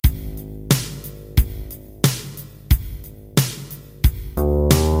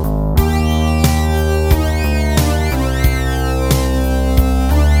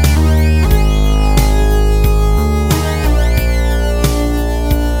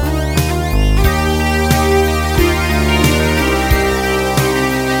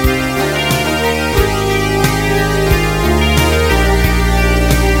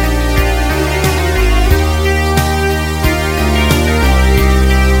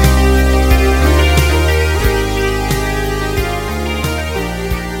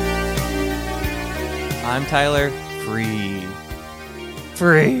Tyler. Free.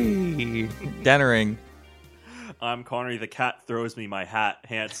 Dennering. I'm Konnery, the cat throws me my hat,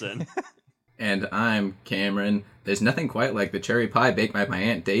 Hanson. And I'm Cameron. There's nothing quite like the cherry pie baked by my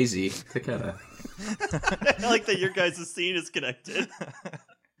Aunt Daisy. Takeda. I like that your guys' scene is connected.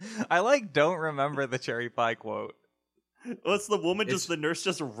 I don't remember the cherry pie quote. Well, it's the woman, the nurse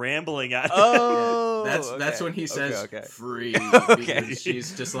just rambling at him. Oh, yeah, that's when he says free. Because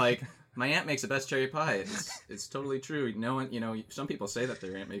she's just like, my aunt makes the best cherry pie. It's totally true. No one, some people say that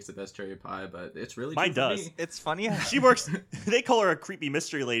their aunt makes the best cherry pie, but it's really mine true for does. me. It's funny how she works. They call her a creepy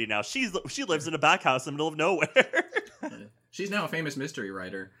mystery lady now. She lives in a back house in the middle of nowhere. She's now a famous mystery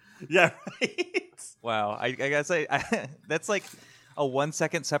writer. Yeah, right. Wow, I gotta say that's like a 1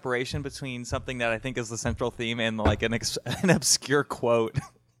 second separation between something that I think is the central theme and like an obscure quote,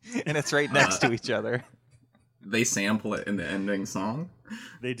 and it's right next to each other. They sample it in the ending song.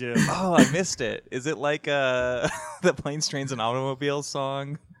 They do. Oh, I missed it. Is it like the Planes, Trains, and Automobiles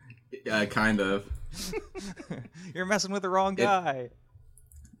song? Kind of. You're messing with the wrong guy.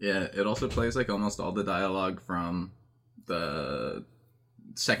 It also plays like almost all the dialogue from the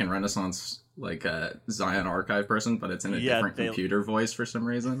Second Renaissance, like Zion Archive person, but it's in a different computer voice for some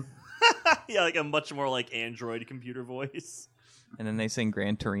reason. Yeah, like a much more like Android computer voice. And then they sing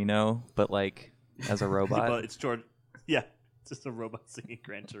Gran Torino, but like as a robot. But it's Jordan. Yeah, it's just a robot singing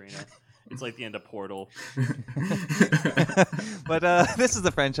Gran Torino. It's like the end of Portal. But this is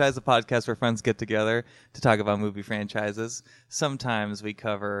the Friendchise, a podcast where friends get together to talk about movie franchises. Sometimes we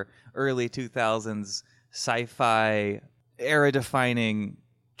cover early 2000s sci-fi era-defining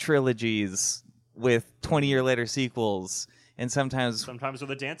trilogies with 20-year later sequels, and sometimes we're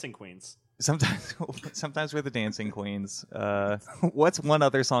the dancing queens. Sometimes we're the dancing queens. What's one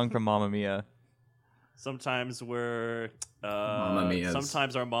other song from Mamma Mia? Sometimes we're Mamma Mia's.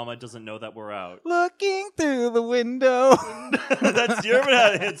 Sometimes our mama doesn't know that we're out. Looking through the window. That's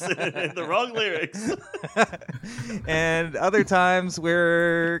it's the wrong lyrics. And other times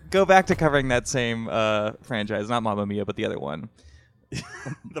we're go back to covering that same franchise, not Mamma Mia, but the other one.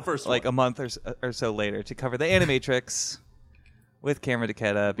 The first like one. a month or so later to cover the Animatrix with Cameron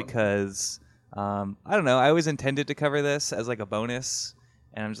Takeda because I don't know, I always intended to cover this as like a bonus.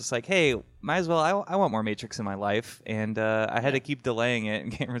 And I'm just like, hey, might as well. I want more Matrix in my life. And I had to keep delaying it. And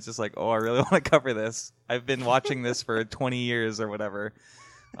Cameron's just like, oh, I really want to cover this. I've been watching this for 20 years or whatever.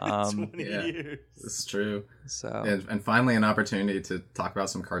 20 years. It's true. So and finally an opportunity to talk about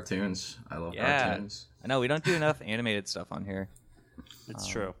some cartoons. I love cartoons. I know, we don't do enough animated stuff on here. It's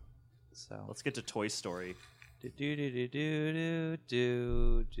true. So let's get to Toy Story. Do.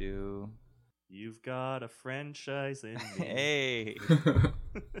 You've got a franchise in me. Hey.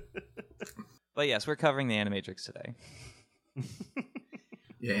 But yes, we're covering the Animatrix today.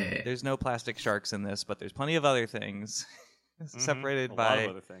 Yeah. There's no plastic sharks in this, but there's plenty of other things separated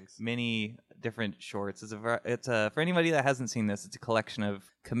by many different shorts. It's for anybody that hasn't seen this, it's a collection of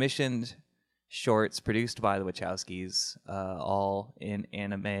commissioned shorts produced by the Wachowskis, all in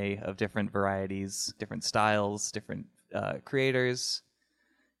anime of different varieties, different styles, different creators.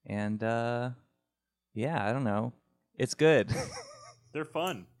 And I don't know. It's good. They're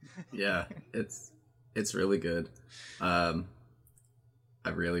fun. Yeah, it's really good. I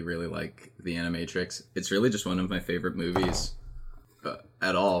really, really like the Animatrix. It's really just one of my favorite movies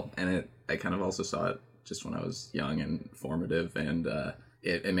at all. And I kind of also saw it just when I was young and formative. And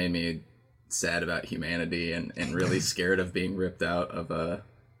it made me sad about humanity and really scared of being ripped out of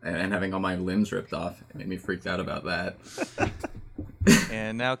and having all my limbs ripped off. It made me freaked out about that.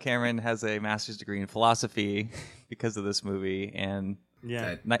 And now Cameron has a master's degree in philosophy because of this movie, and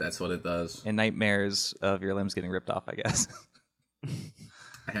that's what it does. And nightmares of your limbs getting ripped off, I guess.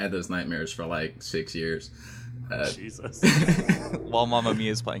 I had those nightmares for like 6 years. Jesus. While Mamma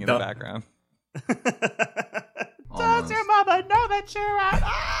Mia is playing in the background. Does your mama know that you're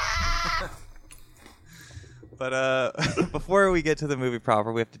out? But before we get to the movie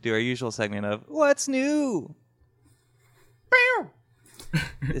proper, we have to do our usual segment of What's New?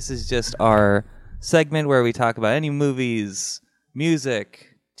 This is just our segment where we talk about any movies,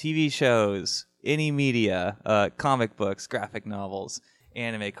 music, TV shows, any media, comic books, graphic novels,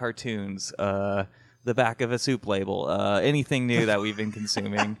 anime, cartoons, the back of a soup label, anything new that we've been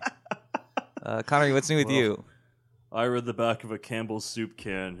consuming. Konnery, what's new with you? I read the back of a Campbell's soup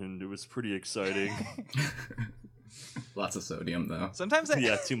can, and it was pretty exciting. Lots of sodium, though. Sometimes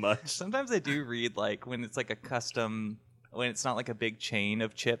too much. Sometimes I do read, like, when it's like a custom... When it's not like a big chain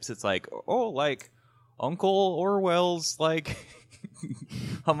of chips, it's like, like Uncle Orwell's like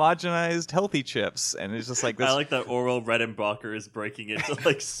homogenized healthy chips, and it's just like this. I like that Orwell Redenbacher is breaking into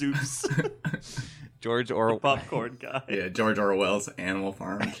like soups. George Orwell. Popcorn guy. Yeah, George Orwell's Animal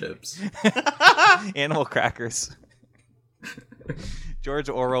Farm chips. Animal crackers. George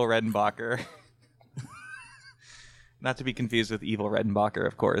Orwell Redenbacher. Not to be confused with Evil Redenbacher,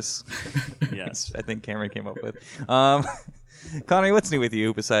 of course. Yes. I think Cameron came up with. Konnery, what's new with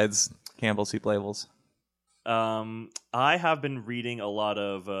you besides Campbell Soup Labels? I have been reading a lot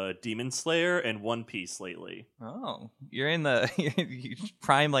of Demon Slayer and One Piece lately. Oh, you're in the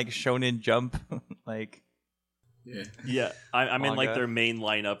prime like Shonen Jump, like. Yeah. I'm in like their main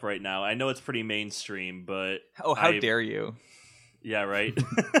lineup right now. I know it's pretty mainstream, but how dare you? Yeah, right.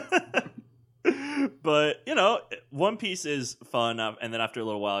 But One Piece is fun, and then after a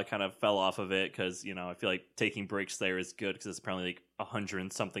little while, I kind of fell off of it because I feel like taking breaks there is good because it's apparently like 100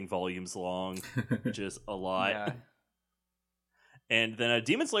 and something volumes long, which is a lot. Yeah. And then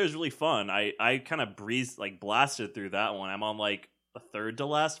Demon Slayer is really fun. I kind of blasted through that one. I'm on like the third to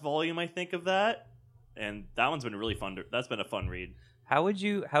last volume, I think, of that, and that one's been really fun. That's been a fun read. How would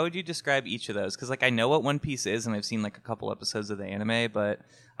you describe each of those? Because like I know what One Piece is, and I've seen like a couple episodes of the anime, but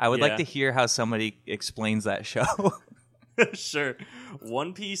I would like to hear how somebody explains that show. Sure.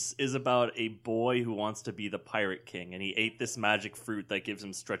 One Piece is about a boy who wants to be the pirate king, and he ate this magic fruit that gives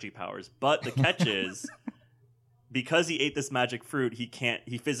him stretchy powers. But the catch is, because he ate this magic fruit,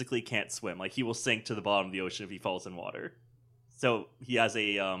 he physically can't swim. Like he will sink to the bottom of the ocean if he falls in water. So he has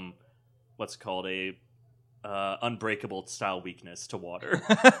a what's called a unbreakable style weakness to water.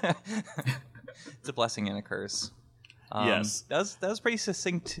 It's a blessing and a curse. Yes. That was a pretty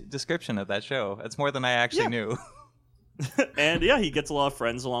succinct description of that show. That's more than I actually knew. And yeah, he gets a lot of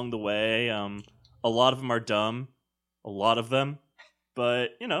friends along the way. A lot of them are dumb. A lot of them.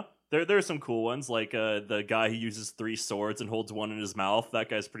 But, there are some cool ones, like the guy who uses 3 swords and holds one in his mouth. That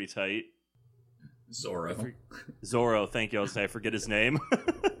guy's pretty tight. Zoro, thank you. I forget his name.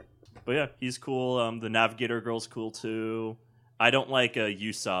 But yeah, he's cool. The Navigator girl's cool too. I don't like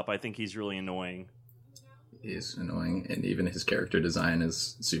Usopp. I think he's really annoying. He's annoying, and even his character design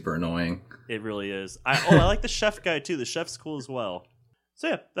is super annoying. It really is. I like the chef guy too. The chef's cool as well. So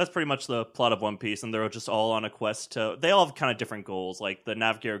yeah, that's pretty much the plot of One Piece, and they're just all on a quest to... They all have kind of different goals. Like, the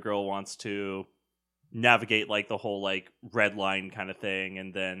Navigator girl wants to navigate, like, the whole, like, red line kind of thing,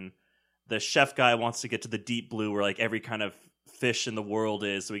 and then the chef guy wants to get to the deep blue where, like, every kind of fish in the world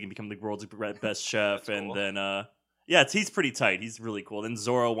is, so he can become the world's best chef. And then he's pretty tight. He's really cool. Then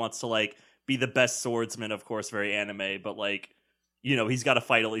Zoro wants to like be the best swordsman, of course, very anime, but like he's got to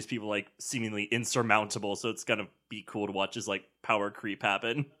fight all these people like seemingly insurmountable, so it's gonna be cool to watch his like power creep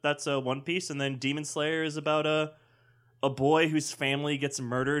happen. That's One Piece. And then Demon Slayer is about a boy whose family gets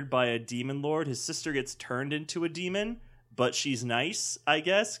murdered by a demon lord. His sister gets turned into a demon, but she's nice, I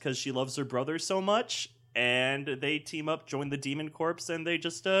guess, because she loves her brother so much. And they team up, join the Demon Corps, and they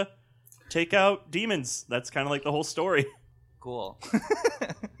just take out demons. That's kind of like the whole story. Cool.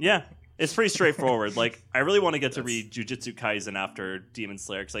 Yeah, it's pretty straightforward. Like, I really want to get to read Jujutsu Kaisen after Demon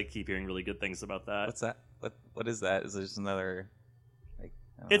Slayer, because I keep hearing really good things about that. What's that? What is that? Is there just another...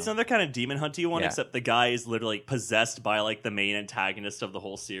 It's another kind of demon hunty one, except the guy is literally like, possessed by like the main antagonist of the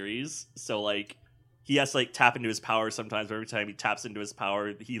whole series. So like... He has to, like, tap into his power sometimes, but every time he taps into his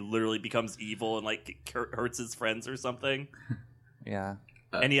power, he literally becomes evil and, like, hurts his friends or something. Yeah.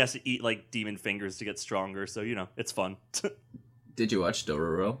 And he has to eat, like, demon fingers to get stronger, so, it's fun. Did you watch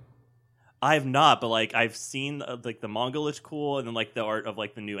Dororo? I have not, but, like, I've seen, like, the manga looked cool, and then, like, the art of,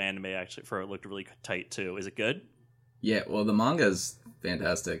 like, the new anime actually looked really tight, too. Is it good? Yeah, well, the manga's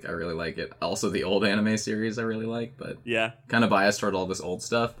fantastic. I really like it. Also, the old anime series I really like, but kind of biased toward all this old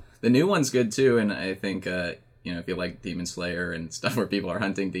stuff. The new one's good too, and I think if you like Demon Slayer and stuff where people are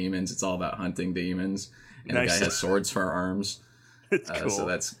hunting demons, it's all about hunting demons, and the guy has swords for arms. It's cool. So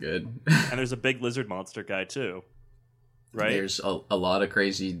that's good. And there's a big lizard monster guy too, right? There's a lot of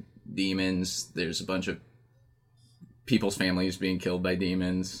crazy demons. There's a bunch of people's families being killed by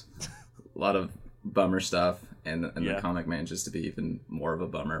demons. A lot of bummer stuff, and the comic manages to be even more of a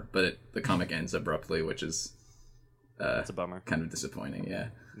bummer. But the comic ends abruptly, which is that's a bummer. Kind of disappointing, yeah.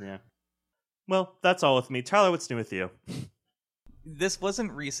 Yeah. Well, that's all with me. Tyler, what's new with you? This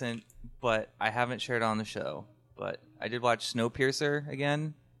wasn't recent, but I haven't shared on the show. But I did watch Snowpiercer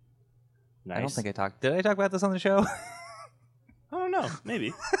again. Nice. I don't think I talked... Did I talk about this on the show? I don't know.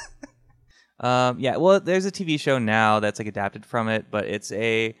 Maybe. Yeah, well, there's a TV show now that's like adapted from it, but it's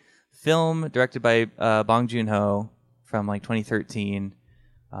a film directed by Bong Joon-ho from like 2013.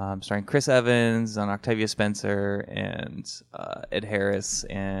 Starring Chris Evans and Octavia Spencer and Ed Harris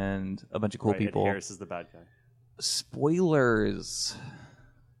and a bunch of cool people. Ed Harris is the bad guy. Spoilers.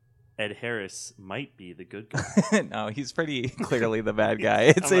 Ed Harris might be the good guy. No, he's pretty clearly the bad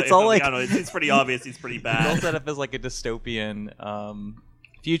guy. It's pretty obvious he's pretty bad. It's all set up as like a dystopian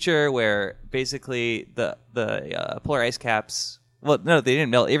future where basically the polar ice caps. Well, no, they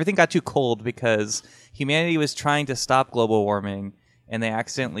didn't melt. Everything got too cold because humanity was trying to stop global warming, and they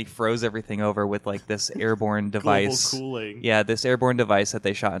accidentally froze everything over with like this airborne device. Global cooling. Yeah, this airborne device that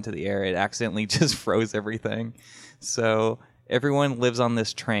they shot into the air. It accidentally just froze everything. So everyone lives on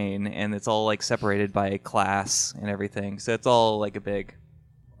this train, and it's all like separated by class and everything. So it's all like a big,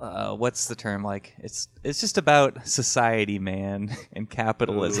 what's the term? Like it's just about society, man, and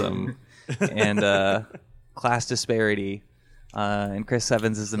capitalism and class disparity. And Chris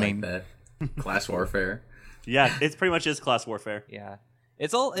Evans is the main. That. Class warfare. Yeah, it's pretty much is class warfare. Yeah,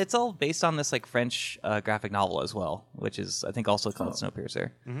 it's all based on this like French graphic novel as well, which is I think also called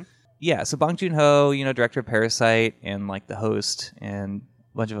Snowpiercer. Mm-hmm. Yeah, so Bong Joon-ho, director of Parasite and like The Host and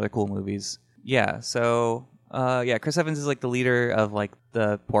a bunch of other cool movies. Yeah, so Chris Evans is like the leader of like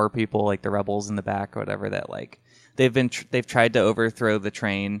the poor people, like the rebels in the back or whatever that like they've tried to overthrow the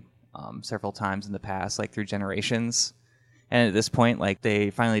train several times in the past, like through generations. And at this point, like they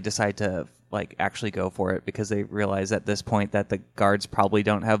finally decide to like actually go for it because they realize at this point that the guards probably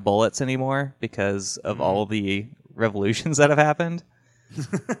don't have bullets anymore because of all the revolutions that have happened.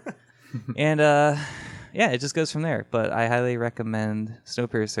 And it just goes from there. But I highly recommend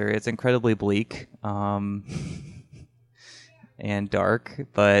Snowpiercer. It's incredibly bleak and dark,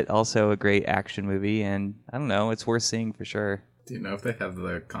 but also a great action movie. And I don't know, it's worth seeing for sure. Do you know if they have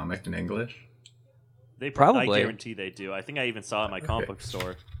the comic in English? They probably. I guarantee they do. I think I even saw it in my comic book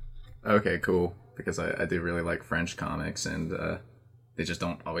store. Okay, cool. Because I do really like French comics, and they just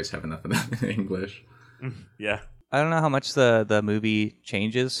don't always have enough of them in English. Yeah. I don't know how much the movie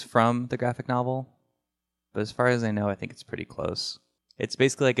changes from the graphic novel, but as far as I know, I think it's pretty close. It's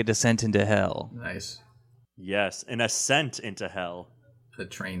basically like a descent into hell. Nice. Yes, an ascent into hell. The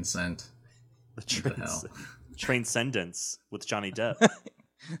train sent into hell. Transcendence with Johnny Depp.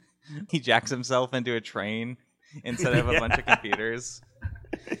 He jacks himself into a train instead of a bunch of computers.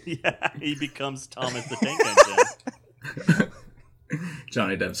 Yeah, he becomes Thomas the Tank Engine.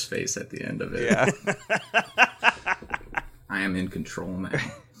 Johnny Depp's face at the end of it. Yeah. I am in control now.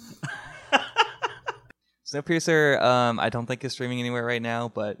 Snowpiercer, I don't think is streaming anywhere right now,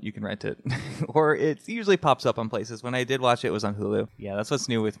 but you can rent it. Or it usually pops up on places. When I did watch it, it was on Hulu. Yeah, that's what's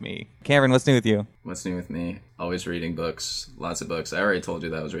new with me. Cameron, what's new with you? What's new with me? Always reading books. Lots of books. I already told you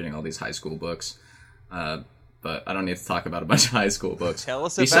that I was reading all these high school books. But I don't need to talk about a bunch of high school books. Tell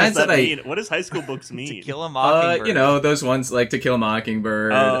us about that. What does high school books mean? To Kill a Mockingbird. Those ones like To Kill a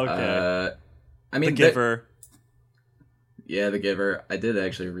Mockingbird. Oh, okay. The Giver. Yeah, The Giver. I did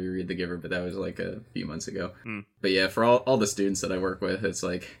actually reread The Giver, but that was like a few months ago. But yeah, for all the students that I work with, it's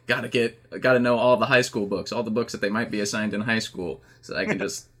like gotta know all the high school books, all the books that they might be assigned in high school, so I can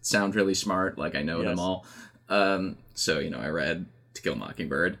just sound really smart, like I know them all. So I read To Kill a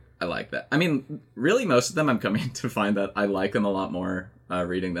Mockingbird. I like that. I mean, really, most of them I'm coming to find that I like them a lot more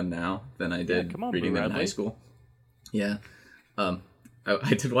reading them now than I did reading them in high school. Yeah. I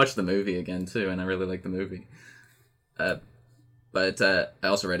did watch the movie again, too, and I really like the movie. But I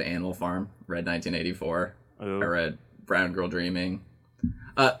also read Animal Farm, read 1984. Ooh. I read Brown Girl Dreaming.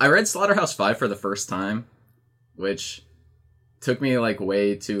 I read Slaughterhouse-5 for the first time, which took me like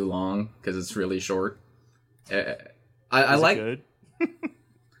way too long because it's really short. I like good.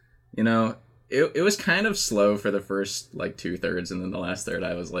 It was kind of slow for the first like 2/3, and then the last third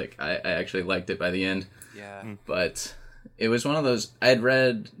I was like I actually liked it by the end. Yeah. But it was one of those I had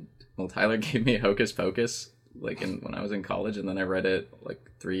read. Well, Tyler gave me Hocus Pocus when I was in college, and then I read it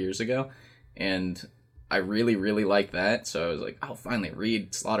like 3 years ago, and I really, really liked that. So I was like, I'll finally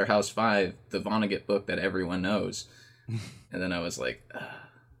read Slaughterhouse-5, the Vonnegut book that everyone knows. And then I was like,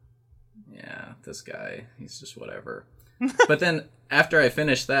 yeah, this guy, he's just whatever. But then after I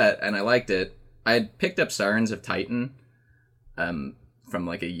finished that and I liked it, I had picked up Sirens of Titan from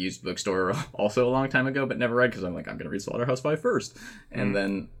like a used bookstore also a long time ago, but never read because I'm like, I'm going to read Slaughterhouse-5 first. And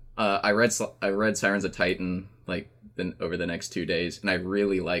then I read Sirens of Titan over the next 2 days, and I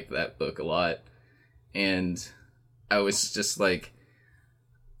really liked that book a lot. And I was just like,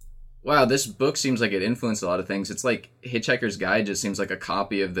 wow, this book seems like it influenced a lot of things. It's like Hitchhiker's Guide just seems like a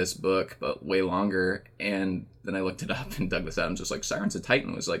copy of this book, but way longer. And then I looked it up, and Douglas Adams was like, Sirens of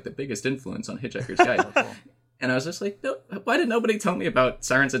Titan was like the biggest influence on Hitchhiker's Guide. And I was just like, no, why did nobody tell me about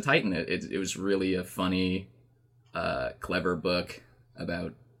Sirens of Titan? It was really a funny, clever book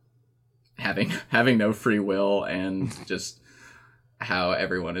about having no free will and just how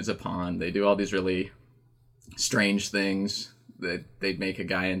everyone is a pawn. They do all these really strange things they'd make a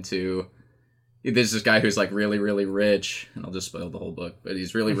guy into... There's this guy who's like really, really rich, and I'll just spoil the whole book, but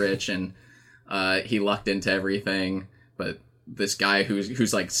he's really rich, and he lucked into everything, but this guy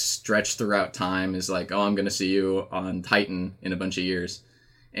who's like stretched throughout time is like, oh, I'm going to see you on Titan in a bunch of years,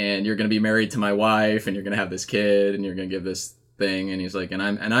 and you're going to be married to my wife, and you're going to have this kid, and you're going to give this thing, and he's like, and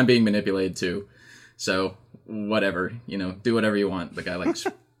I'm being manipulated too, so whatever, do whatever you want. The guy like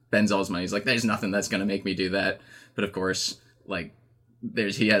spends all his money. He's like, there's nothing that's going to make me do that. But of course, like,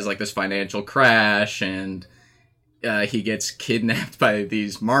 he has like this financial crash, and he gets kidnapped by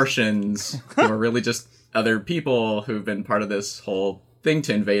these Martians who are really just other people who've been part of this whole thing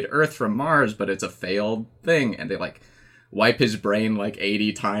to invade Earth from Mars, but it's a failed thing, and they like wipe his brain like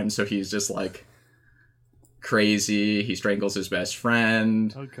 80 times, so he's just like crazy. He strangles his best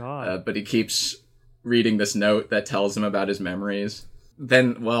friend. Oh god. But he keeps reading this note that tells him about his memories.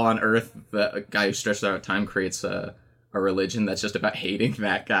 Then, well, on Earth, the guy who stretched out time creates a religion that's just about hating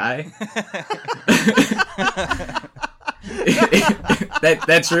that guy.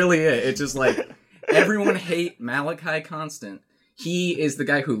 That's really it. It's just like, everyone hate Malachi Constant. He is the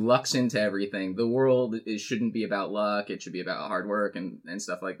guy who lucks into everything. The world shouldn't be about luck. It should be about hard work and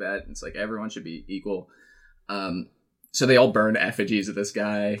stuff like that. It's like everyone should be equal. So they all burn effigies of this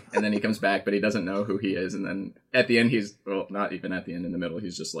guy, and then he comes back, but he doesn't know who he is. And then at the end, well, not even at the end, in the middle,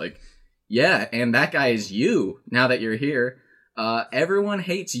 he's just like, yeah, and that guy is you. Now that you're here, everyone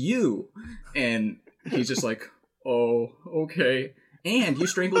hates you. And he's just like, oh, okay. And you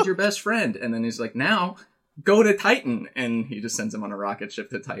strangled your best friend. And then he's like, now go to Titan. And he just sends him on a rocket ship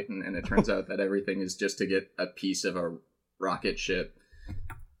to Titan. And it turns out that everything is just to get a piece of a rocket ship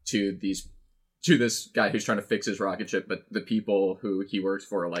to this guy who's trying to fix his rocket ship. But the people who he works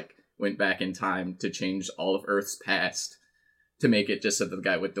for, like, went back in time to change all of Earth's past to make it just so that the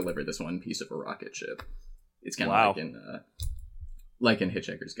guy would deliver this one piece of a rocket ship. It's kind of like in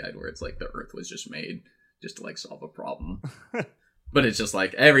Hitchhiker's Guide, where it's like the Earth was just made just to like solve a problem. But it's just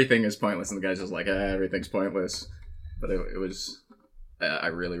like everything is pointless, and the guy's just like, everything's pointless. But it was, I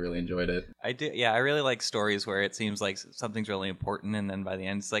really, really enjoyed it. I do, yeah. I really like stories where it seems like something's really important, and then by the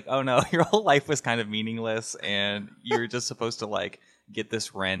end, it's like, oh no, your whole life was kind of meaningless, and you're just supposed to like get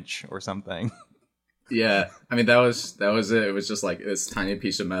this wrench or something. Yeah, I mean that was it. It was just like this tiny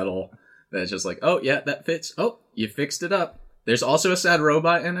piece of metal that's just like, oh yeah, that fits. Oh, you fixed it up. There's also a sad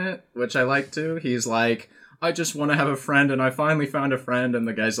robot in it, which I like too. He's like, I just want to have a friend, and I finally found a friend. And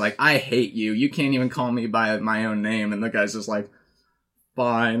the guy's like, I hate you. You can't even call me by my own name. And the guy's just like,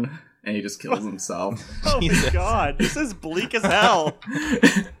 fine. And he just kills himself. Oh my god, this is bleak as hell.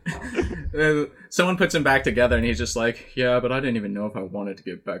 Someone puts him back together, and he's just like, yeah, but I didn't even know if I wanted to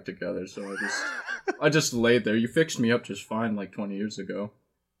get back together, so I just laid there. You fixed me up just fine like 20 years ago.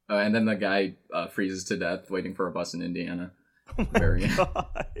 And then the guy freezes to death waiting for a bus in Indiana. Oh my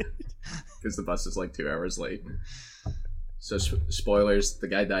god. Because the bus is like 2 hours late. So spoilers, the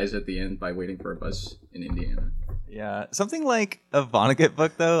guy dies at the end by waiting for a bus in Indiana. Yeah, something like a Vonnegut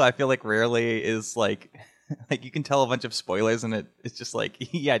book, though, I feel like rarely is like you can tell a bunch of spoilers, and it's just like,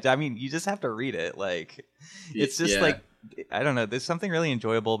 yeah, I mean, you just have to read it. Like, it's just like, I don't know, there's something really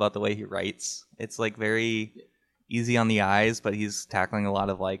enjoyable about the way he writes. It's like very easy on the eyes, but he's tackling a lot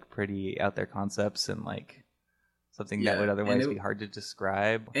of like pretty out there concepts and like something that would otherwise be hard to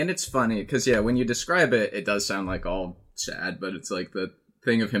describe. And it's funny because when you describe it, it does sound like all sad, but it's like the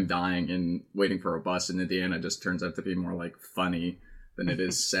thing of him dying and waiting for a bus in Indiana just turns out to be more like funny than it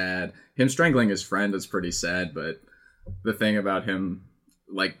is sad. Him strangling his friend is pretty sad, but the thing about him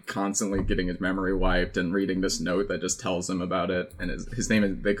like constantly getting his memory wiped and reading this note that just tells him about it, and his name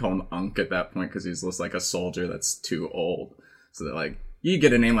is, they call him Unk at that point because he's just like a soldier that's too old. So they're like, you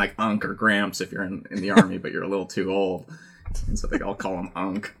get a name like Unk or Gramps if you're in the army, but you're a little too old. And so they all call him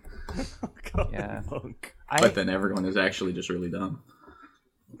Unk. Yeah. Unk. But then everyone is actually just really dumb.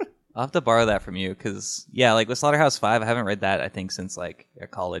 I'll have to borrow that from you because, yeah, like with Slaughterhouse-5, I haven't read that, I think, since like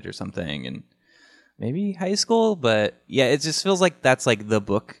college or something, and maybe high school. But yeah, it just feels like that's like the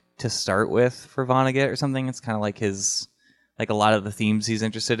book to start with for Vonnegut or something. It's kind of like his, like a lot of the themes he's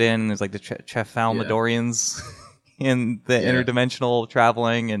interested in. There's like the Trefalmadorians and the interdimensional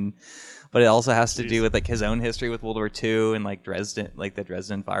traveling, but it also has to do with like his own history with World War II and like Dresden, like the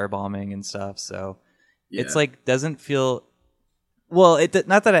Dresden firebombing and stuff. So it's like doesn't feel. Well,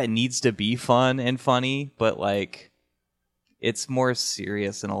 not that it needs to be fun and funny, but like it's more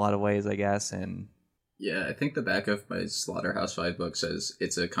serious in a lot of ways, I guess. And yeah, I think the back of my Slaughterhouse-5 book says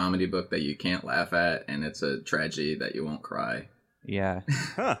it's a comedy book that you can't laugh at, and it's a tragedy that you won't cry. Yeah,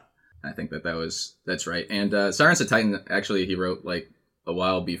 I think that's right. And Sirens of Titan, actually, he wrote like a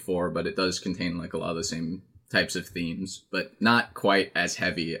while before, but it does contain like a lot of the same types of themes, but not quite as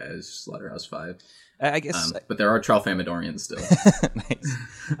heavy as Slaughterhouse-5. I guess, but there are Tralfamadorians still. Nice.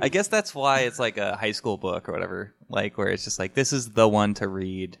 I guess that's why it's like a high school book or whatever, like where it's just like this is the one to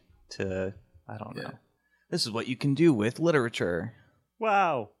read. I don't know. This is what you can do with literature.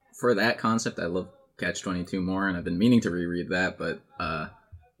 Wow. For that concept, I love Catch-22 more, and I've been meaning to reread that, but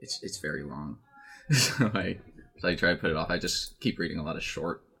it's very long. so I try to put it off. I just keep reading a lot of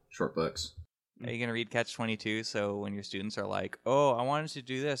short books. Are you going to read Catch-22 so when your students are like, oh, I wanted to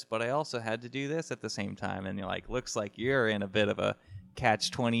do this, but I also had to do this at the same time, and you're like, looks like you're in a bit of a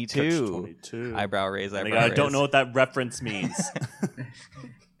Catch-22. Eyebrow raise, eyebrow raise. I don't know what that reference means.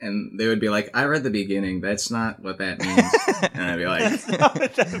 And they would be like, I read the beginning. That's not what that means. And I'd be like, that's not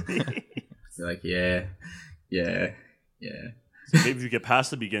what that means. Be like, yeah. So maybe if you get past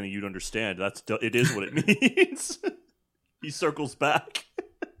the beginning, you'd understand. It is what it means. He circles back.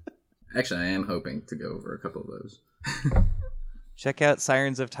 Actually, I am hoping to go over a couple of those. Check out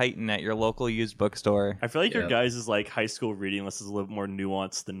Sirens of Titan at your local used bookstore. I feel like your guys' like high school reading list is a little more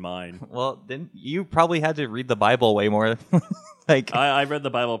nuanced than mine. Well, then you probably had to read the Bible way more. Like I read the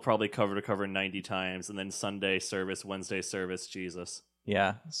Bible probably cover to cover 90 times, and then Sunday service, Wednesday service, Jesus.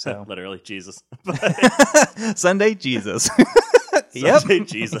 Yeah, so literally Jesus. Sunday Jesus. Sunday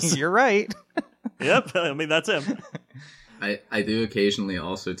Jesus. You're right. Yep, I mean that's him. I do occasionally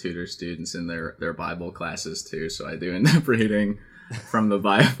also tutor students in their Bible classes too, so I do end up reading from the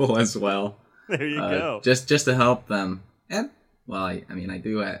Bible as well. There you go. Just to help them. And well, I mean, I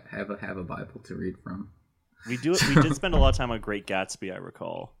do have a Bible to read from. We did spend a lot of time on Great Gatsby, I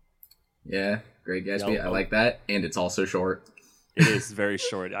recall. Yeah, Great Gatsby. I like that, and it's also short. It is very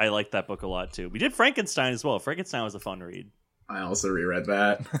short. I like that book a lot too. We did Frankenstein as well. Frankenstein was a fun read. I also reread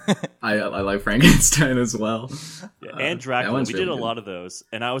that. I like Frankenstein as well. Yeah, and Dracula. We did really a good. lot of those,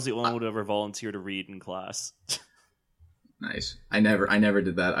 and I was the only one to ever volunteer to read in class. Nice. I never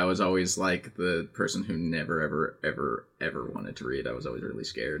did that. I was always like the person who never ever wanted to read. I was always really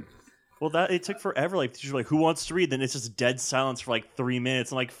scared. Well, it took forever. Like teachers were like, "Who wants to read?" Then it's just dead silence for like 3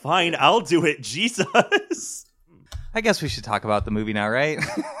 minutes. I'm like, "Fine, I'll do it." Jesus. I guess we should talk about the movie now, right?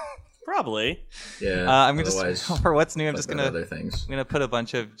 Probably. Yeah. I'm gonna for what's new. I'm just gonna other things. I'm gonna put a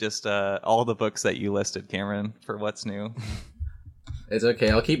bunch of just all the books that you listed, Cameron, for what's new. It's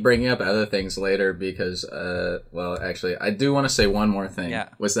okay. I'll keep bringing up other things later because, well, actually, I do want to say one more thing. Yeah.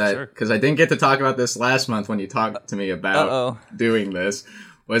 Was that because I didn't get to talk about this last month when you talked to me about doing this?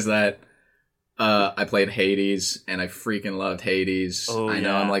 Was that I played Hades and I freaking loved Hades. Oh, I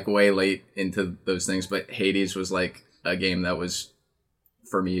know I'm like way late into those things, but Hades was like a game that was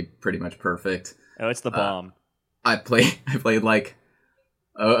for me pretty much perfect. Oh, it's the bomb. I played like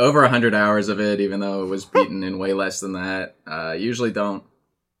over 100 hours of it, even though it was beaten in way less than that. Usually don't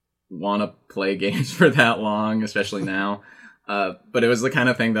want to play games for that long, especially now. But it was the kind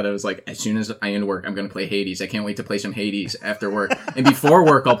of thing that I was like, as soon as I end work, I'm going to play Hades. I can't wait to play some Hades after work. And before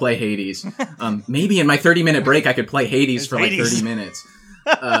work, I'll play Hades. Maybe in my 30-minute break, I could play Hades for like 30 minutes.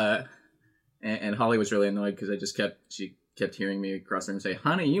 And Holly was really annoyed because she kept hearing me across the room say,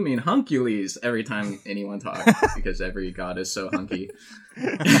 "Honey, you mean Huncules," every time anyone talked, because every god is so hunky.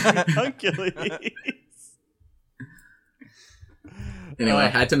 Huncules. Anyway, I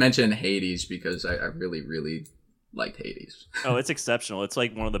had to mention Hades because I really, really liked Hades. Oh, it's exceptional. It's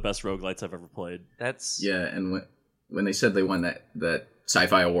like one of the best roguelites I've ever played. Yeah, and when they said they won that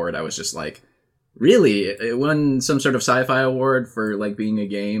sci-fi award, I was just like, really? It won some sort of sci-fi award for like being a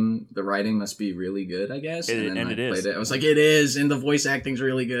game. The writing must be really good, I guess. And then I played it. I was like, it is, and the voice acting's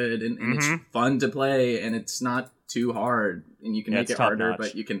really good, and it's fun to play, and it's not too hard, and you can make it harder,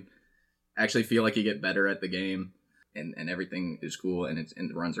 but you can actually feel like you get better at the game. And everything is cool, and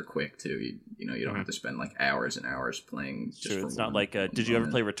the runs are quick too. You don't have to spend like hours and hours playing. Just True, it's not like. Did you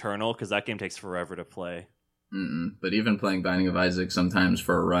ever play Returnal? Because that game takes forever to play. But even playing Binding of Isaac sometimes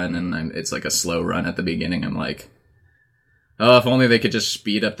for a run, and it's like a slow run at the beginning. I'm like, oh, if only they could just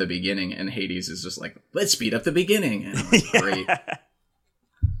speed up the beginning. And Hades is just like, let's speed up the beginning. And I'm like, great.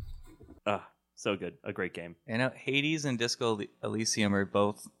 So good. A great game. I know Hades and Disco Elysium are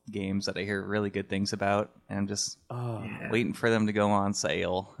both games that I hear really good things about, and I'm just waiting for them to go on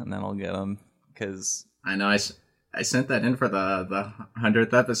sale, and then I'll get them. Because I know I sent that in for the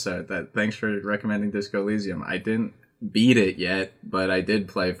 100th episode. Thanks for recommending Disco Elysium. I didn't beat it yet, but I did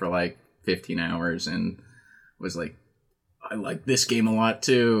play for like 15 hours and was like, I like this game a lot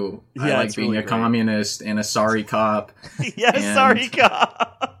too. Yeah, I like being really a communist and a sorry cop. Sorry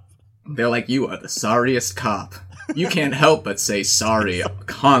cop. They're like, you are the sorriest cop. You can't help but say sorry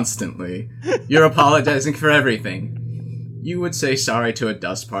constantly. You're apologizing for everything. you would say sorry to a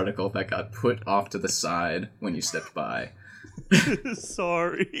dust particle that got put off to the side when you stepped by.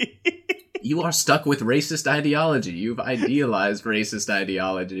 Sorry. You are stuck with racist ideology. You've idealized racist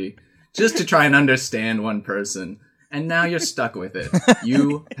ideology just to try and understand one person. And now you're stuck with it.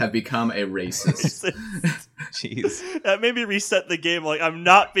 You have become a racist. Jeez. That made me reset the game. Like, I'm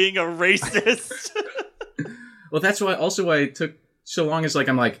not being a racist. Well, that's why it took so long. It's like,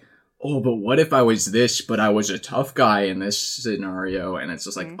 I'm like, oh, but what if I was this, but I was a tough guy in this scenario? And it's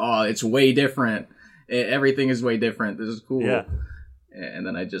just like, oh, it's way different. Everything is way different. This is cool. Yeah. And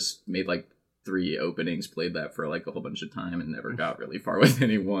then I just made like 3 openings, played that for like a whole bunch of time, and never got really far with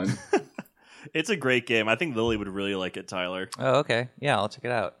anyone. It's a great game. I think Lily would really like it, Tyler. Oh, okay. Yeah, I'll check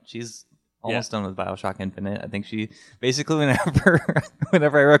it out. She's almost done with BioShock Infinite. I think she basically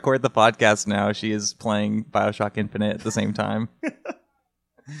whenever I record the podcast now, she is playing BioShock Infinite at the same time.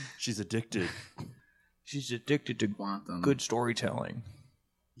 She's addicted. She's addicted to good storytelling.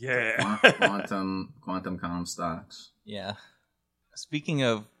 Yeah. Quantum Comstocks. Yeah. Speaking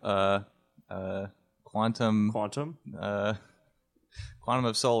of quantum of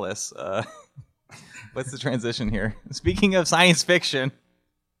Solace, what's the transition here? Speaking of science fiction.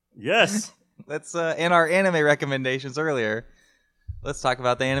 Yes. Let's in our anime recommendations earlier, let's talk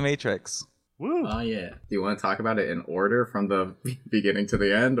about the Animatrix. Woo. Oh yeah. Do you want to talk about it in order from the beginning to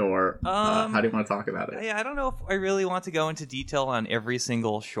the end, or how do you want to talk about it? Yeah, I don't know if I really want to go into detail on every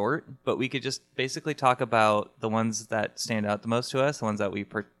single short, but we could just basically talk about the ones that stand out the most to us, the ones that we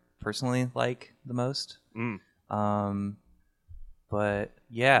personally like the most. But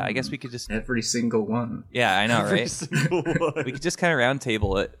yeah, I guess we could just every single one. Yeah, I know, Every right? single one. We could just kind of round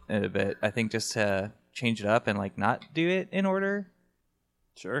table it a bit. I think just to change it up and like not do it in order.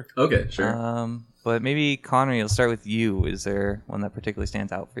 Sure. Okay, sure. But maybe Konnery, I'll start with you. Is there one that particularly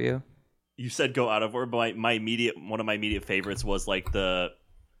stands out for you? You said go out of order, but one of my immediate favorites was like the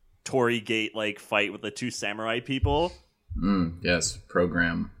Torii Gate like fight with the 2 samurai people. Yes,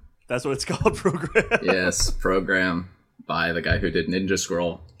 Program. That's what it's called, Program. Yes, Program by the guy who did Ninja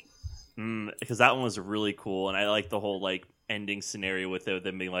Scroll. Because that one was really cool, and I like the whole like ending scenario with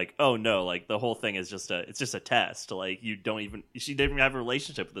them being like, oh no, like the whole thing is just a test. Like she didn't even have a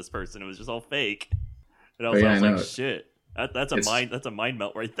relationship with this person. It was just all fake. And I was like, shit, that's a mind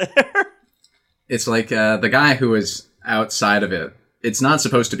melt right there. It's like the guy who was outside of it. It's not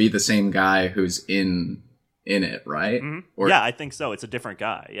supposed to be the same guy who's in it, right? Mm-hmm. Yeah, I think so. It's a different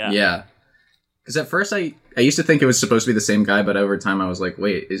guy. Yeah. Yeah. Because at first I used to think it was supposed to be the same guy, but over time I was like,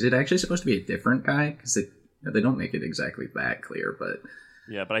 wait, is it actually supposed to be a different guy? Because they don't make it exactly that clear, but...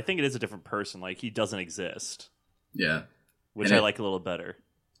 Yeah, but I think it is a different person. Like, he doesn't exist. Yeah. Which I like a little better.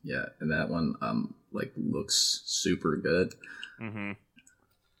 Yeah, and that one, looks super good. Mm-hmm.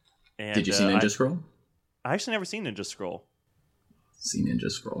 And, did you see Ninja Scroll? I actually never seen Ninja Scroll. See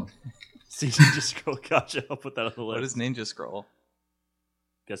Ninja Scroll. See Ninja Scroll. Gotcha. I'll put that on the list. What is Ninja Scroll?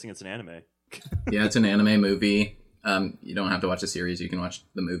 Guessing it's an anime. Yeah, it's an anime movie. You don't have to watch the series. You can watch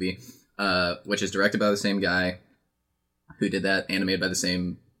the movie, which is directed by the same guy who did that, animated by the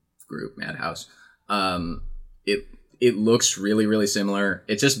same group, Madhouse. It looks really, really similar.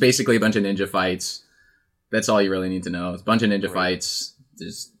 It's just basically a bunch of ninja fights. That's all you really need to know. It's a bunch of ninja fights.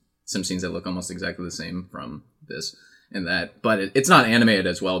 There's some scenes that look almost exactly the same from this and that. But it's not animated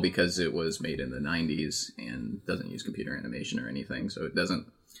as well because it was made in the 90s and doesn't use computer animation or anything. So it doesn't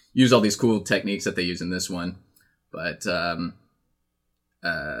use all these cool techniques that they use in this one. But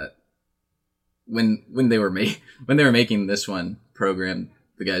when they were making this one program,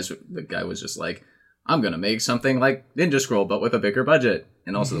 the guy was just like, I'm gonna make something like Ninja Scroll but with a bigger budget.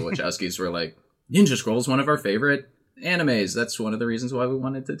 And also the Wachowskis were like, Ninja Scroll is one of our favorite animes. That's one of the reasons why we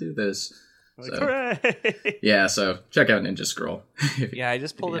wanted to do this. Like, hooray! Yeah, so check out Ninja Scroll. Yeah, I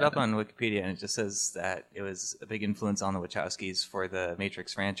just pulled it up on Wikipedia, and it just says that it was a big influence on the Wachowskis for the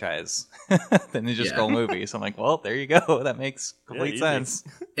Matrix franchise, the Ninja Scroll movie. So I'm like, well, there you go. That makes complete sense.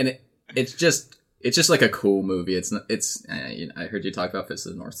 And it's just like a cool movie. I heard you talk about Fist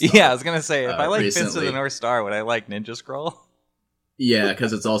of the North Star. Yeah, I was gonna say, if I like recently. Fist of the North Star, would I like Ninja Scroll? Yeah,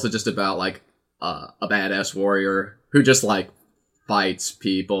 because it's also just about like a badass warrior who just like fights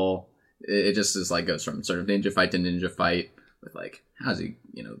people. It just is like goes from sort of ninja fight to ninja fight with like how's he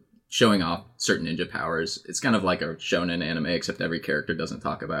showing off certain ninja powers. It's kind of like a shonen anime, except every character doesn't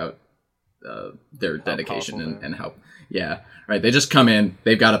talk about their dedication and how. Yeah, right. They just come in.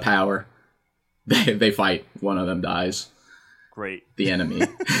 They've got a power. They fight. One of them dies. Great. The enemy.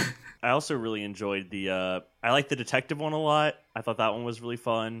 I also really enjoyed I like the detective one a lot. I thought that one was really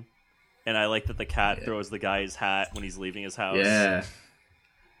fun. And I like that the cat throws the guy his hat when he's leaving his house. Yeah.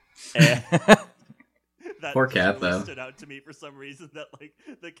 And That poor cat really though stood out to me for some reason. That like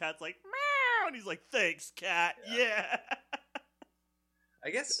the cat's like meow, and he's like, "Thanks, cat." Yeah. I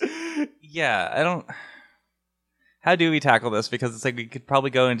guess. Yeah, I don't. How do we tackle this? Because it's like we could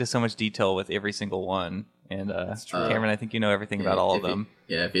probably go into so much detail with every single one. And Cameron, I think you know everything about all of them.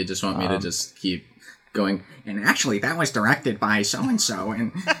 If you just want me to just keep going, and actually that was directed by so and so,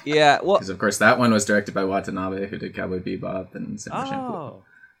 and yeah, well, because of course that one was directed by Watanabe, who did Cowboy Bebop and Samurai Champloo.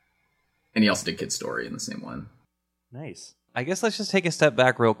 And he also did Kid Story in the same one. Nice. I guess let's just take a step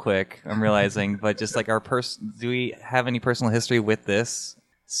back real quick. I'm realizing, but just like do we have any personal history with this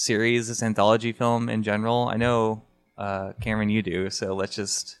series, this anthology film in general? I know, Cameron, you do. So let's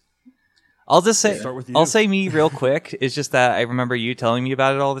just. I'll just say. Start with you. I'll say me real quick. It's just that I remember you telling me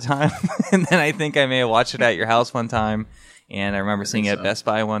about it all the time, and then I think I may have watched it at your house one time, and I remember seeing it at Best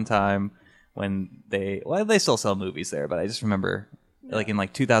Buy one time when they still sell movies there, but I just remember. Like in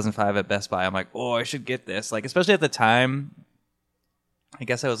 2005 at Best Buy, I'm like, oh, I should get this. Like, especially at the time, I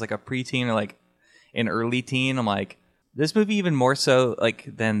guess I was like a preteen or like an early teen. I'm like, this movie even more so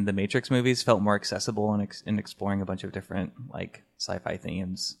like than the Matrix movies felt more accessible and exploring a bunch of different like sci-fi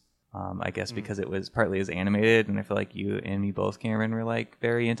themes. I guess because it was partly as animated, and I feel like you and me both, Cameron, were like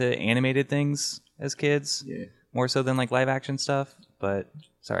very into animated things as kids, more so than like live action stuff. But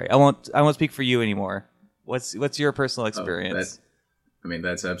sorry, I won't speak for you anymore. What's your personal experience?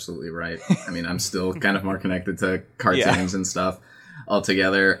 That's absolutely right. I mean, I'm still kind of more connected to cartoons and stuff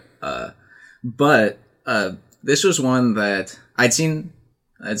altogether. But this was one that I'd seen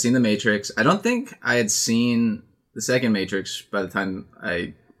The Matrix. I don't think I had seen the second Matrix by the time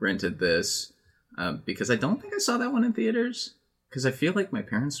I rented this, because I don't think I saw that one in theaters, because I feel like my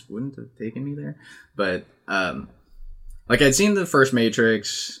parents wouldn't have taken me there. But like I'd seen the first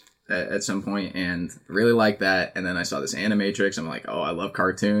Matrix at some point and really liked that, and then I saw this Animatrix. I'm like, oh, I love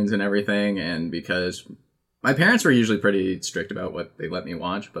cartoons and everything, and because my parents were usually pretty strict about what they let me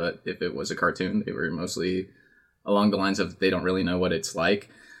watch, but if it was a cartoon, they were mostly along the lines of they don't really know what it's like.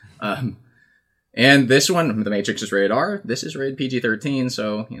 And this one, The Matrix, is rated R. This is rated PG-13,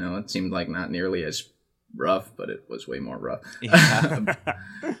 so it seemed like not nearly as rough, but it was way more rough. Yeah.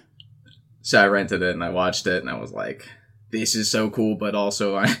 So I rented it and I watched it and I was like, this is so cool, but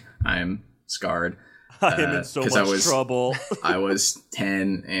also I'm scarred. I am in so much trouble. I was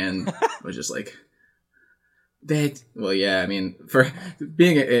 10 and was just like, well, yeah, I mean, for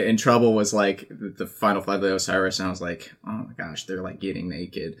being in trouble was like the final fight of the Osiris, and I was like, oh my gosh, they're like getting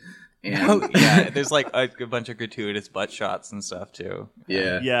naked. And yeah, there's like a bunch of gratuitous butt shots and stuff too.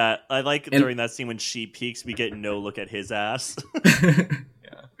 Yeah, I like during that scene when she peeks, we get no look at his ass. Yeah.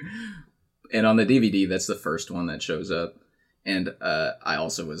 And on the DVD, that's the first one that shows up. And I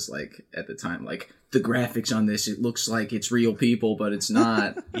also was like, at the time, like, the graphics on this, it looks like it's real people, but it's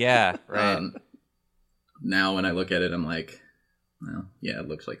not. Yeah, right. Now when I look at it, I'm like, well, yeah, it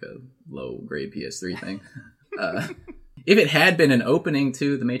looks like a low-grade PS3 thing. If it had been an opening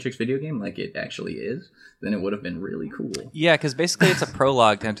to the Matrix video game, like it actually is, then it would have been really cool. Yeah, because basically it's a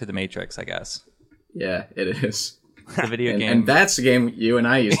prologue to The Matrix, I guess. Yeah, it is. The video game. And that's a game you and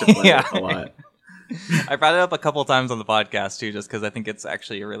I used to play a lot. I brought it up a couple times on the podcast, too, just because I think it's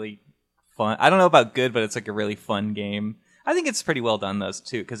actually a really fun... I don't know about good, but it's like a really fun game. I think it's pretty well done, though,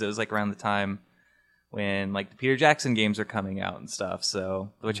 too, because it was like around the time when like the Peter Jackson games are coming out and stuff.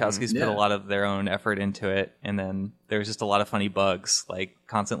 So the Wachowskis put a lot of their own effort into it. And then there was just a lot of funny bugs, like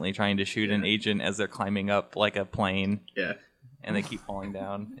constantly trying to shoot an agent as they're climbing up like a plane. Yeah. And they keep falling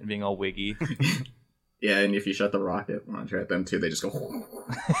down and being all wiggy. Yeah, and if you shut the rocket launcher at them too, they just go...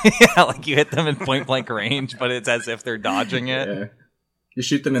 Yeah, like you hit them in point blank range, but it's as if they're dodging it. Yeah. You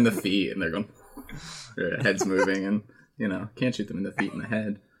shoot them in the feet and they're going... Their head's moving and, can't shoot them in the feet and the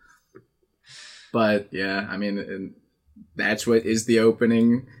head. But yeah, I mean, that's what is the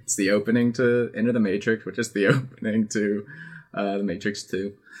opening. It's the opening to Enter the Matrix, which is the opening to The Matrix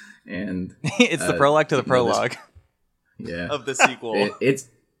 2. And it's the prologue to the prologue. Yeah. Of the sequel.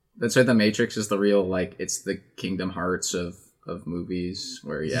 That's why The Matrix is the real, like, it's the Kingdom Hearts of movies,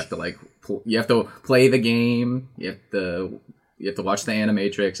 where you have to like you have to play the game, you have to watch the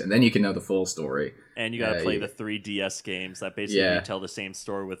Animatrix, and then you can know the full story. And you gotta play the 3DS games that basically tell the same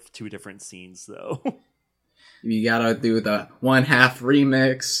story with two different scenes, though. You gotta do the 1/2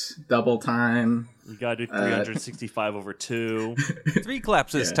 remix, double time. You gotta do 365 over 2. 3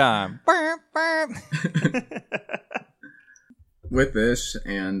 claps this time. With this,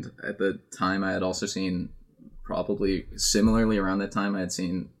 and at the time I had also seen, probably similarly around that time, I had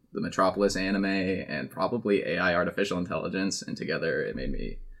seen the Metropolis anime and probably AI artificial intelligence, and together it made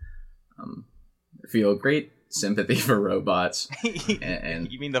me feel great sympathy for robots.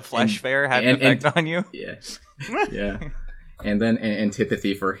 And you mean the flesh fair had an effect on you? Yeah. Yeah. And then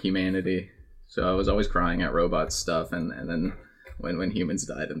antipathy for humanity. So I was always crying at robot stuff, and then when humans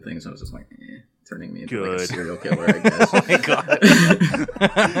died and things, I was just like, turning me into like a serial killer, I guess. Oh my god.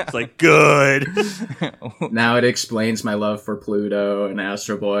 It's like, good. Now it explains my love for Pluto and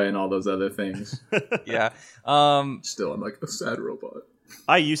Astro Boy and all those other things. Yeah. Still, I'm like a sad robot.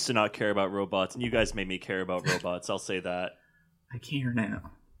 I used to not care about robots, and you guys made me care about robots. I'll say that. I care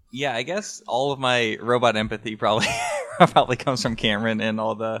now. Yeah, I guess all of my robot empathy probably comes from Cameron and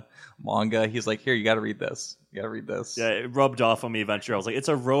all the manga. He's like, here, you got to read this. You got to read this. Yeah, it rubbed off on me eventually. I was like, it's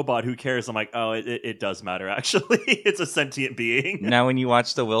a robot. Who cares? I'm like, oh, it does matter, actually. It's a sentient being. Now when you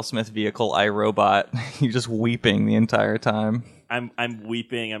watch the Will Smith vehicle, iRobot, you're just weeping the entire time. I'm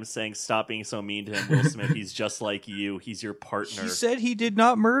weeping. I'm saying, stop being so mean to him, Will Smith. He's just like you. He's your partner. He said he did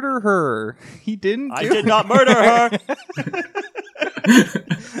not murder her. He didn't. I did not murder her.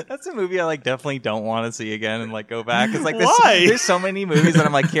 That's a movie I definitely don't want to see again and go back. It's Why? There's so many movies that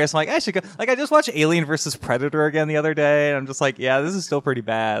I'm curious. I'm I should go. I just watched Alien versus Predator again the other day, and I'm just yeah, this is still pretty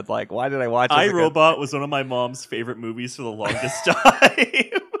bad. Why did I watch it? iRobot was one of my mom's favorite movies for the longest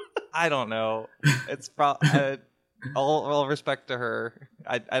time. I don't know. It's probably all respect to her.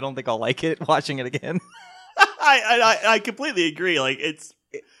 I don't think I'll like it watching it again. I completely agree. It's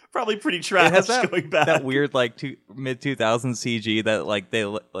probably pretty trash. It has going back. That weird mid 2000s CG that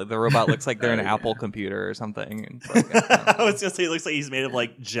the robot looks like they're an Apple computer or something. I was gonna say it looks like he's made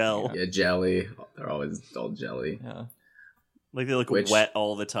of gel. Yeah, jelly. They're always all jelly. Yeah. They look wet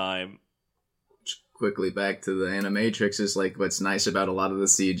all the time. Quickly back to the Animatrix is what's nice about a lot of the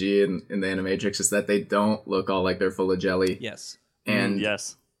CG in the Animatrix is that they don't look all like they're full of jelly. Yes. And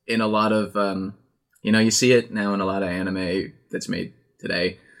yes. In a lot of you see it now in a lot of anime that's made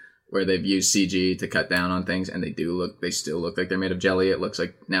today where they've used CG to cut down on things, and they still look like they're made of jelly. It looks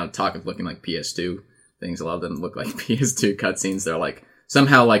like, now talk of looking like PS2 things, a lot of them look like PS2 cutscenes. They're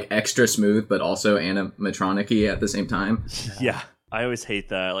somehow extra smooth but also animatronic-y at the same time. Yeah. I always hate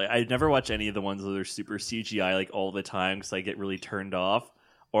that. I never watch any of the ones that are super CGI all the time because I get really turned off.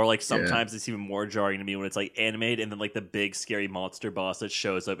 Or sometimes it's even more jarring to me when it's animated and then the big scary monster boss that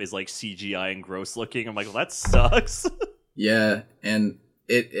shows up is CGI and gross looking. I'm well, that sucks. Yeah, and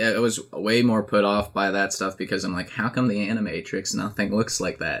it was way more put off by that stuff because I'm how come the Animatrix nothing looks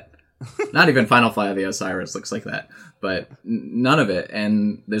like that? Not even Final Fly of the Osiris looks like that, but none of it.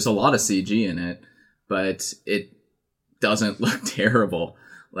 And there's a lot of CG in it, but it doesn't look terrible.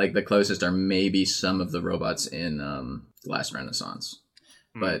 The closest are maybe some of the robots in Last Renaissance.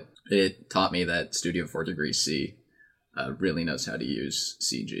 But it taught me that Studio 4 Degrees C really knows how to use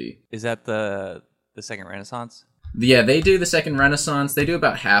CG. Is that the second Renaissance? Yeah, they do the second Renaissance. They do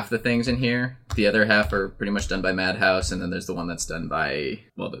about half the things in here. The other half are pretty much done by Madhouse, and then there's the one that's done by,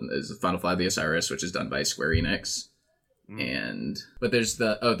 there's Final Fly of the Osiris, which is done by Square Enix. But there's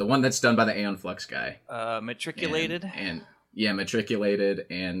the one that's done by the Aeon Flux guy. Matriculated? And Matriculated,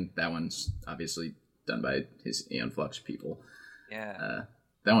 and that one's obviously done by his Aeon Flux people. Yeah.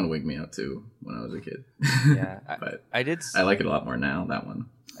 That one wigged me out too when I was a kid. Yeah. But I like it a lot more now, that one.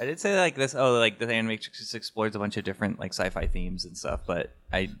 I did say this. Oh, the Animatrix just explores a bunch of different sci-fi themes and stuff. But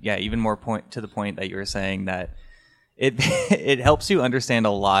even more to the point that you were saying that it helps you understand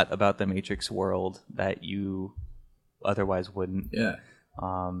a lot about the Matrix world that you otherwise wouldn't. Yeah.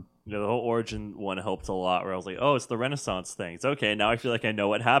 The whole origin one helped a lot. Where I was oh, it's the Renaissance thing. It's okay. Now I feel like I know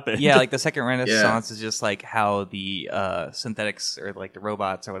what happened. Yeah, the second Renaissance is just how the synthetics or the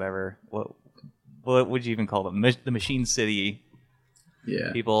robots or whatever. What would you even call them? The Machine City.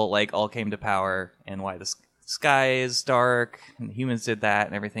 Yeah. People all came to power, and why the sky is dark, and the humans did that,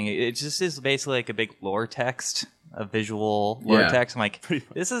 and everything. It just is basically a big lore text, a visual lore text. I'm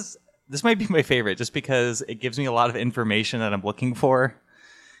this might be my favorite, just because it gives me a lot of information that I'm looking for,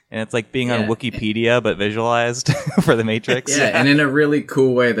 and it's being on Wikipedia but visualized for the Matrix. Yeah, and in a really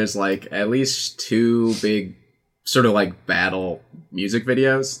cool way, there's at least two big sort of battle music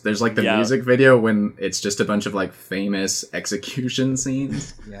videos. There's the music video when it's just a bunch of famous execution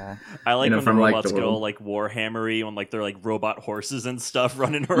scenes. Yeah, I when the robots go Warhammery when they're robot horses and stuff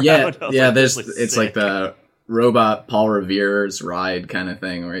running around. Yeah, there's it's the robot Paul Revere's ride kind of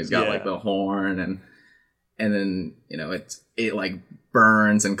thing where he's got the horn and then it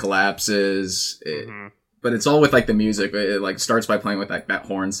burns and collapses. But it's all with the music. It starts by playing with that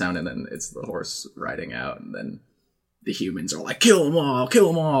horn sound, and then it's the horse riding out, and then the humans are kill them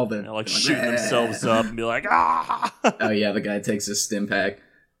all. Then shooting themselves up and be ah. Oh yeah, the guy takes his stim pack.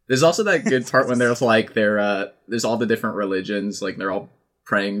 There's also that good part when there's there's all the different religions, they're all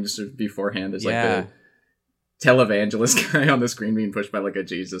praying just beforehand. There's televangelist guy on the screen being pushed by like a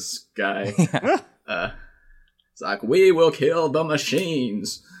Jesus guy. Yeah. It's like, we will kill the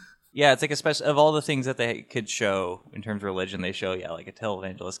machines. Yeah, it's like especially of all the things that they could show in terms of religion, they show like a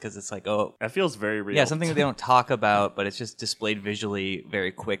televangelist because it's like, oh, that feels very real. Yeah, something that they don't talk about, but it's just displayed visually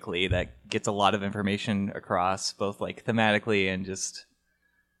very quickly that gets a lot of information across, both like thematically and just,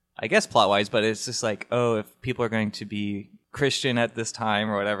 I guess, plot wise. But it's just like, oh, if people are going to be Christian at this time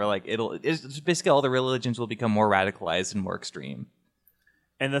or whatever, like it's basically all the religions will become more radicalized and more extreme.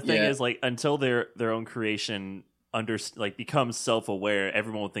 And the thing is, like, until their own creation becomes self-aware,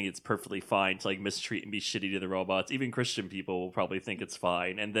 everyone will think it's perfectly fine to like mistreat and be shitty to the robots. Even Christian people will probably think it's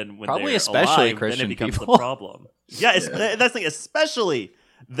fine, and then when probably they're especially alive, Christian then it becomes people. the problem. Yeah, that's the thing. Especially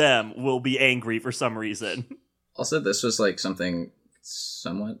them will be angry for some reason. Also, this was like something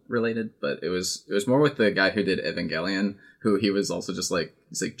somewhat related, but it was more with the guy who did Evangelion, who he was also just like,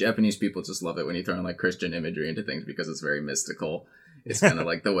 he's like, Japanese people just love it when you throw in like Christian imagery into things because it's very mystical. It's kind of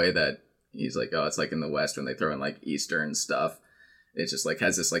like the way that he's like, oh, it's like in the West when they throw in like Eastern stuff. It just like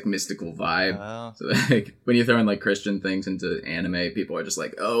has this like mystical vibe. Oh. So like when you throw in like Christian things into anime, people are just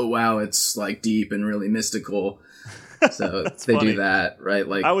like, oh wow, it's like deep and really mystical. So they do that, right?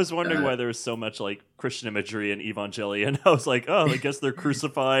 Like I was wondering why there was so much like Christian imagery in Evangelion. I was like, oh, I guess they're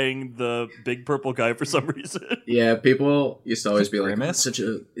crucifying the big purple guy for some reason. Yeah, people used to always be like, oh,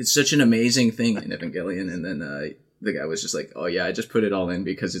 it's such an amazing thing in Evangelion, and then the guy was just like, oh yeah, I just put it all in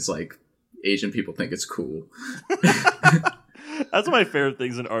because it's like Asian people think it's cool. That's one of my favorite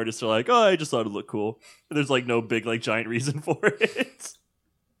things in artists are like, oh, I just thought it looked cool. And there's like no big like giant reason for it.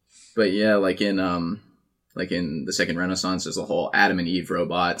 But yeah, like in the Second Renaissance, there's a whole Adam and Eve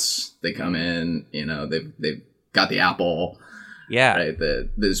robots. They come in, you know, they've got the apple. Yeah. Right.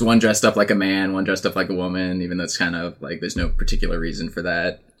 There's one dressed up like a man, one dressed up like a woman, even though it's kind of like there's no particular reason for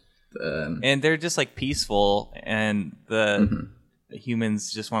that. And they're just like peaceful, and the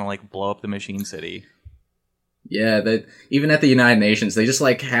humans just want to like blow up the machine city. Yeah, that even at the United Nations, they just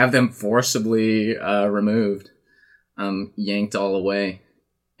like have them forcibly removed, yanked all away,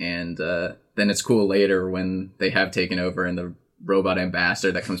 and then it's cool later when they have taken over, and the robot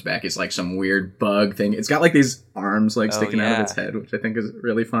ambassador that comes back is like some weird bug thing. It's got like these arms like sticking out of its head, which I think is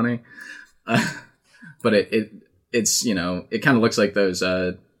really funny. But it's you know, it kind of looks like those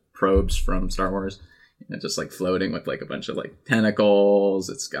probes from Star Wars. Just like floating with like a bunch of like tentacles.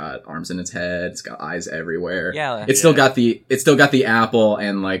 It's got arms in its head. It's got eyes everywhere. Yeah, it's still got the apple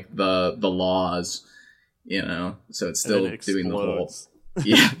and like the laws, you know. So it's still doing the whole.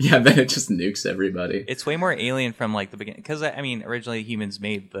 Yeah. Then it just nukes everybody. It's way more alien from like the beginning, because I mean, originally humans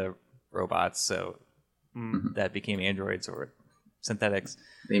made the robots, so that became androids or synthetics.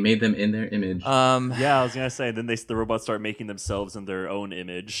 They made them in their image. Yeah, I was gonna say. Then the robots start making themselves in their own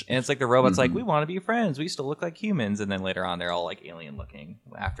image, and it's like the robots like, we want to be friends. We still look like humans, and then later on, they're all like alien looking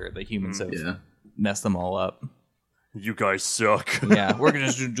after the humans have messed them all up. You guys suck. Yeah, we're gonna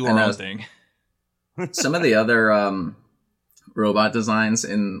just do our own thing. Some of the other robot designs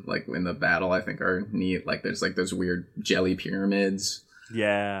in the battle, I think, are neat. Like there's like those weird jelly pyramids.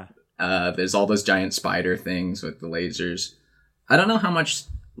 Yeah. There's all those giant spider things with the lasers. I don't know how much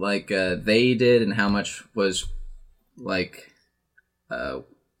they did and how much was like sort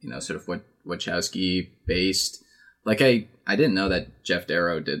of what Wachowski based. Like I didn't know that Jeff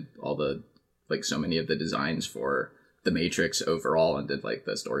Darrow did all the like so many of the designs for the Matrix overall and did like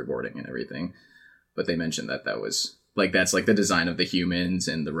the storyboarding and everything. But they mentioned that was like that's like the design of the humans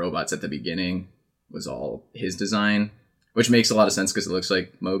and the robots at the beginning was all his design. Which makes a lot of sense because it looks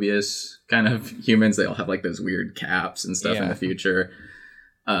like Mobius kind of humans. They all have like those weird caps and stuff in the future.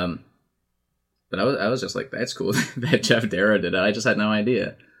 But I was just like, that's cool that Jeff Darrow did it. I just had no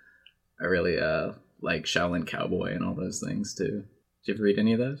idea. I really like Shaolin Cowboy and all those things too. Did you ever read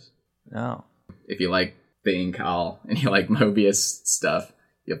any of those? No. If you like Bane Kal and you like Mobius stuff,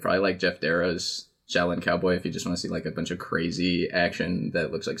 you'll probably like Jeff Darrow's Shaolin Cowboy if you just want to see like a bunch of crazy action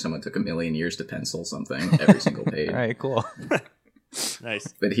that looks like someone took 1,000,000 years to pencil something every single page. All right, cool. Nice.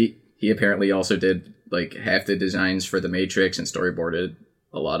 But he apparently also did like half the designs for the Matrix and storyboarded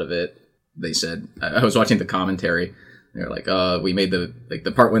a lot of it. They said, I was watching the commentary. They're like, we made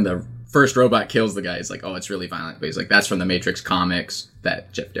the part when the first robot kills the guy. It's like, oh, it's really violent. But he's like, that's from the Matrix comics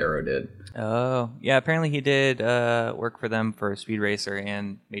that Jeff Darrow did. Oh, yeah. Apparently he did work for them for Speed Racer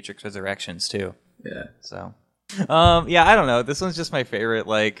and Matrix Resurrections too. Yeah. So, yeah, I don't know. This one's just my favorite.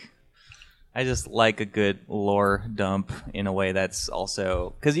 Like, I just like a good lore dump in a way that's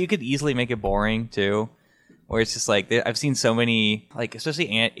also, because you could easily make it boring too, where it's just like I've seen so many like especially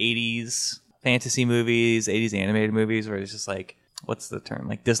 80s fantasy movies, 80s animated movies where it's just like what's the term,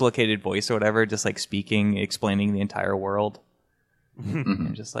 like dislocated voice or whatever, just like speaking, explaining the entire world.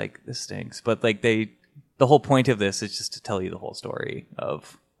 And just like, this stinks. But like the whole point of this is just to tell you the whole story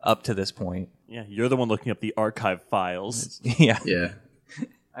of up to this point. Yeah, you're the one looking up the archive files. Yeah.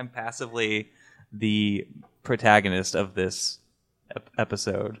 I'm passively the protagonist of this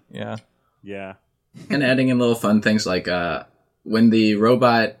episode. Yeah. And adding in little fun things like when the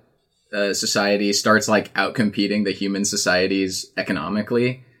robot society starts like outcompeting the human societies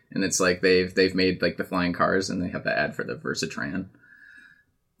economically, and it's like they've made like the flying cars, and they have the ad for the Versatran,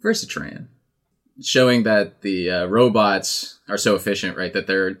 showing that the robots are so efficient, right, that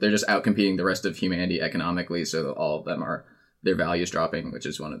they're just outcompeting the rest of humanity economically, so that all of them are their values dropping, which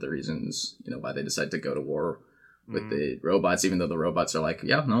is one of the reasons, you know, why they decide to go to war with the robots, even though the robots are like,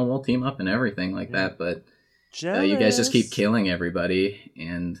 yeah, no, we'll team up and everything like that, but you guys just keep killing everybody.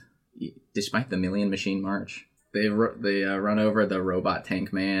 And despite the Million Machine March, they run over the robot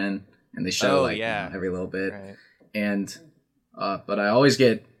tank man, and they show you know, every little bit. Right. And but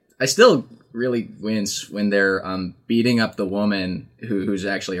I still really wince when they're beating up the woman who's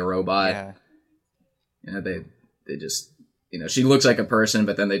actually a robot. Yeah. You know, they just, you know, she looks like a person,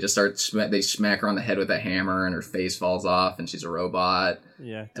 but then they just they smack her on the head with a hammer, and her face falls off, and she's a robot.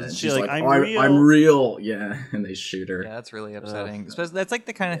 Yeah, and she's like, I'm real. Yeah, and they shoot her. Yeah, that's really upsetting. That's like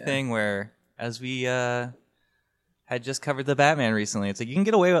the kind of thing where, as we had just covered the Batman recently, it's like you can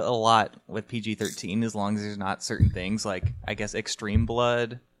get away with a lot with PG-13 as long as there's not certain things like, I guess, extreme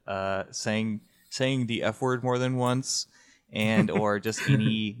blood, saying the F word more than once, and or just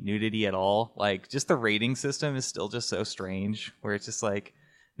any nudity at all. Like, just the rating system is still just so strange, where it's just like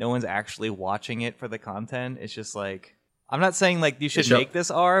no one's actually watching it for the content. It's just like, I'm not saying like you should make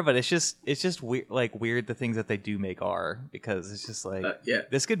this R, but it's just weird the things that they do make R, because it's just like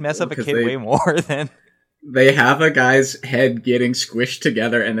this could mess up a kid way more than they have a guy's head getting squished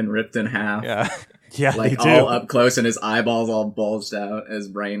together and then ripped in half. Yeah, like all up close, and his eyeballs all bulged out, his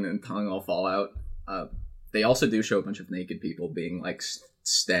brain and tongue all fall out. They also do show a bunch of naked people being like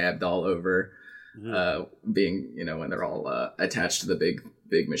stabbed all over, being, you know, when they're all attached to the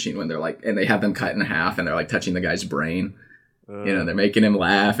big machine, when they're like, and they have them cut in half, and they're like touching the guy's brain. You know, they're making him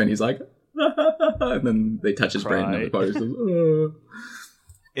laugh, and he's like, and then they touch his brain, and the part goes,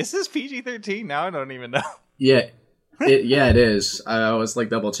 Is this PG-13 now? I don't even know. Yeah. It is. I was like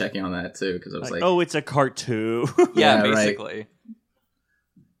double checking on that too, because I was like, oh, it's a cartoon. Yeah, basically. Right.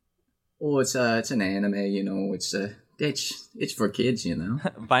 Oh, it's an anime, you know. It's for kids, you know.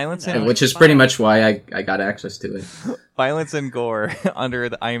 Violence and which is pretty much why I got access to it. Violence and gore under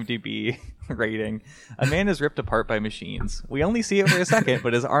the IMDb rating. A man is ripped apart by machines. We only see it for a second,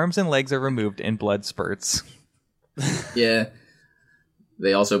 but his arms and legs are removed and blood spurts. Yeah.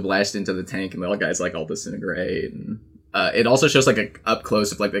 They also blast into the tank, and the guy's like all disintegrate. And it also shows like a up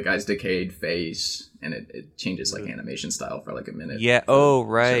close of like the guy's decayed face, and it changes like animation style for like a minute. Yeah. Oh,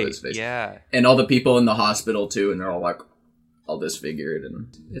 right. Yeah. And all the people in the hospital too, and they're all like all disfigured,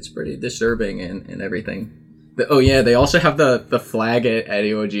 and it's pretty disturbing and everything. They also have the flag at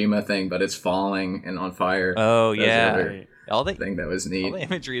Iwo Jima thing, but it's falling and on fire. Oh, yeah. All the thing that was neat. All the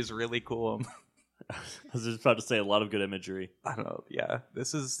imagery is really cool. I was just about to say, a lot of good imagery. I don't know. Yeah,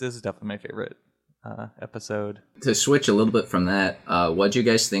 this is definitely my favorite episode. To switch a little bit from that, what do you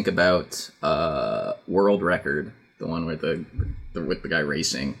guys think about World Record, the one with the guy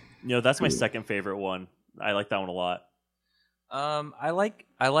racing? You know, that's my second favorite one. I like that one a lot. I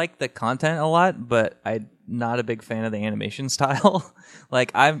like the content a lot, but I'm not a big fan of the animation style.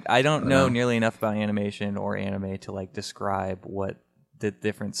 Like, I don't know nearly enough about animation or anime to like describe what the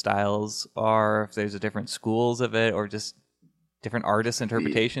different styles are, if there's a different schools of it, or just different artist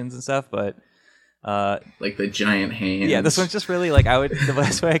interpretations and stuff. But like the giant hands. Yeah, this one's just really like, the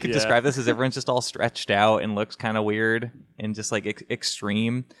best way I could describe this is everyone's just all stretched out and looks kind of weird and just like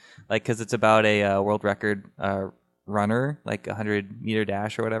extreme, like, because it's about a world record runner, like 100-meter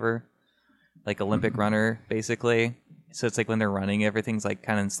dash or whatever, like Olympic runner basically. So it's like when they're running, everything's like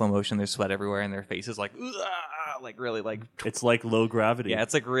kind of in slow motion. There's sweat everywhere, and their faces like really like, it's like low gravity. Yeah,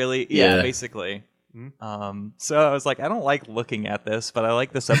 it's like really basically. So I was like, I don't like looking at this, but I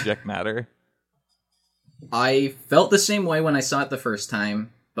like the subject matter. I felt the same way when I saw it the first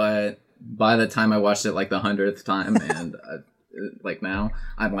time, but by the time I watched it like the 100th time, and like now,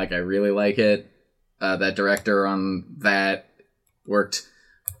 I'm like, I really like it. That director on that worked.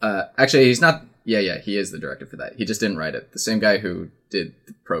 Actually, he's not. Yeah, he is the director for that. He just didn't write it. The same guy who did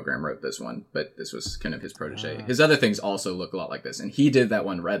the program wrote this one, but this was kind of his protege. His other things also look a lot like this, and he did that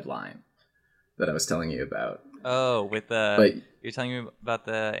one Red Line that I was telling you about. Oh, with the... But you're telling me about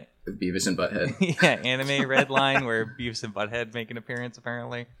the Beavis and Butthead. Yeah, anime red line where Beavis and Butthead make an appearance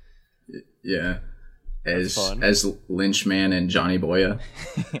apparently. Yeah, as Lynchman and Johnny Boya.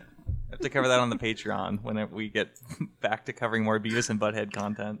 I have to cover that on the Patreon when we get back to covering more Beavis and Butthead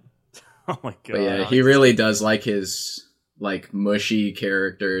content. Oh my god! But yeah, he really does like his like mushy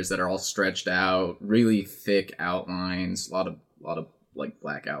characters that are all stretched out, really thick outlines, a lot of like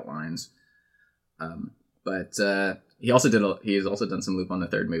black outlines. But he's also done some Loop on the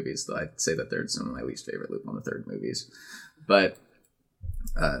Third movies, though I'd say that they're some of my least favorite Loop on the Third movies. But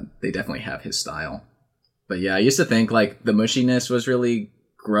they definitely have his style. But yeah, I used to think like the mushiness was really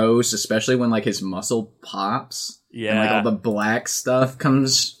gross, especially when like his muscle pops. Yeah. And like all the black stuff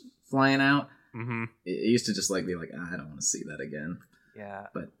comes flying out. Mm-hmm. It used to just like be like, I don't want to see that again. Yeah.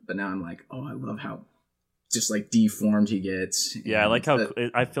 But now I'm like, oh, I love how just like deformed he gets. Yeah, I like how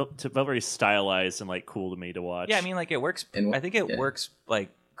I felt very stylized and like cool to me to watch. Yeah, I mean, like it works. I think it works like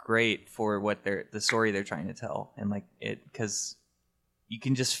great for what the story they're trying to tell, and like it because you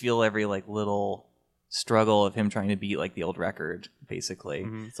can just feel every like little struggle of him trying to beat like the old record, basically.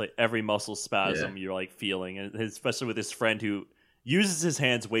 Mm-hmm. It's like every muscle spasm you're like feeling, and especially with his friend who uses his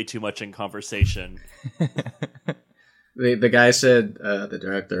hands way too much in conversation. The guy said, the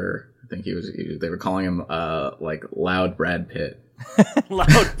director, I think they were calling him like Loud Brad Pitt.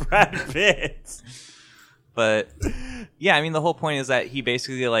 Loud Brad Pitt. But yeah, I mean, the whole point is that he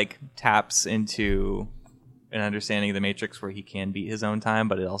basically like taps into an understanding of the Matrix where he can beat his own time,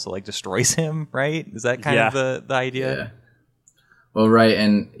 but it also like destroys him, right? Is that kind of the idea? Yeah. Well, right,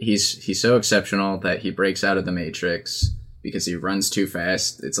 and he's so exceptional that he breaks out of the Matrix because he runs too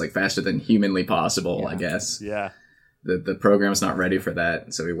fast. It's like faster than humanly possible, I guess. Yeah. The program's not ready for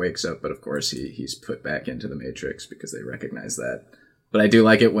that, so he wakes up, but of course he's put back into the Matrix because they recognize that. But I do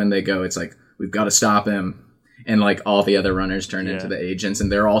like it when they go, it's like, we've got to stop him. And like all the other runners turn into the agents,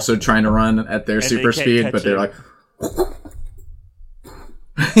 and they're also trying to run at their super speed, but they're like...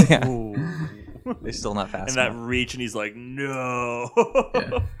 They're still not fast enough. And that reach, and he's like, no!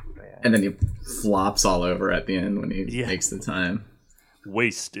 And then he flops all over at the end when he makes the time.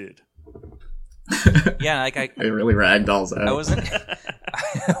 Wasted. Yeah, like it really ragdolls out. I wasn't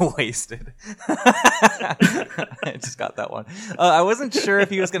wasted. I just got that one. I wasn't sure if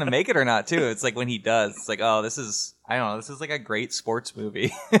he was going to make it or not, too. It's like when he does, it's like, oh, this is like a great sports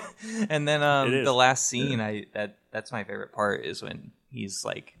movie. And then the last scene, that's my favorite part, is when he's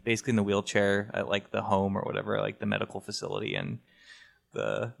like basically in the wheelchair at like the home or whatever, like the medical facility, and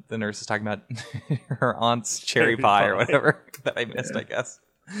the nurse is talking about her aunt's cherry pie or whatever that I missed, I guess.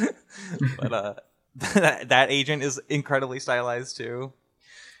 But that agent is incredibly stylized too.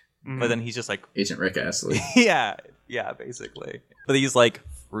 But then he's just like Agent Rick Astley. yeah, basically. But he's like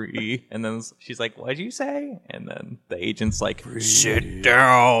free, and then she's like, "What'd you say?" And then the agent's like, "Sit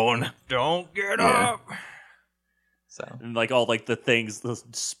down, don't get up." So and like all like the things, the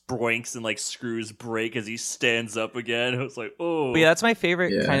sproinks and like screws break as he stands up again. It was like, oh, but yeah, that's my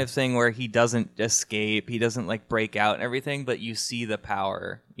favorite kind of thing where he doesn't escape, he doesn't like break out and everything, but you see the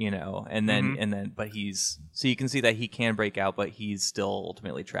power, and then but so you can see that he can break out, but he's still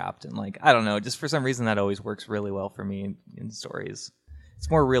ultimately trapped. And like, I don't know, just for some reason that always works really well for me in stories. It's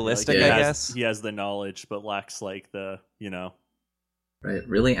more realistic, I guess. He has the knowledge, but lacks like the Right, it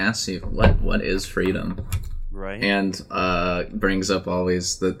really asks you what is freedom. Right. And brings up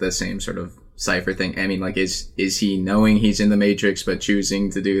always the same sort of cipher thing. I mean, like, is he knowing he's in the Matrix but choosing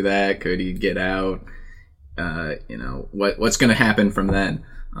to do that? Could he get out? What's going to happen from then?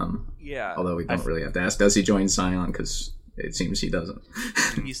 Although we don't really have to ask, does he join Scion? Because it seems he doesn't.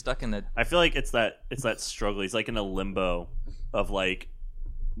 He's stuck in the... I feel like it's that struggle. He's like in a limbo of like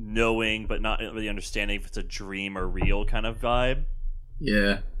knowing but not really understanding if it's a dream or real kind of vibe.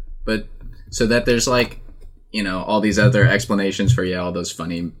 Yeah. But so that there's like... all these other explanations for, all those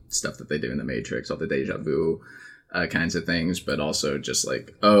funny stuff that they do in the Matrix, all the deja vu kinds of things, but also just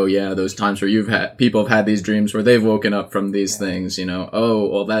like, oh yeah, those times where people have had these dreams where they've woken up from these things, oh,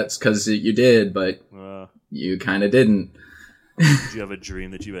 well, that's because you did, but you kind of didn't. Did you have a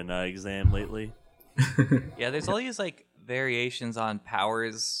dream that you had an eye exam lately? Yeah, there's all these like variations on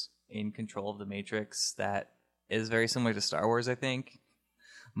powers in Control of the Matrix that is very similar to Star Wars, I think,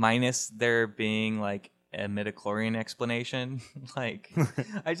 minus there being like a midichlorian explanation. Like,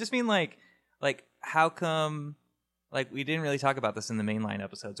 I just mean like how come, like, we didn't really talk about this in the mainline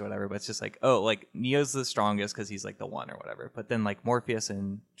episodes or whatever, but it's just like, oh, like Neo's the strongest because he's like the one or whatever, but then like Morpheus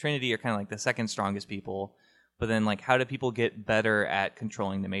and Trinity are kind of like the second strongest people. But then like, how do people get better at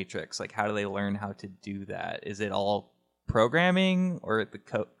controlling the Matrix? Like, how do they learn how to do that? Is it all programming or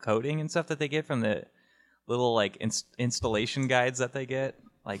the coding and stuff that they get from the little like installation guides that they get?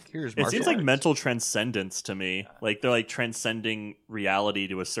 Like, here's it martial seems like arts. mental transcendence to me. Like they're like transcending reality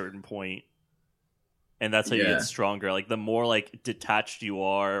to a certain point, and that's how you get stronger. Like the more like detached you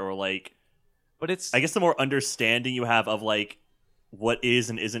are, or like, but it's, I guess the more understanding you have of like what is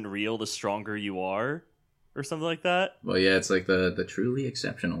and isn't real, the stronger you are, or something like that. Well, yeah, it's like the truly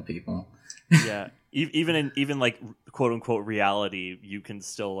exceptional people. Yeah, even like quote unquote reality, you can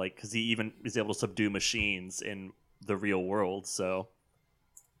still like, because he even is able to subdue machines in the real world. So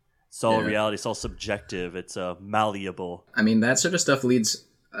it's all reality. It's all subjective. It's malleable. I mean, that sort of stuff leads,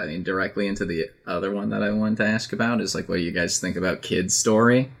 I mean, directly into the other one that I wanted to ask about is like, what do you guys think about Kid's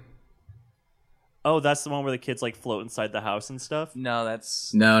Story? Oh, that's the one where the kids like float inside the house and stuff. no,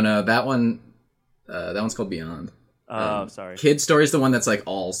 that's No, that one. That one's called Beyond. Oh, sorry. Kid's Story is the one that's like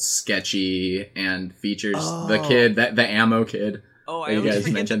all sketchy and features the kid, the ammo kid. Oh, that you guys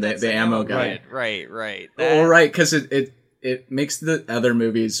mentioned the ammo guy. Right. Oh, right, because it makes the other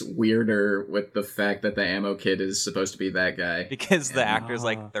movies weirder with the fact that the ammo kid is supposed to be that guy. Because the actor's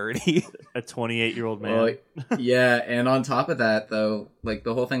like 30. A 28-year-old man. Well, yeah, and on top of that, though, like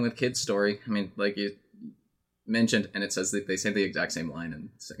the whole thing with Kid's Story, I mean, like you mentioned, and it says that they say the exact same line in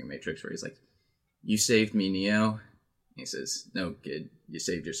Second Matrix where he's like, "You saved me, Neo." He says, "No, kid, you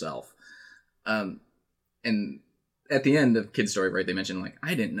saved yourself." And at the end of Kid's Story, right, they mention, like,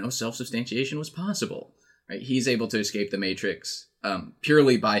 I didn't know self-substantiation was possible. Right? He's able to escape the Matrix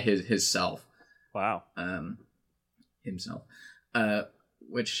purely by his self. Wow. Himself.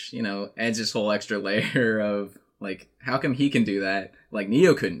 Which, you know, adds this whole extra layer of, like, how come he can do that? Like,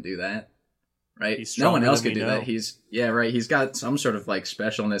 Neo couldn't do that. Right? No one else could do that. He's got some sort of, like,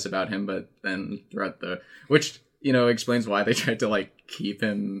 specialness about him, but then throughout which, you know, explains why they tried to, like, keep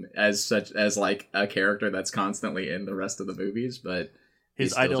him as like, a character that's constantly in the rest of the movies, but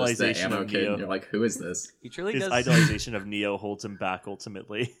his idolization of kid, Neo. and you're like, who is this? He truly his does. idolization of Neo holds him back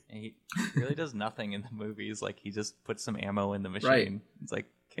ultimately. He really does nothing in the movies. Like, he just puts some ammo in the machine. Right. It's like,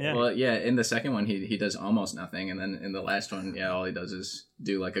 Yeah. Well, yeah, in the second one, he does almost nothing, and then in the last one, yeah, all he does is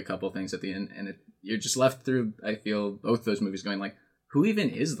do, like, a couple things at the end, and you're just left through, I feel, both those movies going, like, who even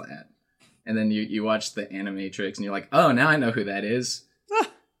is that? And then you watch the Animatrix, and you're like, oh, now I know who that is.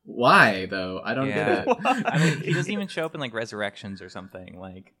 Why, though? I don't get it. I mean, he doesn't even show up in, like, Resurrections or something,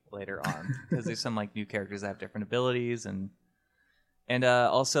 like, later on. Because there's some, like, new characters that have different abilities, and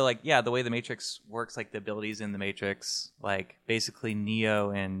also, like, yeah, the way the Matrix works, like, the abilities in the Matrix, like, basically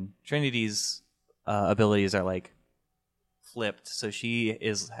Neo and Trinity's abilities are, like, flipped. So she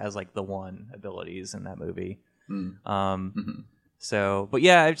has, like, the one abilities in that movie. So, but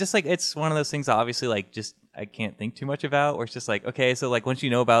yeah, it's just, like, it's one of those things that obviously, like, just I can't think too much about, or it's just like, okay, so, like, once you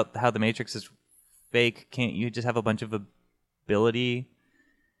know about how the Matrix is fake, can't you just have a bunch of ability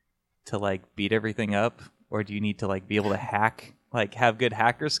to, like, beat everything up? Or do you need to, like, be able to hack, like, have good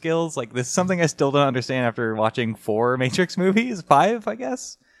hacker skills? Like, this is something I still don't understand after watching 4 Matrix movies, 5, I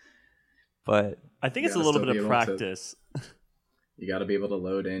guess. But I think it's a little bit of practice. You got to be able to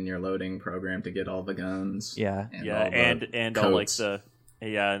load in your loading program to get all the guns. Yeah, and all, like,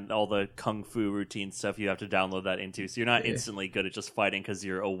 and all the kung fu routine stuff you have to download that into. So you're not instantly good at just fighting because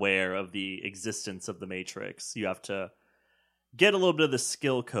you're aware of the existence of the Matrix. You have to get a little bit of the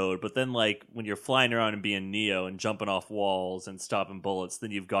skill code, but then, like, when you're flying around and being Neo and jumping off walls and stopping bullets,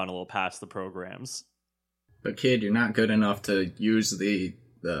 then you've gone a little past the programs. But kid, you're not good enough to use the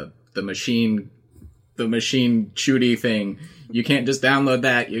machine shooty thing. You can't just download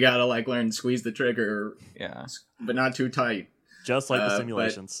that. You gotta, like, learn to squeeze the trigger. Yeah. But not too tight. Just like the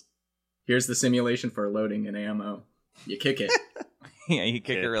simulations. Here's the simulation for loading an ammo. You kick it. Yeah, you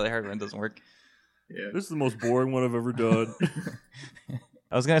kick it really hard when it doesn't work. Yeah. This is the most boring one I've ever done.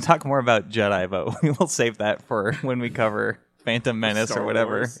 I was going to talk more about Jedi, but we will save that for when we cover Phantom Menace or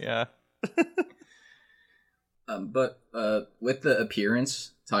whatever. Wars. Yeah. But with the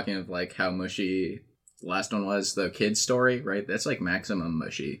appearance, talking of, like, how mushy the last one was, the Kid's Story, right? That's, like, maximum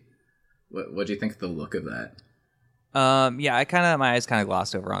mushy. What do you think of the look of that? Yeah, my eyes kind of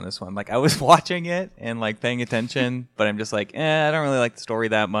glossed over on this one. Like, I was watching it and, like, paying attention, but I'm just like, I don't really like the story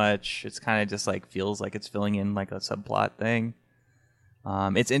that much. It's kind of just, like, feels like it's filling in, like, a subplot thing.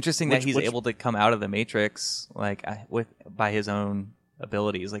 It's interesting that he's able to come out of the Matrix, like, by his own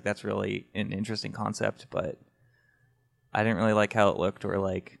abilities. Like, that's really an interesting concept, but I didn't really like how it looked, or,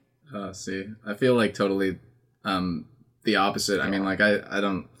 like... See, I feel like totally the opposite. Yeah. I mean, like, I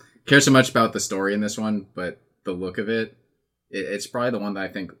don't care so much about the story in this one, but the look of it's probably the one that I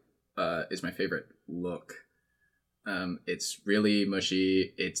think is my favorite look. It's really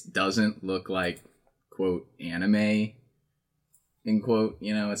mushy. It doesn't look like, quote, anime. in quote.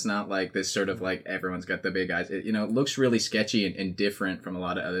 It's not like this sort of like everyone's got the big eyes. It looks really sketchy and different from a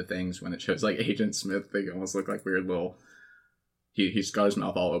lot of other things. When it shows like Agent Smith, they almost look like weird little. He's got his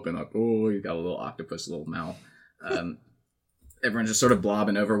mouth all open up. Oh, he's got a little octopus little mouth. Everyone's just sort of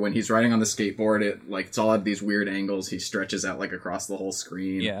blobbing over. When he's riding on the skateboard, it's all at these weird angles. He stretches out like across the whole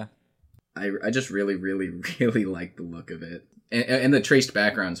screen. Yeah. I just really, really, really like the look of it. And the traced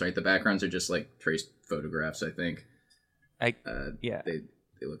backgrounds, right? The backgrounds are just like traced photographs, I think. Yeah.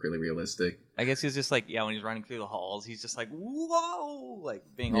 They look really realistic. I guess he's just like, when he's running through the halls, he's just like, whoa! Like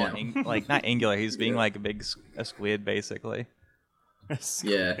being all, like not angular, he's being like a squid, basically.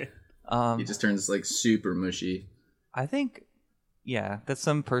 Yeah. He just turns like super mushy. I think, that's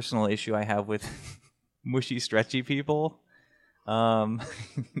some personal issue I have with mushy, stretchy people.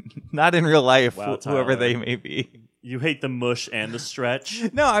 Not in real life, whoever they may be. You hate the mush and the stretch?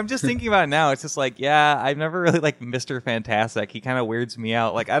 No, I'm just thinking about it now. It's just like, I've never really liked Mr. Fantastic. He kind of weirds me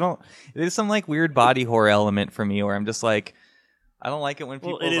out. Like, there's some like weird body horror element for me where I'm just like, I don't like it when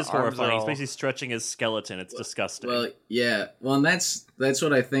people. Well, it is horrifying. He's basically stretching his skeleton. It's disgusting. Well, yeah. Well, and that's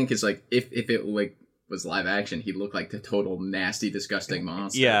what I think is like if it like was live action, he'd look like the total nasty, disgusting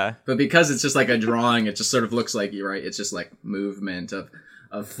monster. Yeah. But because it's just like a drawing, it just sort of looks like, you're right, it's just like movement of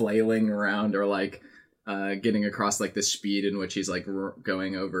flailing around or like getting across like the speed in which he's like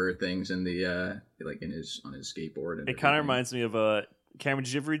going over things in the like on his skateboard. And it kind of reminds me of Cameron.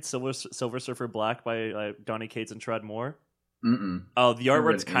 Did you ever read Silver Surfer Black by Donny Cates and Tread Moore? Mm-mm. Oh, the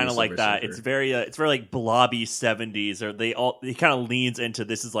artwork's kind of like that. Surfer. It's very like blobby 70s, or he kind of leans into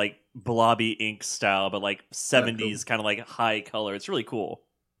this is like blobby ink style, but like 70s kind of like high color. It's really cool.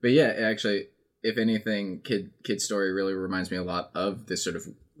 But yeah, actually, if anything, Kid Story really reminds me a lot of this sort of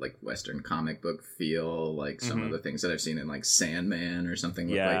like Western comic book feel, like some of the things that I've seen in like Sandman or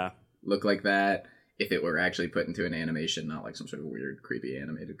something look like that. If it were actually put into an animation, not like some sort of weird, creepy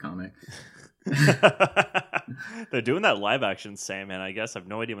animated comic. They're doing that live action Sandman, I guess. I have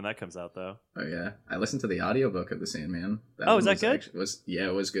no idea when that comes out, though. Oh, yeah. I listened to the audiobook of the Sandman. Is that good?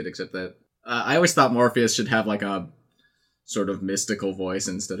 It was good, except that I always thought Morpheus should have like a sort of mystical voice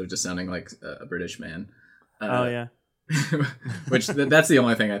instead of just sounding like a British man. Which that's the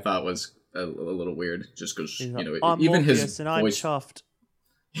only thing I thought was a little weird, just because, even his and voice... I'm chuffed.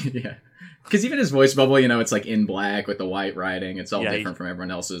 Yeah. Because even his voice bubble, it's like in black with the white writing. It's all different from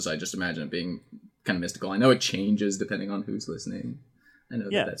everyone else's. I just imagine it being kind of mystical. I know it changes depending on who's listening. I know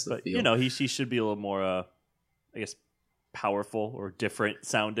that's the feel. He should be a little more, I guess, powerful or different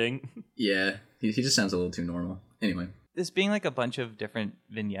sounding. Yeah, he just sounds a little too normal. Anyway. This being like a bunch of different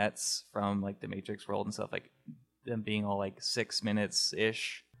vignettes from like the Matrix world and stuff, like them being all like 6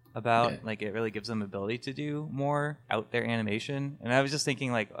 minutes-ish about, like it really gives them ability to do more out there animation. And I was just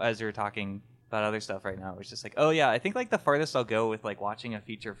thinking, like, as we were talking about other stuff right now, it was just like, I think like the farthest I'll go with like watching a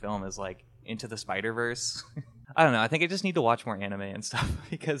feature film is like Into the Spider-Verse. I don't know, I think I just need to watch more anime and stuff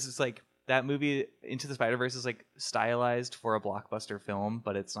because it's like that movie Into the Spider-Verse is like stylized for a blockbuster film,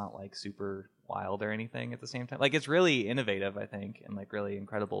 but it's not like super wild or anything at the same time. Like it's really innovative, I think, and like really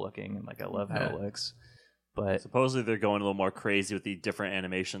incredible looking, and like I love how it looks. But supposedly they're going a little more crazy with the different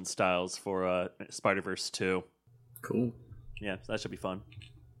animation styles for Spider-Verse 2. Cool. Yeah, so that should be fun.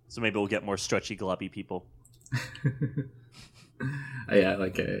 So maybe we'll get more stretchy, globby people. I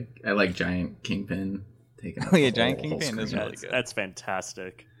like Giant Kingpin taking. Giant Kingpin is really good. That's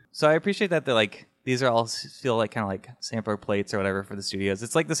fantastic. So I appreciate that like these are all feel like kind of like sampler plates or whatever for the studios.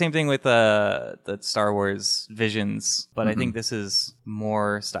 It's like the same thing with the Star Wars Visions, but I think this is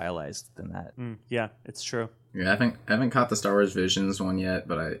more stylized than that. Yeah, it's true. Yeah, I haven't caught the Star Wars Visions one yet,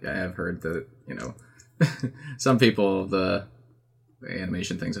 but I have heard that some people, the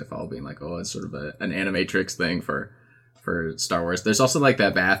animation things I follow being like, it's sort of an Animatrix thing for Star Wars. There's also like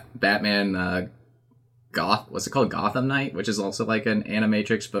that Batman what's it called, Gotham Knight, which is also like an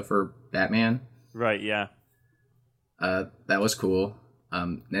Animatrix but for Batman. Right, yeah. That was cool.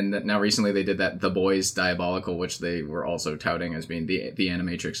 And now recently they did that The Boys Diabolical, which they were also touting as being the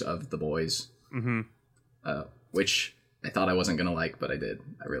Animatrix of The Boys. Mm-hmm. Which I thought I wasn't gonna like, but I did.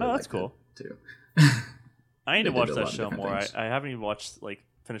 I really liked cool too. I need to watch that show more. I haven't even watched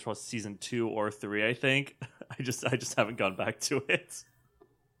finished season 2 or 3. I think I just haven't gone back to it.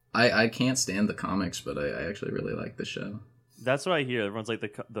 I can't stand the comics, but I actually really like the show. That's what I hear. Everyone's like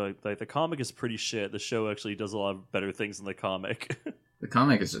the comic is pretty shit. The show actually does a lot of better things than the comic. The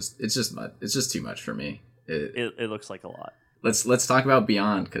comic is just too much for me. It looks like a lot. Let's talk about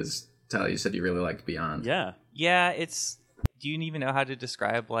Beyond, because Tyler, you said you really liked Beyond. Yeah. Yeah, it's do you even know how to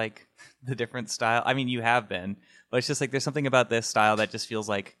describe like the different style? I mean, you have been, but it's just like there's something about this style that just feels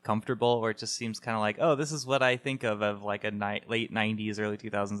like comfortable, or it just seems kind of like, oh, this is what I think of like a late 90s, early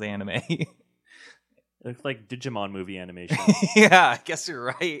 2000s anime. It looks like Digimon movie animation. Yeah, I guess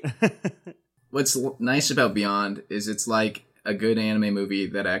you're right. What's nice about Beyond is it's like a good anime movie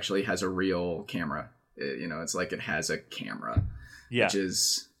that actually has a real camera. It's like it has a camera, which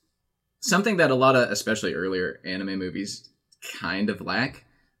is something that a lot of, especially earlier anime movies, kind of lack,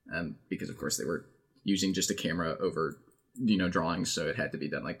 because of course they were using just a camera over, drawings, so it had to be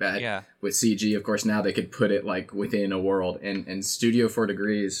done like that. Yeah. With CG, of course, now they could put it like within a world, and Studio 4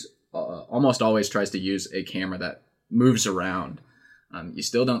 Degrees almost always tries to use a camera that moves around. You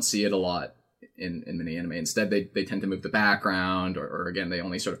still don't see it a lot in many anime. Instead, they tend to move the background, or again, they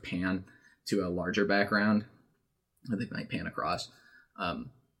only sort of pan to a larger background, or they might pan across.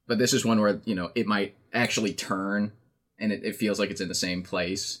 But this is one where, it might actually turn, and it feels like it's in the same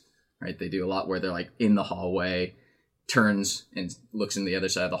place, right? They do a lot where they're like in the hallway, turns and looks in the other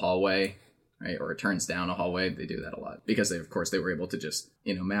side of the hallway, right? Or it turns down a hallway. They do that a lot because they were able to just,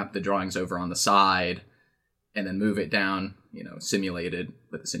 map the drawings over on the side and then move it down, simulated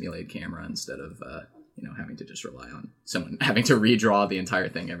with a simulated camera instead of, having to just rely on someone having to redraw the entire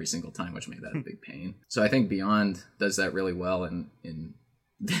thing every single time, which made that a big pain. So I think Beyond does that really well in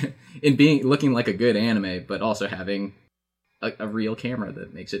looking like a good anime, but also having a real camera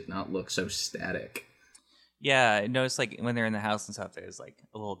that makes it not look so static. Yeah, I noticed like when they're in the house and stuff, there's like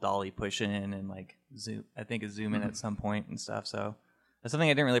a little dolly push in and like zoom in at some point and stuff. So that's something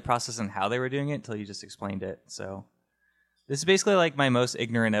I didn't really process in how they were doing it until you just explained it. So this is basically like my most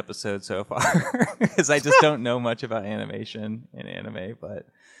ignorant episode so far, because I just don't know much about animation and anime. But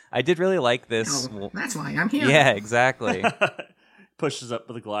I did really like this. Oh, that's why I'm here. Yeah, exactly. Pushes up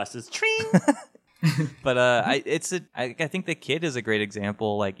with the glasses. Tring! But I think the kid is a great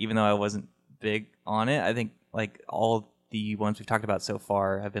example. Like, even though I wasn't big on it, I think like all the ones we've talked about so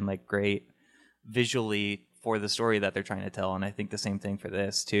far have been like great visually for the story that they're trying to tell, and I think the same thing for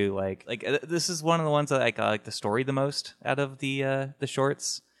this too. Like this is one of the ones that I like the story the most out of the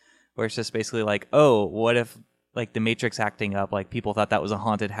shorts, where it's just basically like, oh, what if like the Matrix acting up, like people thought that was a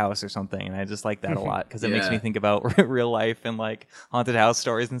haunted house or something, and I just like that a lot because it makes me think about real life and like haunted house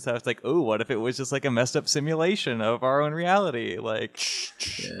stories and stuff. It's like, oh, what if it was just like a messed up simulation of our own reality? Like,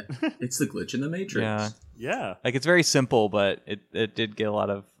 it's the glitch in the Matrix. Yeah. Like it's very simple, but it did get a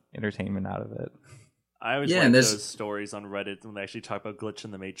lot of entertainment out of it. I always like those stories on Reddit when they actually talk about glitch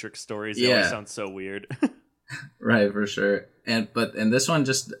in the Matrix stories. They always sound so weird. Right, for sure. And this one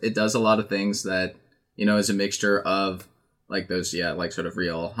it does a lot of things that, is a mixture of like those, like sort of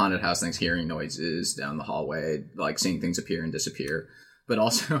real haunted house things, hearing noises down the hallway, like seeing things appear and disappear. But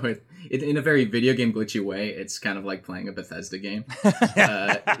also, in a very video game glitchy way, it's kind of like playing a Bethesda game.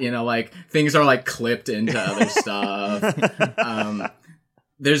 Like things are like clipped into other stuff.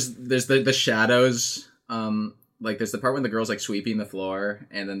 There's the shadows. Like there's the part when the girl's like sweeping the floor,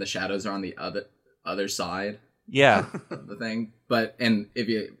 and then the shadows are on the other side. Yeah, of the thing. And if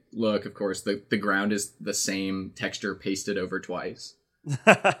you look, of course, the ground is the same texture pasted over twice.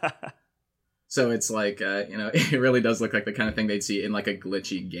 So it's like, it really does look like the kind of thing they'd see in like a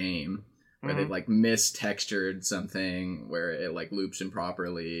glitchy game where they've like mistextured something where it like loops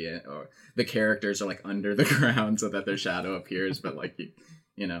improperly, or the characters are like under the ground so that their shadow appears, but like,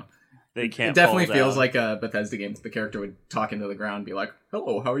 they can't. It definitely feels like a Bethesda game. The character would talk into the ground and be like,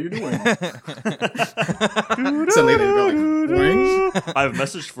 "Hello, how are you doing?" Suddenly they'd go like, "Boing." I have a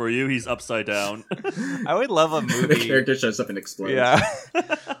message for you. He's upside down. I would love a movie. The character shows up and explodes. Yeah,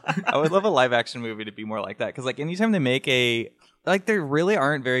 I would love a live action movie to be more like that, because like anytime they make there really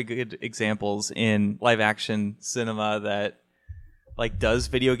aren't very good examples in live action cinema that like does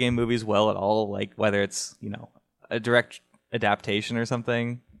video game movies well at all. Like whether it's a direct adaptation or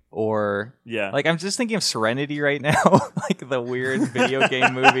something. Or like I'm just thinking of Serenity right now, like the weird video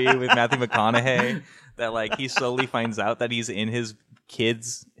game movie with Matthew McConaughey that like he slowly finds out that he's in his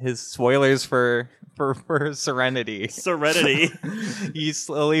spoilers for Serenity. He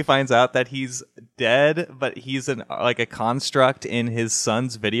slowly finds out that he's dead, but he's like a construct in his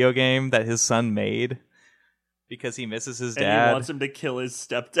son's video game that his son made because he misses his dad. And he wants him to kill his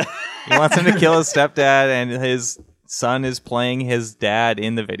stepdad. And his son is playing his dad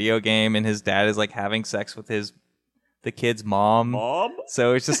in the video game, and his dad is like having sex with the kid's mom.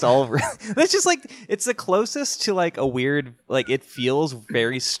 So it's just all it's just like it's the closest to like a weird, like it feels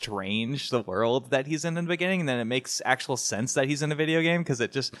very strange, the world that he's in the beginning, and then it makes actual sense that he's in a video game, because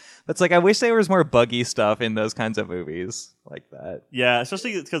it's like I wish there was more buggy stuff in those kinds of movies. like that. Yeah,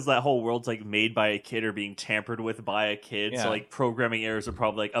 especially because that whole world's like made by a kid or being tampered with by a kid. Yeah. So like programming errors are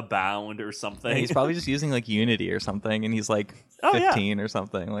probably like abound or something. Yeah, he's probably just using like Unity or something, and he's like 15 or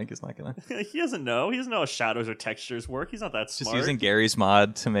something. Like he's not gonna. He doesn't know. He doesn't know how shadows or textures work. He's not that smart. Just using Gary's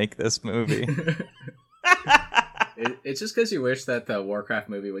mod to make this movie. It's just because you wish that the Warcraft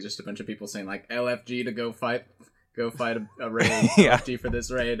movie was just a bunch of people saying like LFG to go fight a raid, Yeah. LFG for this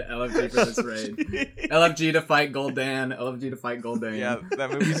raid, LFG for this raid, LFG to fight Gul'dan, LFG to fight Gul'dan. Yeah,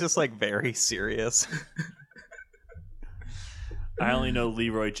 that movie's just like very serious. I only know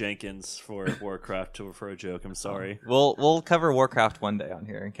Leroy Jenkins for Warcraft for a joke. I'm sorry. We'll cover Warcraft one day on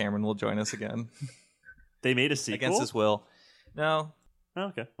here, and Cameron will join us again. They made a sequel Against his will. No. Oh,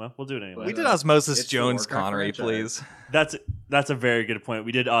 okay, well, we'll do it anyway. We did Osmosis It's the Jones Warcraft Konnery, franchise. please. That's a very good point.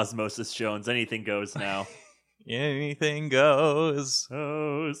 We did Osmosis Jones. Anything goes now. Anything goes.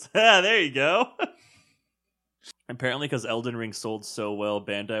 There you go. Apparently, because Elden Ring sold so well,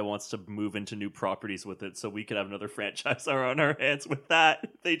 Bandai wants to move into new properties with it, so we could have another franchise on our hands with that.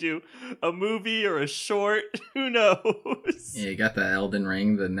 If they do a movie or a short, who knows? Yeah, you got the Elden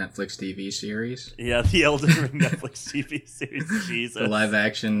Ring, the Netflix TV series. Yeah, the Elden Ring Netflix TV series. Jesus. The live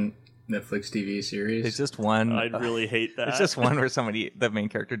action Netflix TV series. It's just one. I'd really hate that. It's just one where the main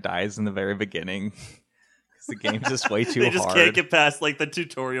character dies in the very beginning. Because the game's just way too hard. They just can't get past like the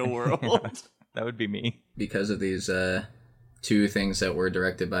tutorial world. Yeah, that would be me. Because of these two things that were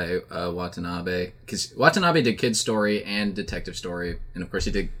directed by Watanabe. Because Watanabe did Kid Story and Detective Story. And of course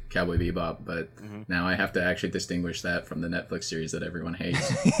he did Cowboy Bebop. But now I have to actually distinguish that from the Netflix series that everyone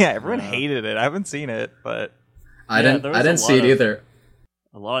hates. Yeah, everyone hated it. I haven't seen it, but... I didn't see it either.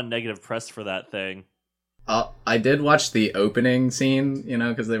 A lot of negative press for that thing. I did watch the opening scene,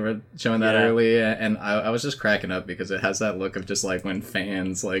 because they were showing that early, and I was just cracking up because it has that look of just like when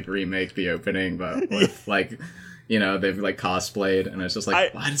fans like remake the opening, but with like, they've like cosplayed, and it's just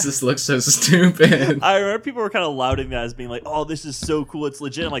like, why does this look so stupid? I remember people were kind of lauding that as being like, "Oh, this is so cool, it's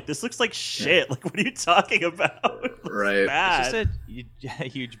legit." I'm like, this looks like shit. Like, what are you talking about? Right. Bad. It's just a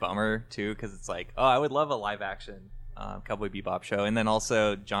huge bummer too, because it's like, oh, I would love a live action Cowboy Bebop show, and then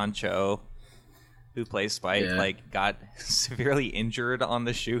also John Cho, who plays Spike, got severely injured on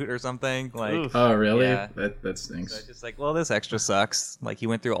the shoot or something. Like, Oof. Oh, really? Yeah. That stinks. So it's just like, well, this extra sucks. Like, he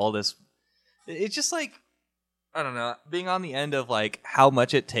went through all this. It's just like, I don't know, being on the end of like how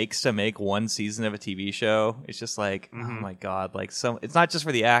much it takes to make one season of a TV show. It's just like, oh my god, like it's not just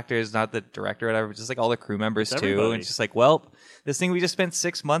for the actors, not the director, or whatever. It's just like all the crew members too. Everybody. And it's just like, well, this thing we just spent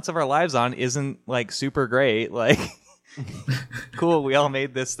 6 months of our lives on isn't like super great. Like. Cool, we all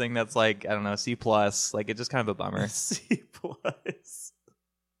made this thing that's like, I don't know, C+. Like, it's just kind of a bummer. C+.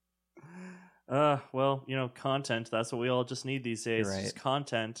 Well, content. That's what we all just need these days. Right. Just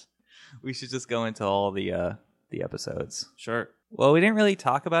content. We should just go into all the episodes. Sure. Well, we didn't really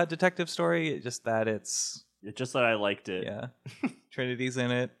talk about Detective Story, just that it's Just that I liked it. yeah, Trinity's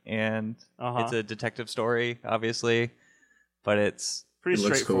in it, and Uh-huh. it's a detective story, obviously, but it's Pretty It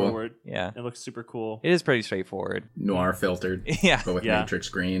looks cool. straightforward. yeah, It looks super cool. it is pretty straightforward. Noir filtered, Yeah, but with Yeah. Matrix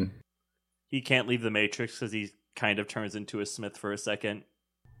green. He can't leave the Matrix because he kind of turns into a Smith for a second.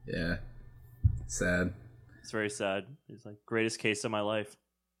 Yeah. Sad. It's very sad. He's like, greatest case of my life.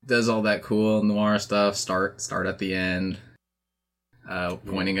 Does all that cool noir stuff, start at the end,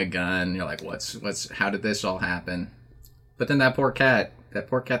 pointing a gun. You're like, how did this all happen? But then that poor cat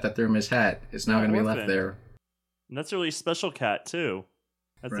that threw him his hat is now going to be left orphan. there. And that's a really special cat, too.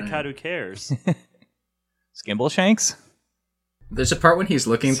 That's the Right. cat who cares. Skimbleshanks. There's a part when he's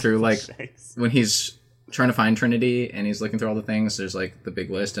looking through, like, Thanks. when he's trying to find Trinity and he's looking through all the things, there's, like, the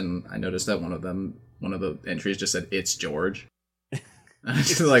big list, and I noticed that one of the entries just said, "It's George." I was It's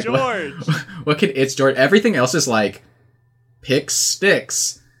just like, George! What could "It's George"? Everything else is, like, Pick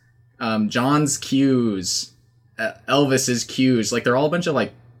Sticks, John's cues, Elvis's cues. Like, they're all a bunch of,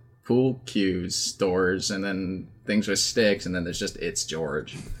 like, pool cues stores, and then things with sticks, and then there's just "It's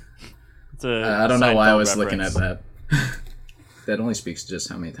George." It's a I don't know why I Seinfeld was looking at reference. that. That only speaks to just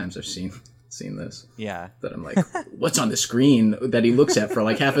how many times I've seen this. Yeah, That I'm like, what's on the screen that he looks at for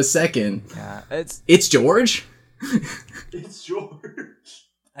like half a second? yeah. It's George? It's George.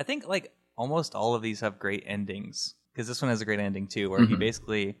 I think like almost all of these have great endings, because this one has a great ending too, where he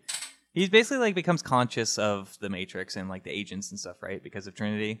basically like becomes conscious of the Matrix and like the agents and stuff, right? Because of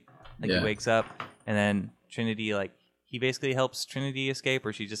Trinity. Like Yeah. he wakes up and then Trinity, like he basically helps Trinity escape,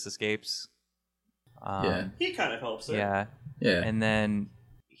 or she just escapes. Yeah. He kind of helps it. Yeah. Yeah. And then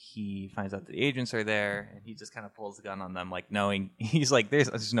he finds out that the agents are there, and he just kind of pulls the gun on them, like knowing he's like,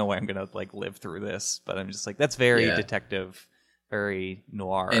 there's no way I'm gonna like live through this. But I'm just like, that's very Yeah. detective, very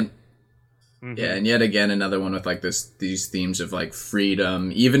noir. And Mm-hmm. Yeah, and yet again another one with like these themes of like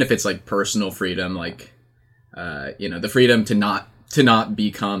freedom, even if it's like personal freedom, like the freedom to not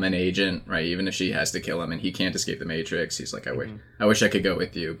become an agent, right? Even if she has to kill him and he can't escape the Matrix, he's like, I wish I could go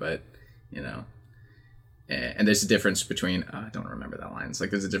with you, but and there's a difference between I don't remember that line. It's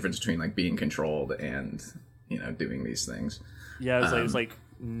like there's a difference between like being controlled and doing these things. Yeah, it's like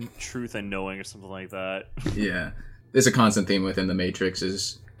truth and knowing or something like that. Yeah, there's a constant theme within the Matrix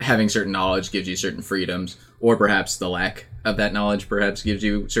is having certain knowledge gives you certain freedoms, or perhaps the lack of that knowledge perhaps gives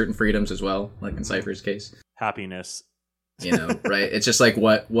you certain freedoms as well, like in Cypher's case. Happiness. Right? It's just like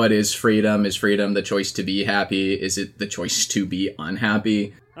what is freedom? Is freedom the choice to be happy? Is it the choice to be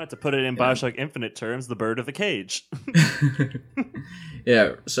unhappy? To put it in Bioshock Infinite terms, the bird of the cage.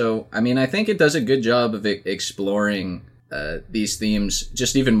 Yeah, so I mean, I think it does a good job of exploring these themes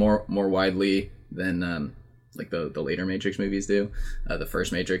just even more widely than like the later Matrix movies do. The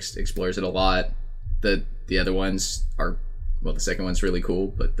first Matrix explores it a lot. The other ones are, well, the second one's really cool,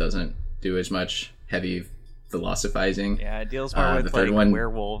 but doesn't do as much heavy philosophizing. Yeah, it deals more with like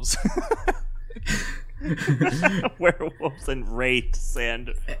werewolves. Werewolves and wraiths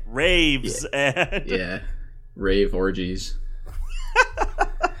and raves and rave orgies.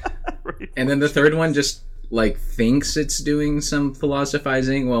 And then the third one just like thinks it's doing some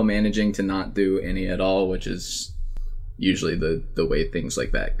philosophizing while managing to not do any at all, which is usually the way things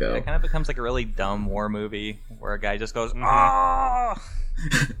like that go. It kind of becomes like a really dumb war movie where a guy just goes, ah!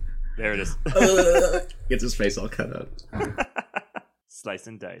 There it is. Gets his face all cut up. Slice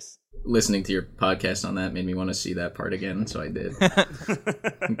and dice. Listening to your podcast on that made me want to see that part again, so I did.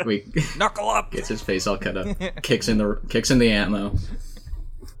 Knuckle up! Gets his face all cut up. Kicks in the ammo.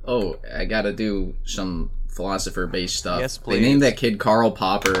 Oh, I gotta do some philosopher-based stuff. Yes, please. They named that kid Karl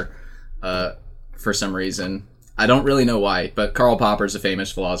Popper for some reason. I don't really know why, but Karl Popper's a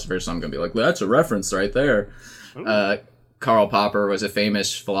famous philosopher, so I'm gonna be like, that's a reference right there. Karl Popper was a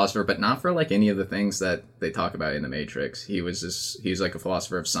famous philosopher, but not for like any of the things that they talk about in the Matrix. He's like a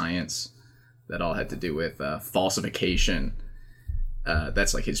philosopher of science that all had to do with falsification.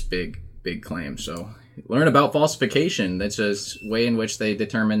 That's like his big claim. So learn about falsification. That's a way in which they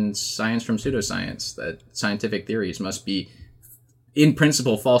determine science from pseudoscience, that scientific theories must be in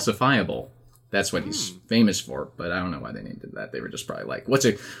principle falsifiable. That's what he's famous for, but I don't know why they named it that. They were just probably like, what's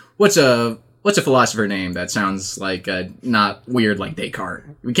a philosopher name that sounds like not weird like Descartes?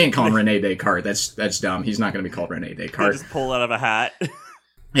 We can't call him René Descartes. That's dumb. He's not going to be called René Descartes. Just pull out of a hat.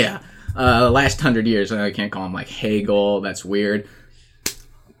 Yeah. Last 100 years, I can't call him like Hegel. That's weird.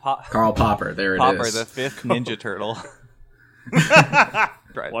 Karl Popper. There it is. Popper, the fifth Ninja Turtle.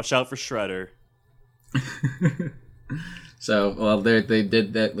 Right. Watch out for Shredder. So, well, they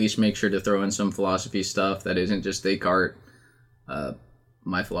did at least make sure to throw in some philosophy stuff that isn't just Descartes.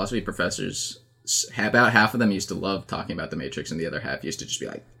 My philosophy professors, about half of them used to love talking about the Matrix, and the other half used to just be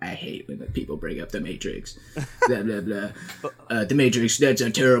like, I hate when people bring up the Matrix. Blah, blah, blah. The Matrix, that's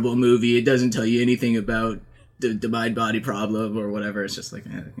a terrible movie. It doesn't tell you anything about the mind-body problem or whatever. It's just like...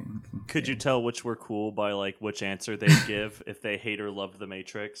 Could you tell which were cool by like which answer they'd give if they hate or loved the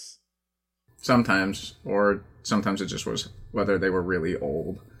Matrix? Sometimes, or sometimes it just was whether they were really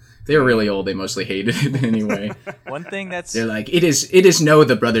old. If they were really old, they mostly hated it anyway. One thing that's... They're like, it is no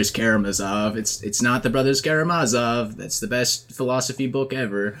the Brothers Karamazov. It's not the Brothers Karamazov. That's the best philosophy book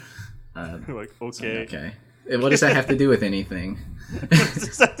ever. Like, okay. So, okay. What does that have to do with anything? What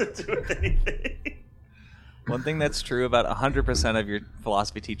does that have to do with anything? One thing that's true about 100% of your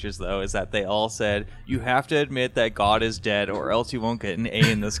philosophy teachers, though, is that they all said, you have to admit that God is dead or else you won't get an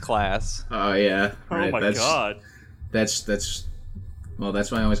A in this class. Oh, yeah. Right. Oh, my God. That's well,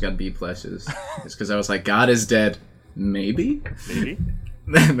 that's why I always got B pluses. It's because I was like, God is dead. Maybe?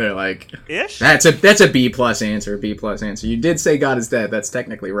 Then they're like, Ish? That's a B plus answer. B plus answer. You did say God is dead. That's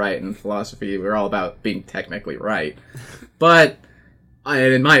technically right. In philosophy, we're all about being technically right. But...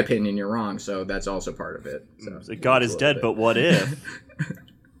 in my opinion, you're wrong, so that's also part of it. So God is dead, but what if?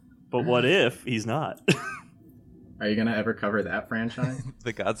 But what if he's not? Are you going to ever cover that franchise?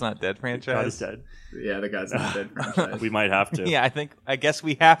 The God's Not Dead franchise? God is dead. Yeah, the God's Not Dead franchise. We might have to. Yeah, I guess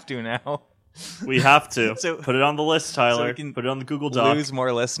we have to now. We have to. So, put it on the list, Tyler. So we can put it on the Google Doc. Lose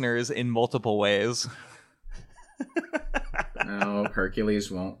more listeners in multiple ways. No, Hercules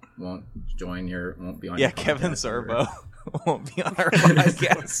won't join won't be on. Yeah, Kevin Sorbo won't be on our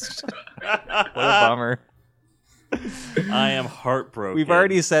podcast. What a bummer. I am heartbroken. We've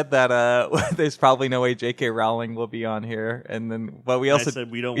already said that there's probably no way J.K. Rowling will be on here, but we also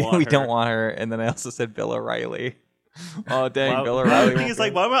said we don't want don't want her, and then I also said Bill O'Reilly. Oh dang, Bill O'Reilly. The thing is,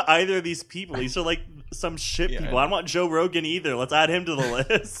 like, why about either of these people? These are like some shit people. I don't want Joe Rogan either. Let's add him to the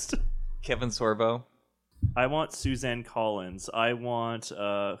list. Kevin Sorbo. I want Suzanne Collins. I want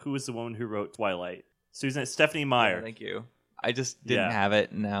who was the woman who wrote Twilight? Stephanie Meyer. Yeah, thank you. I just didn't have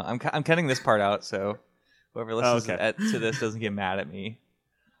it. No, I'm cutting this part out so whoever listens to this doesn't get mad at me.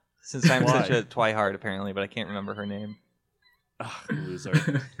 Since I'm such a twihard apparently, but I can't remember her name. Ugh,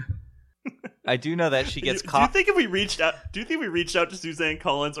 loser. I do know that she gets caught. Do you think we reached out to Suzanne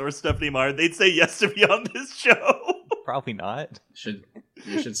Collins or Stephanie Meyer, they'd say yes to be on this show? Probably not.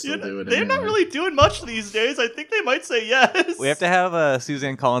 You should still do it. They're not really doing much these days. I think they might say yes. We have to have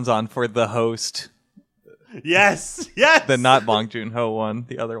Suzanne Collins on for the host. Yes. The not Bong Joon-ho one,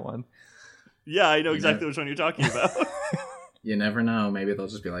 the other one. Yeah, I know exactly which one you're talking about. You never know. Maybe they'll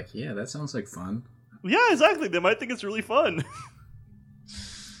just be like, yeah, that sounds like fun. Yeah, exactly. They might think it's really fun.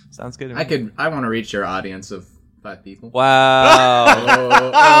 Sounds good to me. I want to reach your audience of 5 people. Wow.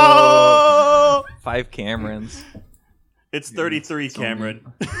 Oh! 5 Camerons. It's 33,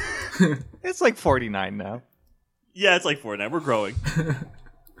 Cameron. It's like 49 now. Yeah, it's like 49. We're growing.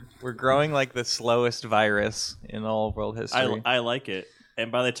 We're growing like the slowest virus in all world history. I like it.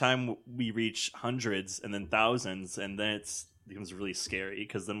 And by the time we reach hundreds and then thousands, and then it becomes really scary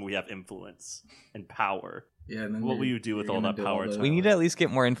because then we have influence and power. Yeah, and then what will you do with all that power? We need to at least get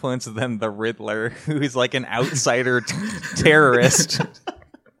more influence than the Riddler, who is like an outsider terrorist.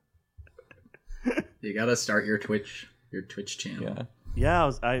 You gotta start your Twitch channel.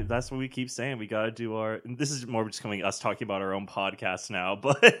 Yeah, that's what we keep saying. We gotta do our. This is more just coming us talking about our own podcast now,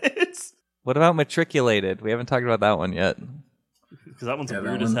 but what about Matriculated? We haven't talked about that one yet. Because that one's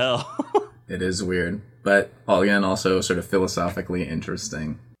weird as hell. It is weird, but again, also sort of philosophically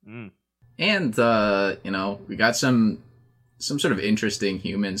interesting. Mm. And we got some sort of interesting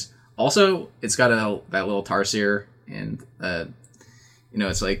humans. Also, it's got that little tarsier, and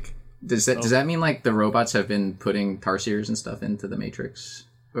it's like. Does that mean like the robots have been putting tarsiers and stuff into the Matrix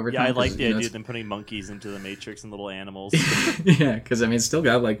over time? Yeah, I like the idea of them putting monkeys into the Matrix and little animals. Yeah, because it's still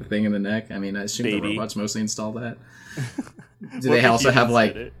got like the thing in the neck. I mean, I assume the robots mostly install that. Do they also have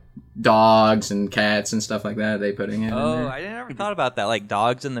like dogs and cats and stuff like that they putting in? Oh, I never thought about that. Like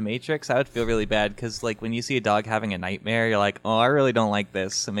dogs in the Matrix, I would feel really bad because like when you see a dog having a nightmare, you're like, oh, I really don't like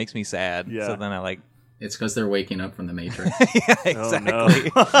this. It makes me sad. Yeah. So then I like. It's because they're waking up from the Matrix. Yeah,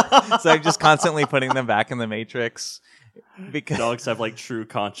 exactly. Oh, no. So I'm just constantly putting them back in the Matrix. Because dogs have like true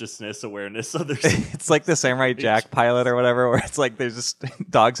consciousness awareness. So it's like the Samurai Jack pilot or whatever, where it's like there's just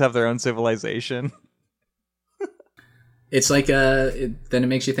dogs have their own civilization. It's like then it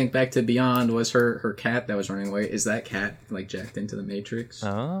makes you think back to Beyond. Was her cat that was running away? Is that cat like jacked into the Matrix?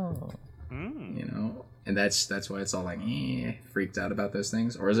 Oh, And that's why it's all like freaked out about those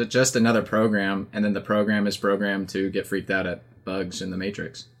things, or is it just another program, and then the program is programmed to get freaked out at bugs in the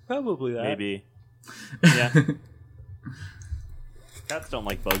Matrix? Probably that. Maybe. Yeah. Cats don't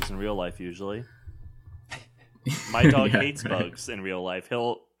like bugs in real life usually. My dog hates bugs in real life.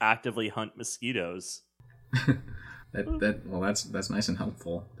 He'll actively hunt mosquitoes. That's nice and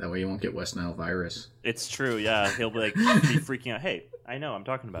helpful. That way you won't get West Nile virus. It's true. Yeah, he'll be freaking out. Hey, I know I'm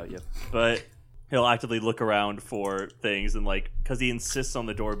talking about you, but. He'll actively look around for things and because he insists on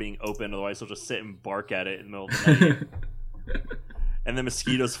the door being open, otherwise he'll just sit and bark at it in the middle of the night. And then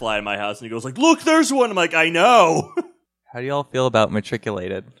mosquitoes fly in my house and he goes like, look, there's one. I'm like, I know. How do y'all feel about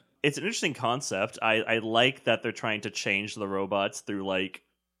Matriculated? It's an interesting concept. I like that they're trying to change the robots through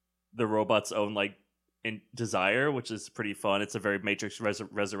the robot's own desire, which is pretty fun. It's a very Matrix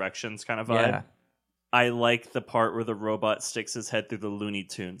Resurrections kind of vibe. Yeah. I like the part where the robot sticks his head through the Looney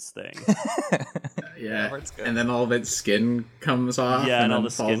Tunes thing. Yeah, and then all of its skin comes off and all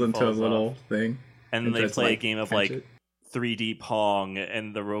then falls into a little thing. And then they play a game of 3D Pong,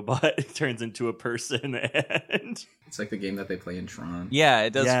 and the robot turns into a person. And it's like the game that they play in Tron. Yeah,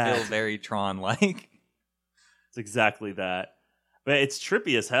 it does feel very Tron-like. It's exactly that. But it's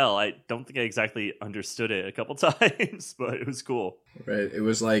trippy as hell. I don't think I exactly understood it a couple times, but it was cool. Right. It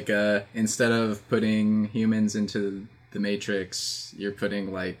was like instead of putting humans into the Matrix, you're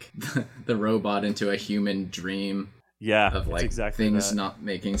putting the robot into a human dream. Yeah, of exactly things that. Not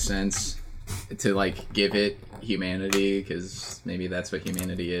making sense to give it humanity, because maybe that's what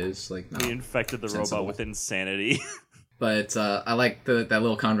humanity is. We infected the robot with insanity. But I like that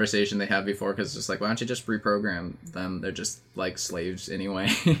little conversation they have before, because it's just why don't you just reprogram them? They're just slaves anyway.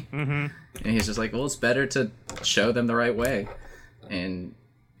 Mm-hmm. And he's just well, it's better to show them the right way. And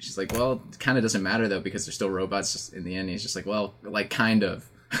she's like, well, it kind of doesn't matter though, because they're still robots in the end. And he's just well, kind of.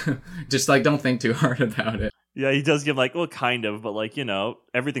 Just don't think too hard about it. Yeah, he does give well, kind of, but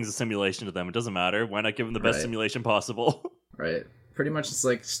everything's a simulation to them. It doesn't matter. Why not give them the best simulation possible? Right. pretty much it's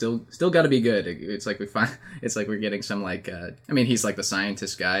like still got to be good. It's like we're getting some like I mean, he's like the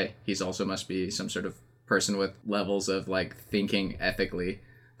scientist guy. He's also must be some sort of person with levels of like thinking ethically.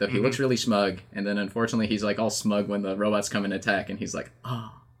 Though he looks really smug, and then unfortunately he's like all smug when the robots come and attack, and he's like,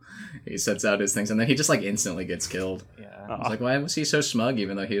 oh. He sets out his things, and then he just like instantly gets killed. Yeah, I was like, why was he so smug,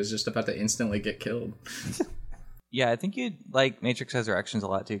 even though he was just about to instantly get killed? Yeah, I think you'd like Matrix Resurrections a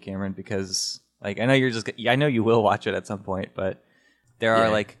lot too, Cameron, because like I know you will watch it at some point, but there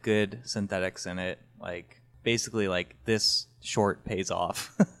are like good synthetics in it. Like basically, like this short pays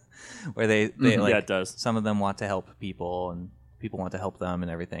off, where they like it does. Some of them want to help people, and people want to help them,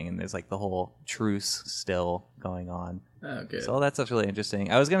 and everything. And there's like the whole truce still going on. Oh, good. So all that stuff's really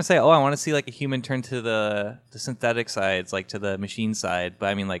interesting. I was gonna say, I want to see like a human turn to the synthetic sides, like to the machine side. But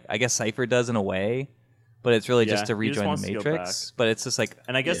I mean, like I guess Cypher does in a way, but it's really just to rejoin the Matrix. But it's just like,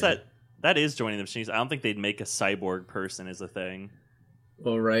 and I guess that is joining the machines. I don't think they'd make a cyborg person as a thing.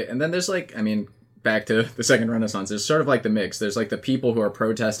 Well, right, and then there's like, I mean, back to the Second Renaissance. There's sort of like the mix. There's like the people who are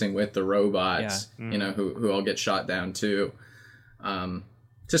protesting with the robots, you know, who all get shot down too.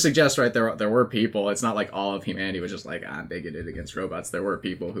 To suggest, right, there were people. It's not like all of humanity was just like, I'm bigoted against robots. There were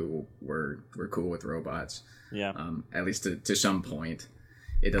people who were cool with robots. Yeah. At least to some point.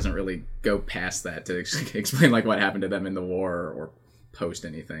 It doesn't really go past that to explain like what happened to them in the war or post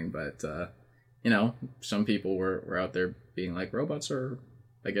anything. But you know, some people were out there being like, robots are,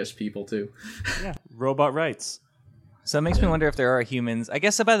 I guess, people too. Yeah, robot rights. So it makes me wonder if there are humans. I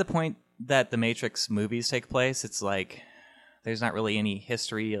guess by the point that the Matrix movies take place, it's like there's not really any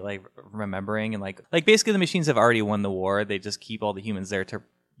history like remembering, and like basically the machines have already won the war. They just keep all the humans there to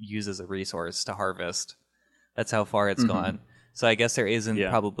use as a resource to harvest. That's how far it's gone. So I guess there isn't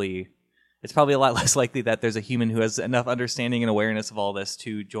probably. It's probably a lot less likely that there's a human who has enough understanding and awareness of all this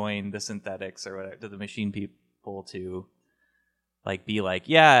to join the synthetics or whatever, to the machine people to like be like,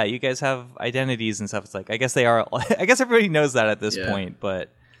 yeah, you guys have identities and stuff. It's like I guess they are. I guess everybody knows that at this point,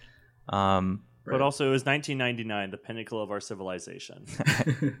 but. But also, it was 1999, the pinnacle of our civilization.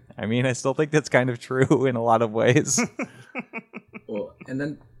 I mean, I still think that's kind of true in a lot of ways. Well, and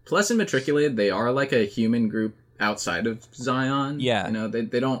then plus in Matriculated, they are like a human group outside of Zion. Yeah. You know,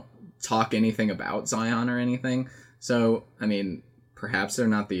 they don't talk anything about Zion or anything. So, I mean, perhaps they're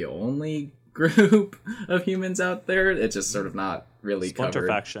not the only group of humans out there. It's just sort of not really Splinter covered.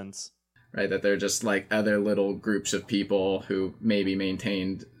 factions. Right, that they're just like other little groups of people who maybe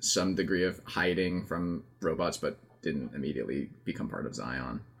maintained some degree of hiding from robots, but didn't immediately become part of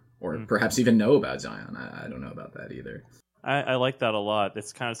Zion, or perhaps even know about Zion. I don't know about that either. I like that a lot.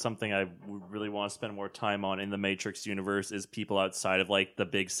 It's kind of something I really want to spend more time on in the Matrix universe, is people outside of like the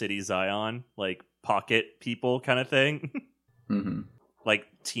big city Zion, like pocket people kind of thing. Like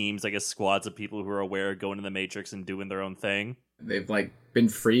teams, I guess squads of people who are aware of going to the Matrix and doing their own thing. They've like been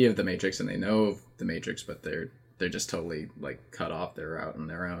free of the Matrix and they know of the Matrix, but they're just totally like cut off. They're out on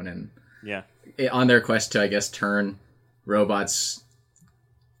their own and on their quest to, I guess, turn robots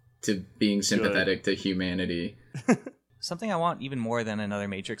to being sympathetic to humanity. Something I want even more than another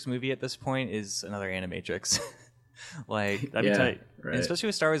Matrix movie at this point is another Animatrix. Like that'd be tight, right. Especially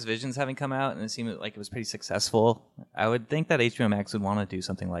with Star Wars Visions having come out and it seemed like it was pretty successful. I would think that HBO Max would want to do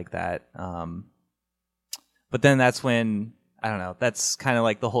something like that. But then that's when, I don't know, that's kind of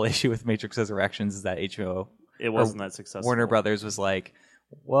like the whole issue with Matrix Resurrections is that HBO, it wasn't that successful. Warner Brothers was like,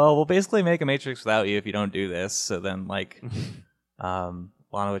 well, we'll basically make a Matrix without you if you don't do this. So then like Lana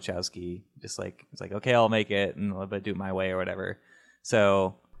Wachowski just like, it's like, okay, I'll make it and I'll do it my way or whatever.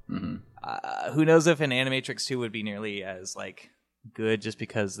 So who knows if an Animatrix 2 would be nearly as like good just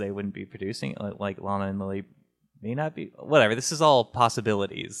because they wouldn't be producing it. Like Lana and Lily may not be, whatever. This is all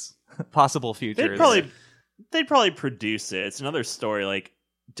possibilities, possible futures. They'd probably produce it. It's another story, like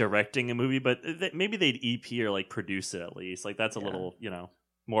directing a movie, but maybe they'd EP or like produce it at least. Like that's a little, you know,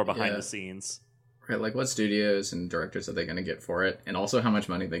 more behind the scenes. Right, like what studios and directors are they going to get for it? And also how much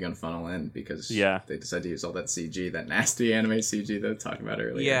money they're going to funnel in because they decide to use all that CG, that nasty anime CG they were talking about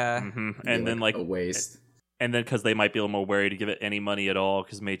earlier. Yeah. And then like a waste. And then because they might be a little more wary to give it any money at all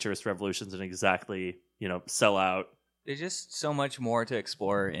because Matrix Revolutions didn't exactly, you know, sell out. There's just so much more to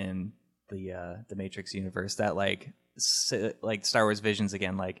explore in the Matrix universe that like Star Wars Visions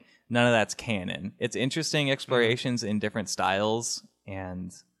again, like none of that's canon. It's interesting explorations in different styles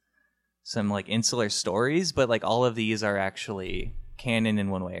and some like insular stories, but like all of these are actually canon in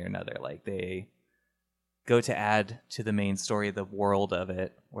one way or another. Like they go to add to the main story, the world of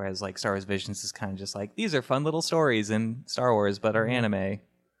it, whereas like Star Wars Visions is kind of just like these are fun little stories in Star Wars but are anime.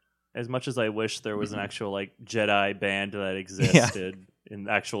 As much as I wish there was an actual like Jedi band that existed in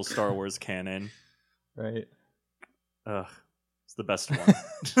actual Star Wars canon. Right. Ugh. It's the best one.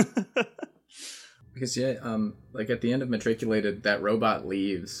 Because like at the end of Matriculated, that robot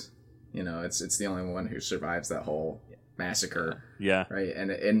leaves. You know, it's the only one who survives that whole massacre. Yeah. Right,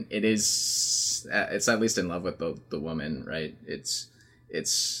 and it is it's at least in love with the woman. Right,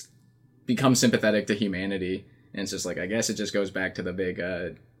 it's become sympathetic to humanity, and it's just like, I guess it just goes back to the big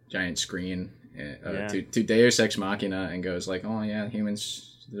giant screen to Deus Ex Machina, and goes like, oh yeah,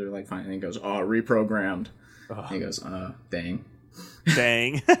 humans, they're like fine, and he goes, oh, reprogrammed. And he goes, dang.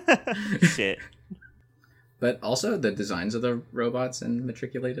 Shit. But also the designs of the robots in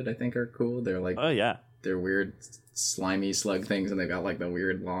Matriculated, I think, are cool. They're like, they're weird slimy slug things, and they've got like the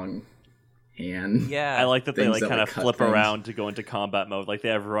weird long hand. Yeah, I like that they like kind of flip things around to go into combat mode. Like they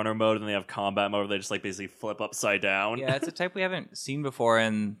have runner mode and they have combat mode where they just like basically flip upside down. Yeah, it's a type we haven't seen before,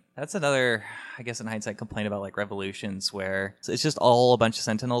 and that's another, I guess in hindsight, complaint about like Revolutions, where it's just all a bunch of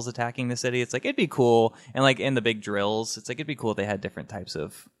Sentinels attacking the city. It's like, it'd be cool, and like in the big drills, it's like it'd be cool if they had different types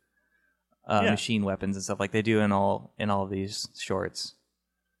of machine weapons and stuff like they do in all of these shorts.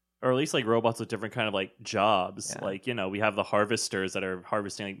 Or at least like robots with different kind of like jobs. Yeah. Like, you know, we have the harvesters that are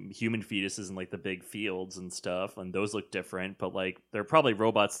harvesting like human fetuses in like the big fields and stuff, and those look different, but like they're probably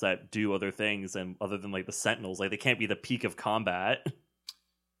robots that do other things, and other than like the Sentinels, like they can't be the peak of combat.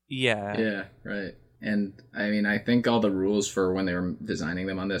 Yeah, right. And I mean, I think all the rules for when they were designing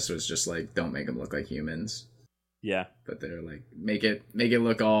them on this was just like, don't make them look like humans. Yeah. But they're like, make it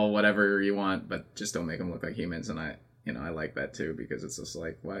look all whatever you want, but just don't make them look like humans. And I like that too, because it's just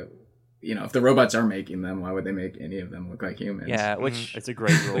like, why, you know, if the robots are making them, why would they make any of them look like humans? Yeah, which it's a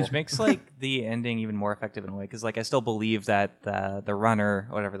great rule. Which makes like the ending even more effective in a way, because like I still believe that the runner,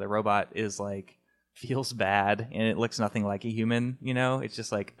 whatever, the robot is like, feels bad and it looks nothing like a human, you know? It's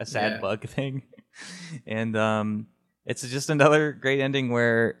just like a sad bug thing. And it's just another great ending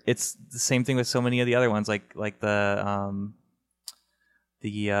where it's the same thing with so many of the other ones, like the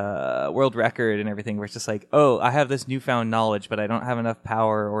world record and everything, where it's just like, oh, I have this newfound knowledge, but I don't have enough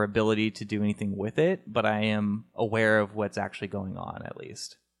power or ability to do anything with it, but I am aware of what's actually going on, at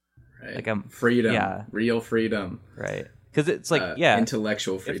least. Right. Like I'm freedom, real freedom. Right. Because it's like,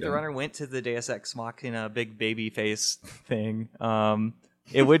 intellectual freedom. If the runner went to the Deus Ex Machina big baby face thing,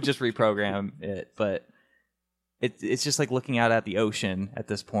 it would just reprogram it, but it's just like looking out at the ocean at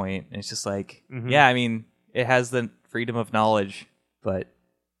this point. And it's just like, I mean, it has the freedom of knowledge, but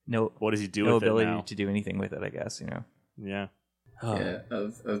what does he do no with ability it now? to do anything with it, I guess, you know? Yeah.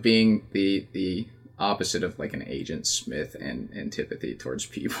 Of being the opposite of like an Agent Smith and antipathy towards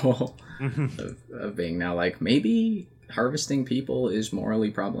people. of being now like, maybe harvesting people is morally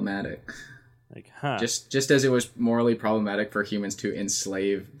problematic. Like, just as it was morally problematic for humans to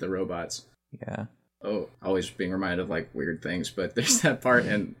enslave the robots. Yeah. Oh, always being reminded of like weird things, but there's that part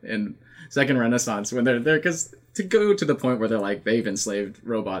in Second Renaissance when they're there, because to go to the point where they're like, they've enslaved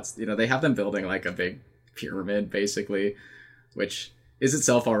robots, you know, they have them building like a big pyramid basically, which is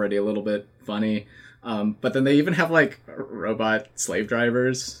itself already a little bit funny. But then they even have like robot slave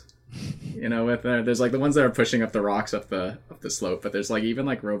drivers, you know, with there's like the ones that are pushing up the rocks up the slope, but there's like even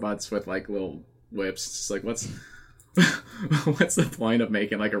like robots with like little whips. It's like, what's the point of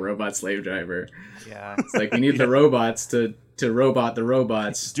making like a robot slave driver? Yeah, it's like, we need the robots to robot the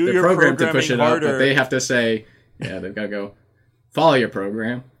robots. Do the your program to push it harder. up, but they have to say, they've got to go follow your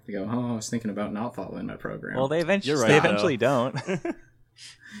program. They go, oh, I was thinking about not following my program. Well, they eventually don't.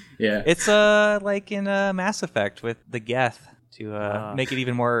 Yeah, it's like in Mass Effect with the Geth to make it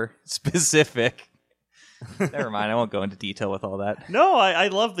even more specific. Never mind, I won't go into detail with all that. No, I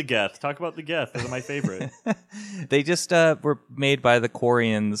love the Geth. Talk about the Geth. They're my favorite. They just were made by the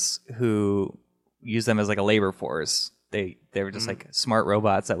Quarians, who use them as like a labor force. They were just like smart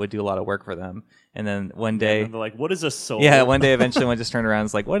robots that would do a lot of work for them. And then one day, and they're like, "What is a soul?" Yeah, one day eventually one just turned around and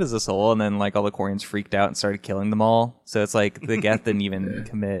was like, "What is a soul?" And then like all the Quarians freaked out and started killing them all. So it's like the Geth didn't even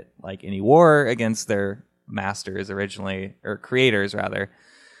commit like any war against their masters originally, or creators rather.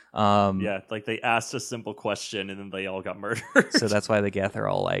 Like they asked a simple question and then they all got murdered. So that's why the Geth are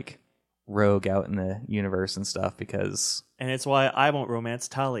all like rogue out in the universe and stuff, because... And it's why I won't romance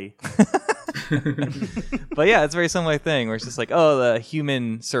Tali. But yeah, it's a very similar thing where it's just like, oh, the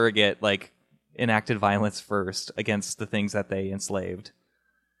human surrogate like enacted violence first against the things that they enslaved.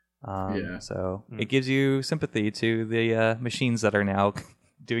 So it gives you sympathy to the machines that are now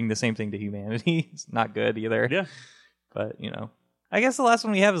doing the same thing to humanity. It's not good either. Yeah. But, you know, I guess the last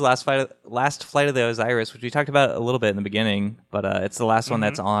one we have is Last Flight of the Osiris, which we talked about a little bit in the beginning, but it's the last one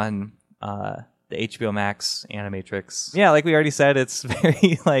that's on the HBO Max Animatrix. Yeah, like we already said, it's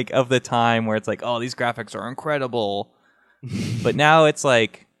very like of the time where it's like, oh, these graphics are incredible. But now it's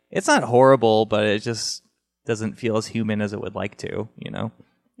like, it's not horrible, but it just doesn't feel as human as it would like to, you know?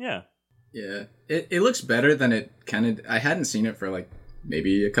 Yeah. Yeah. It looks better than it kind of... I hadn't seen it for like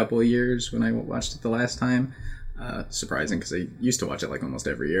maybe a couple of years when I watched it the last time. Surprising, because I used to watch it like almost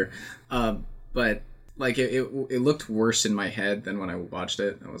every year. But like it looked worse in my head than when I watched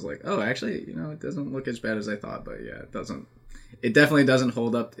it. I was like, oh, actually, you know, it doesn't look as bad as I thought. But yeah, it doesn't. It definitely doesn't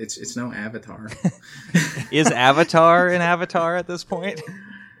hold up. It's no Avatar. Is Avatar an Avatar at this point?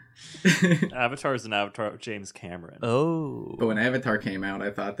 Avatar is an Avatar of James Cameron. Oh. But when Avatar came out,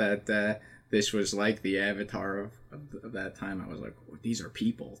 I thought that this was like the Avatar of that time. I was like, oh, these are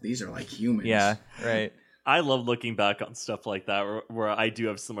people. These are like humans. Yeah, right. I love looking back on stuff like that where I do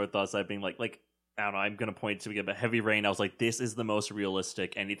have similar thoughts. I've been like I don't know, I'm going to point to a Heavy Rain. I was like, this is the most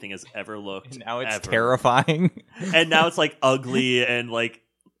realistic anything has ever looked. And now it's ever. Terrifying. And now it's like ugly and like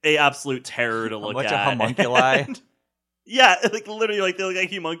a absolute terror to look at. A bunch of homunculi. And, yeah, like literally like they look like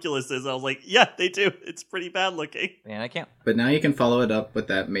homunculuses. I was like, yeah, they do. It's pretty bad looking. Man, I can't. But now you can follow it up with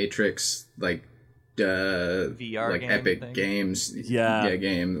that Matrix like VR like game Epic thing. Games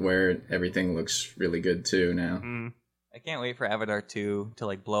game where everything looks really good too now. Mm. I can't wait for Avatar 2 to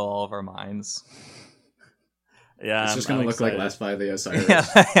like blow all of our minds. Yeah, it's just gonna look like Last Fight of the Osiris.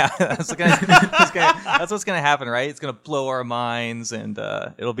 Yeah, that's what's gonna happen, right? It's gonna blow our minds, and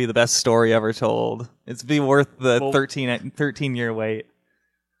it'll be the best story ever told. It's be worth the 13-year wait.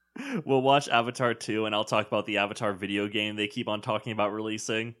 We'll watch Avatar 2, and I'll talk about the Avatar video game they keep on talking about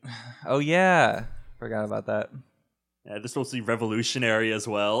releasing. Oh yeah, forgot about that. Yeah, this will be revolutionary as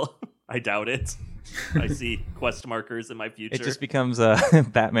well. I doubt it. I see quest markers in my future. It just becomes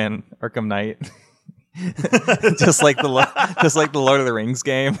Batman Arkham Knight. just like the Lord of the Rings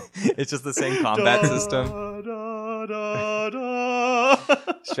game. It's just the same combat system.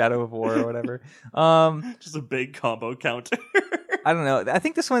 Shadow of War or whatever. Just a big combo counter. I don't know. I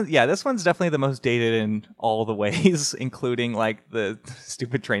think this one's definitely the most dated in all the ways, including like the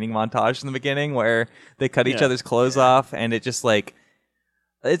stupid training montage in the beginning where they cut each other's clothes off, and it just like,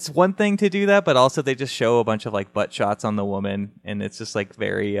 it's one thing to do that, but also they just show a bunch of like butt shots on the woman, and it's just like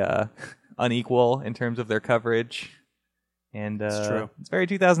very unequal in terms of their coverage. And it's true. It's very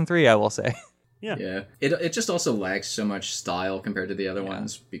 2003, I will say. Yeah. It just also lacks so much style compared to the other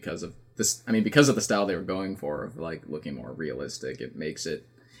ones because of this. I mean, because of the style they were going for of like looking more realistic.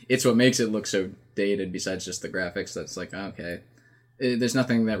 It's what makes it look so dated. Besides just the graphics, that's like okay. There's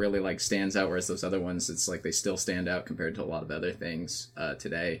nothing that really like stands out. Whereas those other ones, it's like they still stand out compared to a lot of other things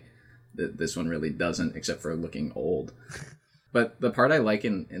today. This one really doesn't, except for looking old. But the part I like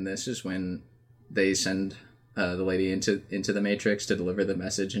in this is when they send the lady into the Matrix to deliver the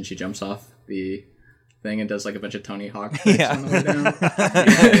message, and she jumps off the thing and does like a bunch of Tony Hawk tricks on the way down.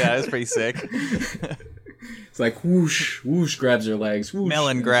 Yeah, it's pretty sick. It's like whoosh, whoosh, grabs her legs, whoosh,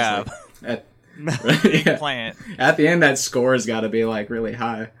 melon grab. Plant. At the end, that score has got to be like really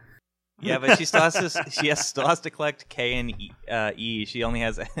high. Yeah, but she still has to collect K and E. She only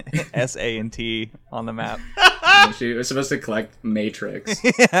has S, A, and T on the map. And she was supposed to collect Matrix.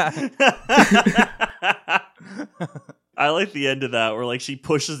 Yeah. I like the end of that where like she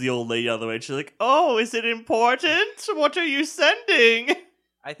pushes the old lady out of the way and she's like, oh, is it important? What are you sending?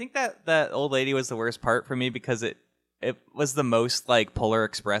 I think that old lady was the worst part for me because it was the most like Polar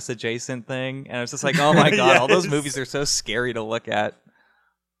Express adjacent thing, and I was just like, oh my god, yes. All those movies are so scary to look at.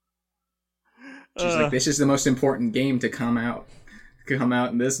 She's like, this is the most important game to come out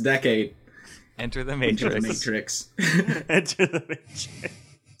in this decade. Enter the Matrix. Enter the Matrix.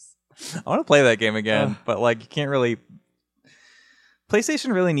 I want to play that game again, but like you can't really.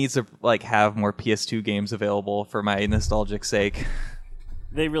 PlayStation really needs to like have more PS2 games available for my nostalgic sake.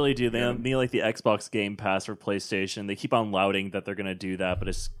 They really do. They need like the Xbox Game Pass for PlayStation. They keep on lauding that they're going to do that, but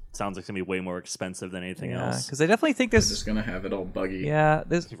it sounds like it's going to be way more expensive than anything else. Because I definitely think They're just going to have it all buggy. Yeah,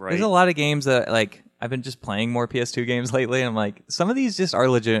 there's a lot of games that like I've been just playing more PS2 games lately, and I'm like, some of these just are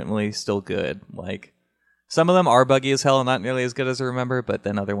legitimately still good. Like some of them are buggy as hell and not nearly as good as I remember, but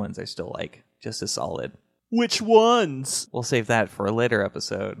then other ones are still like just as solid. Which ones? We'll save that for a later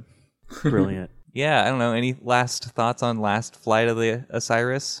episode. Brilliant. Yeah, I don't know. Any last thoughts on Last Flight of the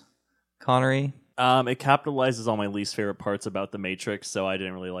Osiris, Konnery? It capitalizes all my least favorite parts about the Matrix, so I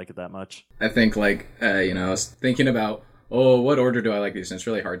didn't really like it that much. I think like I was thinking about what order do I like these, and it's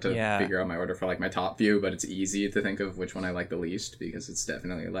really hard to figure out my order for like my top few, but it's easy to think of which one I like the least because it's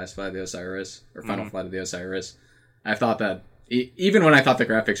definitely Last Flight of the Osiris or Final Flight of the Osiris. I thought that even when I thought the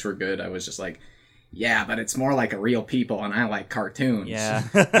graphics were good, I was just like, yeah, but it's more like a real people, and I like cartoons. Yeah.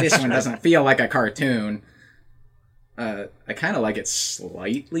 This one doesn't feel like a cartoon. I kind of like it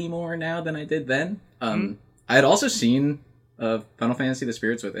slightly more now than I did then. I had also seen of Final Fantasy: The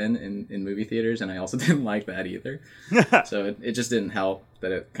Spirits Within in movie theaters, and I also didn't like that either. So it just didn't help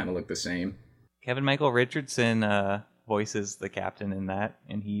that it kind of looked the same. Kevin Michael Richardson voices the captain in that,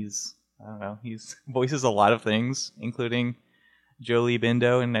 and he's voices a lot of things, including Jolie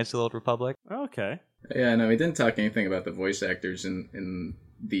Bindo in Knights of the Old Republic. Okay. Yeah, no, we didn't talk anything about the voice actors in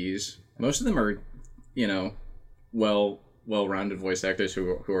these. Most of them are, well-rounded voice actors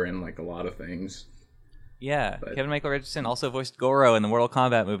who are in like a lot of things. Yeah, but Kevin Michael Richardson also voiced Goro in the Mortal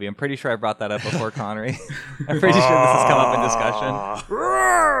Kombat movie. I'm pretty sure I brought that up before, Konnery. I'm pretty sure this has come up in discussion.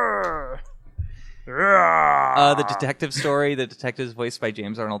 The detective story, the detective is voiced by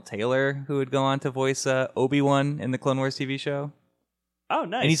James Arnold Taylor, who would go on to voice Obi-Wan in the Clone Wars TV show. Oh,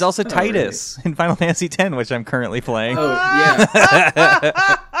 nice. And he's also Titus in Final Fantasy X, which I'm currently playing. Oh, yeah.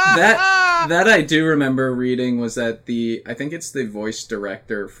 That I do remember reading was that I think it's the voice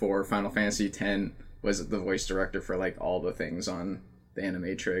director for Final Fantasy X was the voice director for like all the things on the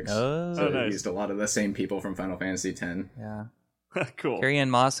Animatrix. Oh, so they nice. used a lot of the same people from Final Fantasy X. Yeah. Cool. Carrie-Anne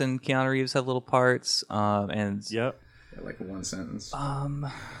Moss and Keanu Reeves have little parts. And Yep. Yeah, like one sentence.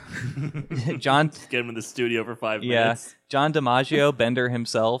 John Get him in the studio for 5 Yeah, minutes. John DiMaggio, Bender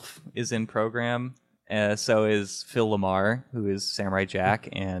himself, is in program. So is Phil Lamar, who is Samurai Jack,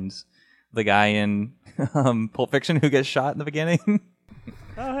 and the guy in Pulp Fiction who gets shot in the beginning.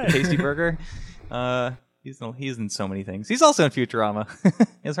 Oh, hey. Tasty Burger. He's in so many things. He's also in Futurama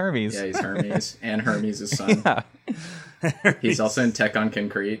as Hermes. Yeah, he's Hermes, and Hermes' son. Yeah. He's also in Tech on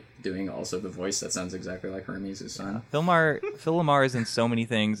Concrete, doing also the voice that sounds exactly like Hermes' son. Phil Lamar is in so many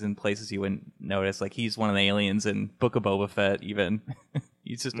things in places you wouldn't notice. Like he's one of the aliens in Book of Boba Fett. Even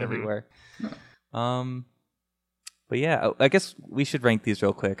he's just everywhere. But yeah, I guess we should rank these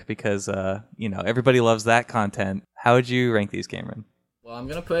real quick because everybody loves that content. How would you rank these, Cameron? Well, I'm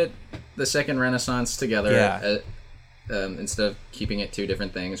gonna put the Second Renaissance together instead of keeping it two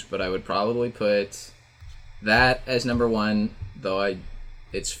different things. But I would probably put that as number one, though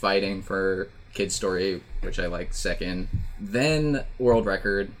it's fighting for Kid Story, which I like second. Then World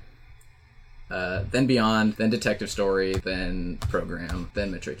Record, then Beyond, then Detective Story, then Program,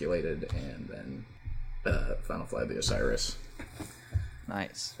 then Matriculated, and then Final Flight of the Osiris.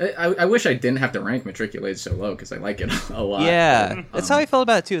 Nice. I wish I didn't have to rank Matriculated so low because I like it a lot. Yeah, that's how I felt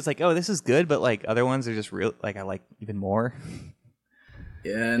about it too. It's like, oh, this is good, but like other ones are just real. Like I like even more.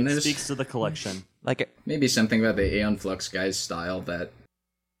 Yeah, and It speaks to the collection. Like maybe something about the Aeon Flux guy's style that,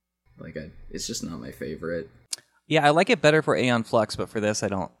 it's just not my favorite. Yeah, I like it better for Aeon Flux, but for this, I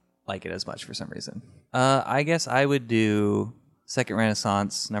don't like it as much for some reason. I guess I would do Second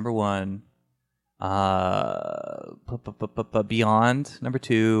Renaissance number one. Beyond number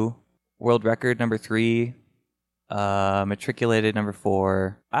two, World Record number three, Matriculated number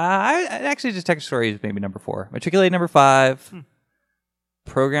four. I actually Detective Story is maybe number four. Matriculated number five,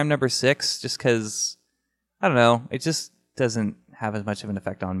 Program number six. Just because I don't know, it just doesn't have as much of an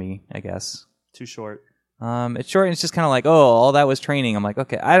effect on me. I guess Too short. it's short and it's just kind of like, oh, all that was training. I'm like,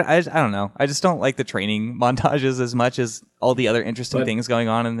 okay, I don't know. I just don't like the training montages as much as all the other interesting things going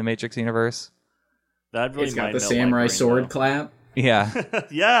on in the Matrix universe. That really It's got might the melt samurai my brain, sword though. clap. Yeah.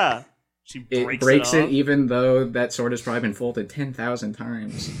 Yeah. She It breaks it off. even though that sword has probably been folded 10,000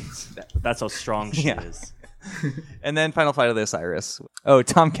 times. That's how strong she Yeah. is. And then Final Flight of the Osiris. Oh,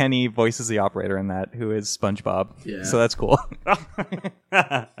 Tom Kenny voices the operator in that, who is SpongeBob. Yeah. So that's cool.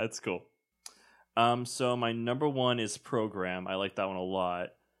 That's cool. So my number one is Program. I like that one a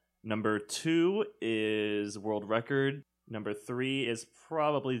lot. Number two is World Record. Number three is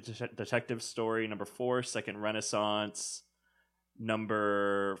probably Detective Story. Number four, Second Renaissance.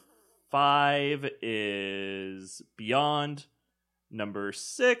 Number five is Beyond. Number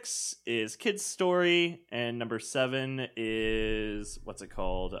six is Kid's Story. And number seven is, what's it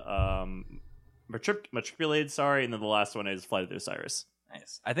called? Matriculated, sorry. And then the last one is Flight of the Osiris.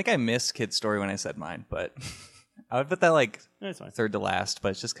 Nice. I think I missed Kid's Story when I said mine, but I would put that like That's fine. third to last, but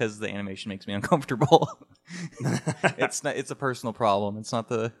it's just because the animation makes me uncomfortable. It's a personal problem. It's not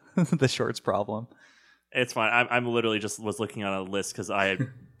the the shorts problem. It's fine. I'm literally just was looking at a list because I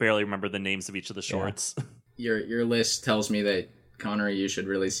barely remember the names of each of the shorts. Your list tells me that, Konnery, you should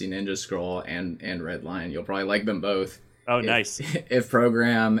really see Ninja Scroll and Red Lion. You'll probably like them both. Oh, nice. If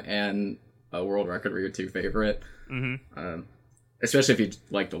Program and World Record were your two favorite. Mm-hmm. Especially if you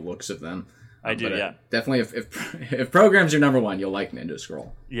like the looks of them. I do, yeah. Definitely, if Program's your number one, you'll like Ninja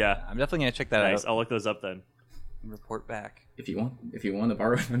Scroll. Yeah. I'm definitely gonna check that Nice. out I'll look those up then. and report back. If you want to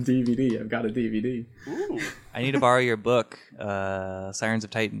borrow it on DVD, I've got a DVD. Ooh. I need to borrow your book, Sirens of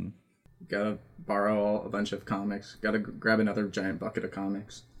Titan. Gotta borrow a bunch of comics. Gotta grab another giant bucket of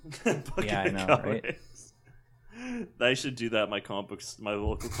comics. Yeah, I know, right? I should do that at my my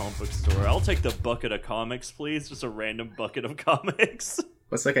local comic book store. I'll take the bucket of comics, please. Just a random bucket of comics.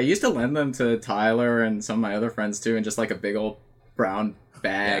 It's like I used to lend them to Tyler and some of my other friends too, and just like a big old brown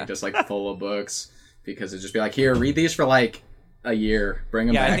bag, just like full of books, because it'd just be like, here, read these for like a year. Bring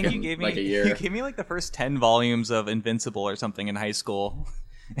them back. I think you gave me like a year. You gave me like the first 10 volumes of Invincible or something in high school.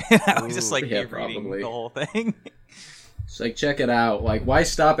 And I was just like reading the whole thing. It's like, check it out. Like, why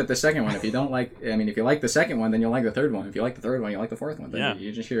stop at the second one? If you don't like, I mean, if you like the second one, then you'll like the third one. If you like the third one, you like the fourth one. Then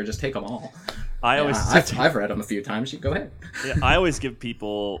you just take them all. I've read them a few times. You go ahead. Yeah, I always give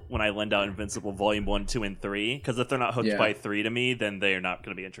people, when I lend out Invincible Volume 1, 2, and 3, because if they're not hooked by 3 to me, then they are not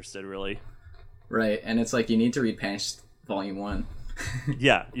going to be interested, really. Right, and it's like you need to read past Volume 1.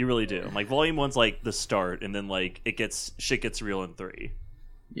 Yeah, you really do. Like, Volume 1's like the start, and then like shit gets real in 3.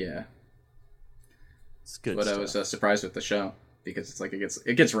 Yeah. It's good But stuff. I was surprised with the show, because it's like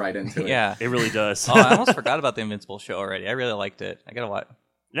it gets right into it. Yeah. It really does. Oh, I almost forgot about the Invincible show already. I really liked it. I gotta watch.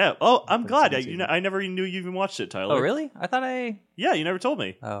 Yeah. Oh, I'm glad. I never knew you even watched it, Tyler. Oh, really? I thought Yeah, you never told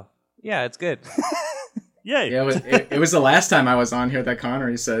me. Oh. Yeah, it's good. Yay. Yeah, it was the last time I was on here that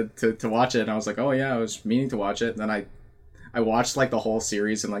Konnery said to watch it, and I was like, oh yeah, I was meaning to watch it. And then I watched like the whole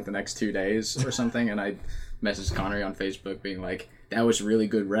series in like the next 2 days or something, and I messaged Konnery on Facebook being like, that was a really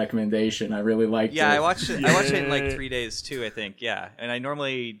good recommendation. I really liked it. Yeah, I watched it. I watched it in like 3 days too, I think. Yeah, and I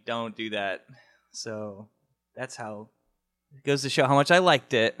normally don't do that, so that's how it goes to show how much I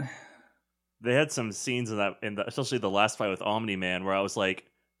liked it. They had some scenes especially the last fight with Omni-Man, where I was like,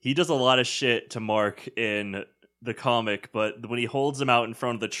 he does a lot of shit to Mark in the comic, but when he holds him out in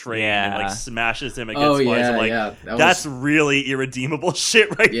front of the train and like smashes him against bars, I'm like, that's really irredeemable shit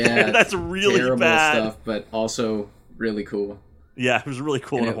there. That's really terrible bad stuff, but also really cool. Yeah, it was really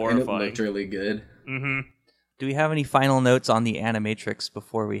cool and horrifying. And it looked really good. Mm-hmm. Do we have any final notes on the Animatrix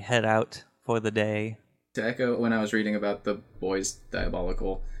before we head out for the day? To echo when I was reading about the boys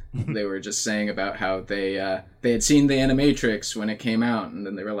Diabolical, they were just saying about how they had seen the Animatrix when it came out, and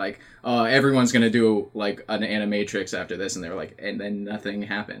then they were like, "Oh, everyone's gonna do like an Animatrix after this," and they were like, and then nothing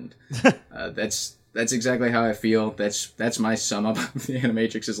happened. That's exactly how I feel. That's my sum up of the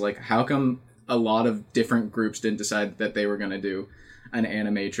Animatrix. Is like, how come a lot of different groups didn't decide that they were gonna do an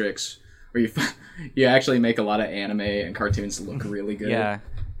Animatrix, where you actually make a lot of anime and cartoons look really good. Yeah,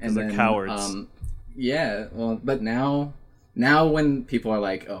 and they're cowards. Yeah, well, but now when people are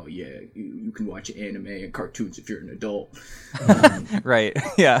like, oh yeah, you can watch anime and cartoons if you're an adult, right?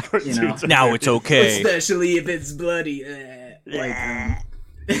 Yeah, now it's okay, especially if it's bloody. Like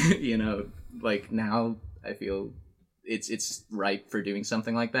now I feel it's ripe for doing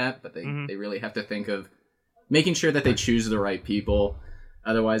something like that, but they really have to think of making sure that they choose the right people.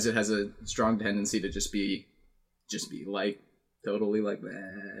 Otherwise, it has a strong tendency to just be like totally like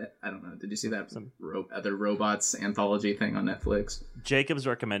that. I don't know. Did you see that other robots anthology thing on Netflix? Jacob's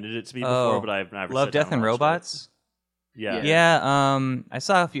recommended it to me before, but I've never. Love, Death, and Robots. Yeah. I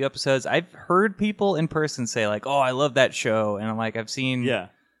saw a few episodes. I've heard people in person say like, "Oh, I love that show," and I'm like, I've seen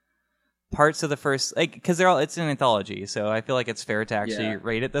parts of the first, like, because it's an anthology, so I feel like it's fair to actually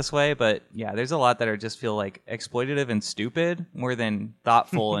rate it this way. But yeah, there's a lot that are just feel like exploitative and stupid more than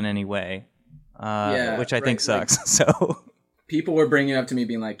thoughtful in any way, which I think sucks. Like, so people were bringing it up to me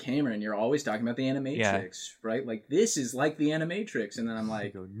being like, Cameron, you're always talking about the Animatrix, right? Like, this is like the Animatrix. And then I'm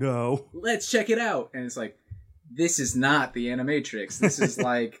like, no, let's check it out. And it's like, this is not the Animatrix. This is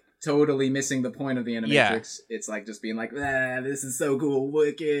like totally missing the point of the Animatrix. Yeah. It's like just being like, this is so cool,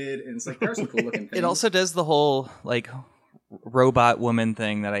 wicked. And it's like, there are some cool looking things. It also does the whole like robot woman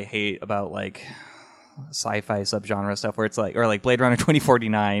thing that I hate about like sci-fi subgenre stuff, where it's like, or like Blade Runner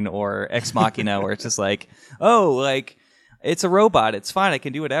 2049 or Ex Machina, where it's just like, oh, like it's a robot, it's fine, I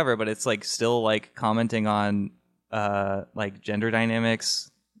can do whatever, but it's like still like commenting on like gender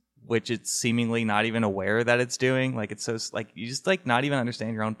dynamics, which it's seemingly not even aware that it's doing. Like, it's so like you just like not even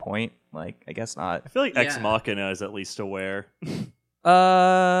understand your own point. Like, I guess not. I feel like Ex Machina is at least aware.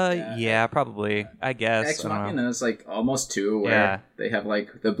 Yeah, probably. I guess Ex Machina is like almost too aware. Yeah. They have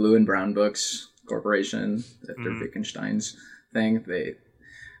like the Blue and Brown Books Corporation after Wittgenstein's thing.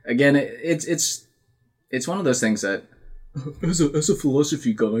 It's one of those things that as a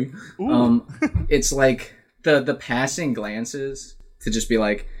philosophy guy, it's like the passing glances to just be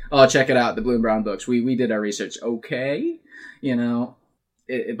like, oh, check it out, the Blue and Brown Books. We did our research. Okay,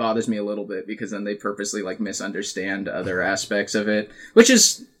 it bothers me a little bit, because then they purposely like misunderstand other aspects of it, which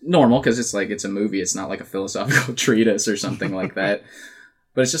is normal because it's like it's a movie. It's not like a philosophical treatise or something like that.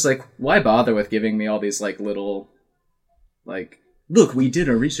 But it's just like, why bother with giving me all these like little like look, we did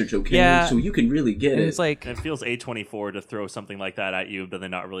our research, okay? Yeah. So you can really get And it. it's like, It feels A24 to throw something like that at you, but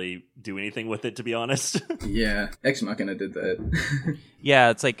then not really do anything with it, to be honest. Yeah, Ex Machina did that. yeah,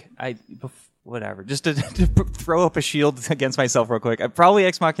 it's like whatever. Just to throw up a shield against myself real quick. I probably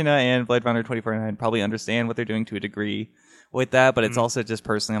Ex Machina and Blade Runner 2049 probably understand what they're doing to a degree with that, but it's also just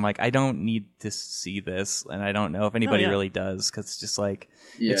personally, I'm like, I don't need to see this, and I don't know if anybody really does, because it's just like,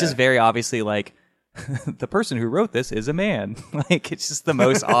 it's just very obviously like, the person who wrote this is a man. Like, it's just the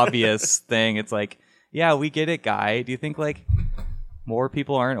most obvious thing. It's like, yeah, we get it, guy. Do you think like more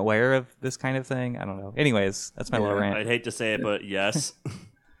people aren't aware of this kind of thing? I don't know. Anyways, that's my little rant. I'd hate to say it, but yes.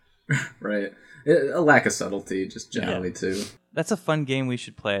 Right. A lack of subtlety, just generally, too. That's a fun game we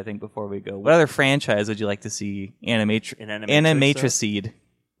should play, I think, before we go. What other franchise would you like to see Animatrix?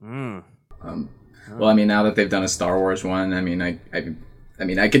 Well, I mean, now that they've done a Star Wars one, I mean,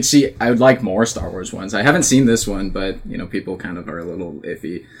 I could see, I would like more Star Wars ones. I haven't seen this one, but, you know, people kind of are a little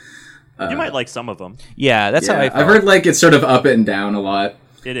iffy. You might like some of them. Yeah, that's how I felt. I've heard, like, it's sort of up and down a lot.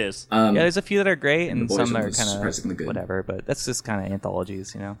 It is. Yeah, there's a few that are great, and The Boys some one are was kind surprisingly of good. whatever, but that's just kind of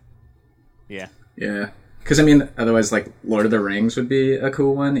anthologies, you know? Yeah. Yeah. Because, I mean, otherwise, like, Lord of the Rings would be a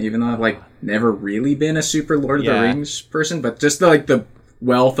cool one, even though I've, like, never really been a super Lord of the Rings person, but just, the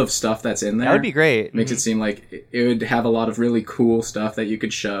wealth of stuff that's in there. That would be great. Makes it seem like it would have a lot of really cool stuff that you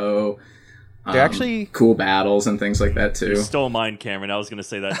could show. They're actually... Cool battles and things like that, too. You stole mine, Cameron. I was going to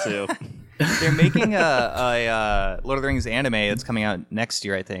say that, too. They're making a Lord of the Rings anime that's coming out next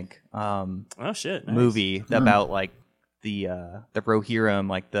year, I think. Oh, shit. Nice. Movie about, like, the Rohirrim,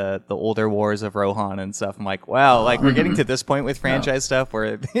 like the older wars of Rohan and stuff. I'm like, wow, like we're getting to this point with franchise stuff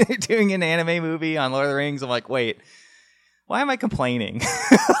where they're doing an anime movie on Lord of the Rings. I'm like, wait, why am I complaining?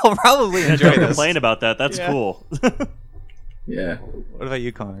 I'll probably enjoy this. Complain about that. That's cool. Yeah. What about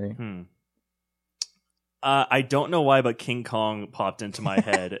you, Konnery? I don't know why, but King Kong popped into my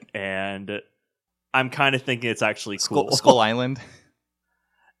head, and I'm kind of thinking it's actually cool. Skull Island.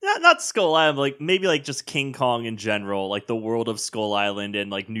 Not Skull Island, like maybe like just King Kong in general, like the world of Skull Island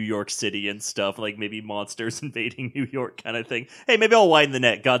and like New York City and stuff, like maybe monsters invading New York kind of thing. Hey, maybe I'll widen the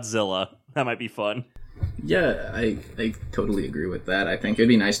net. Godzilla. That might be fun. Yeah, I totally agree with that. I think it'd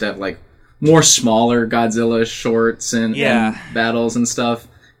be nice to have like more smaller Godzilla shorts and battles and stuff.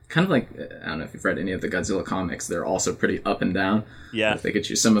 Kind of like, I don't know if you've read any of the Godzilla comics, they're also pretty up and down. Yeah. If they could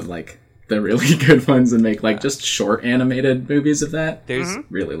choose some of like the really good ones and make like just short animated movies of that. There's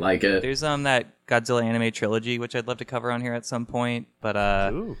really like it. There's that Godzilla anime trilogy which I'd love to cover on here at some point, but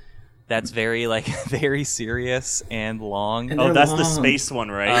that's very like very serious and long. Oh, that's the space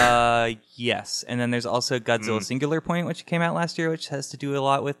one, right? Yes. And then there's also Godzilla Singular Point, which came out last year, which has to do a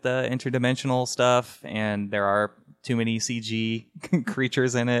lot with the interdimensional stuff, and there are too many CG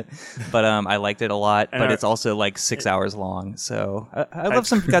creatures in it, but I liked it a lot. And but it's also like 6 hours long, so I love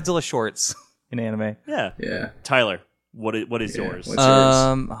some Godzilla shorts in anime. Yeah. Tyler, what is yours? What's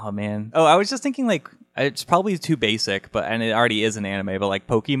yours? Oh man. Oh, I was just thinking like it's probably too basic, and it already is an anime, but like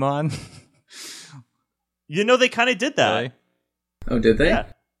Pokemon. You know, they kind of did that. Really? Oh, did they?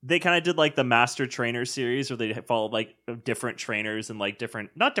 Yeah. They kind of did like the Master Trainer series where they followed like different trainers and like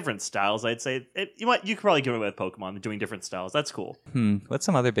not different styles, I'd say. You could probably give it with Pokemon, doing different styles. That's cool. What's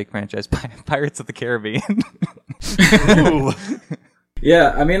some other big franchise? Pirates of the Caribbean. Ooh.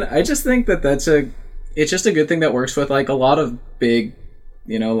 Yeah, I mean, I just think that it's just a good thing that works with like a lot of big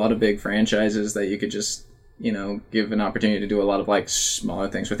franchises that you could just, give an opportunity to do a lot of like smaller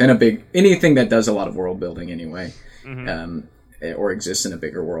things within anything that does a lot of world building anyway. Or exists in a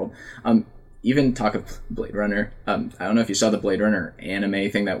bigger world. Even talk of Blade Runner. I don't know if you saw the Blade Runner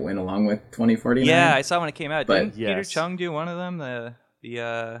anime thing that went along with 2049. Yeah, I saw when it came out. But, Didn't Peter Chung do one of them?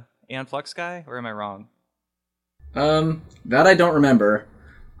 The Aeon Flux guy? Or am I wrong? That I don't remember.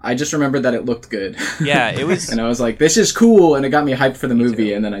 I just remember that it looked good. Yeah, it was. And I was like, this is cool, and it got me hyped for the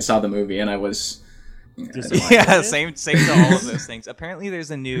movie. And then I saw the movie, and I was. Same to all of those things. Apparently,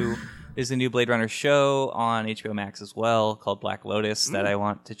 there's a new Blade Runner show on HBO Max as well called Black Lotus that I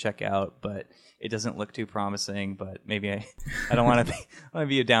want to check out, but it doesn't look too promising. But maybe I don't want to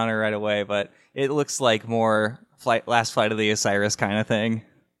be a downer right away. But it looks like more Last Flight of the Osiris kind of thing.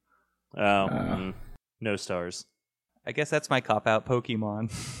 Oh, no stars. I guess that's my cop out.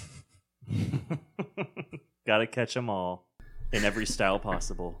 Pokemon. Gotta catch them all in every style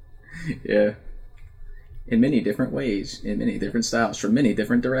possible. Yeah. In many different ways, in many different styles, from many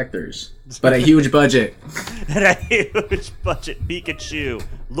different directors. But a huge budget. And a huge budget. Pikachu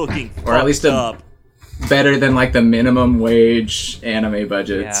looking or at least up. Better than like the minimum wage anime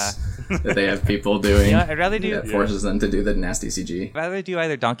budgets that they have people doing. I'd rather do... That forces them to do the nasty CG. I'd rather do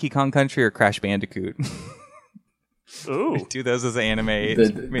either Donkey Kong Country or Crash Bandicoot. Ooh. Do those as anime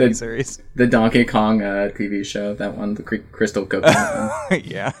miniseries. The Donkey Kong TV show, that one, the Crystal Coconut one.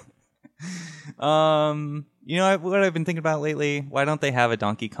 Yeah. You know what I've been thinking about lately? Why don't they have a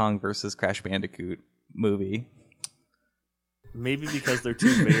Donkey Kong versus Crash Bandicoot movie? Maybe because they're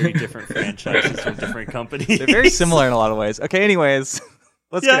two very different franchises from different companies. They're very similar in a lot of ways. Okay, anyways,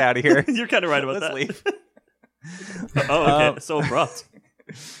 let's get out of here. You're kind of right about that. Leave. Oh, okay. So abrupt.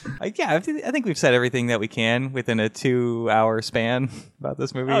 I think we've said everything that we can within a 2-hour span about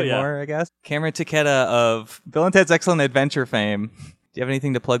this movie and more, I guess. Cameron Takeda of Bill and Ted's Excellent Adventure fame. Do you have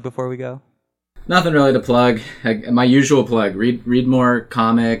anything to plug before we go? Nothing really to plug. My usual plug: read more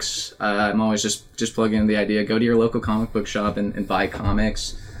comics. I'm always just plugging in the idea. Go to your local comic book shop and buy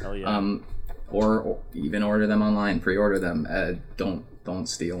comics. Hell yeah. Or even order them online. Pre-order them. Don't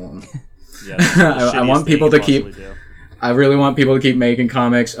steal them. Yeah, I want people to keep. I really want people to keep making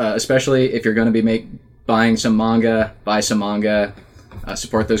comics, especially if you're going to be buying some manga. Buy some manga.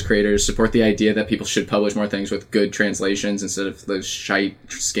 Support those creators. Support the idea that people should publish more things with good translations instead of those shite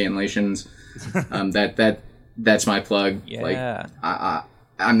scanlations. That's my plug. Yeah. Like,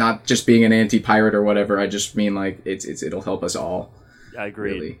 I'm not just being an anti-pirate or whatever. I just mean like it'll help us all. I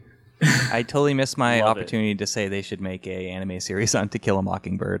agree. Really. I totally missed my opportunity to say they should make a anime series on To Kill a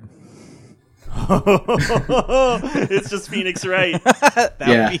Mockingbird. It's just Phoenix Wright.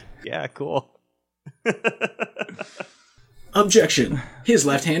 Yeah, cool. Objection. His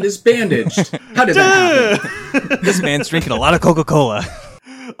left hand is bandaged. How did that happen? This man's drinking a lot of Coca-Cola.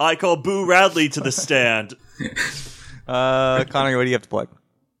 I call Boo Radley to the stand. Konnery, what do you have to plug?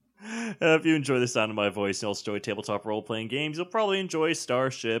 If you enjoy the sound of my voice and also enjoy tabletop role-playing games, you'll probably enjoy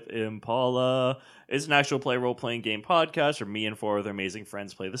Starship Impala. It's an actual play role-playing game podcast where me and 4 other amazing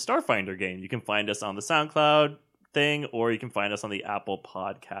friends play the Starfinder game. You can find us on the SoundCloud thing, or you can find us on the Apple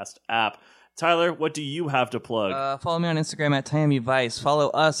Podcast app. Tyler, what do you have to plug? Follow me on Instagram at TinyVice. Follow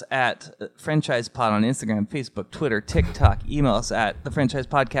us at Friendchise Pod on Instagram, Facebook, Twitter, TikTok. Email us at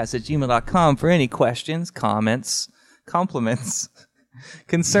thefranchisepodcast@gmail.com for any questions, comments, compliments,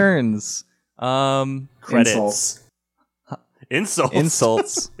 concerns, credits.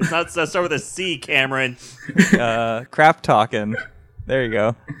 Insults. It's not start with a C, Cameron. Crap talking. There you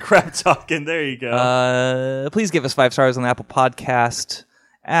go. Crap talking. There you go. Please give us 5 stars on the Apple Podcast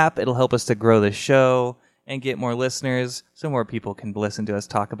app. It'll help us to grow the show and get more listeners so more people can listen to us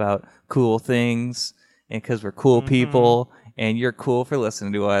talk about cool things, and because we're cool people and you're cool for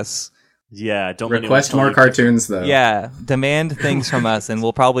listening to us. Yeah, don't request more cartoons though. Yeah, demand things from us and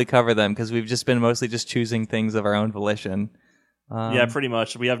we'll probably cover them because we've just been mostly just choosing things of our own volition. Yeah, pretty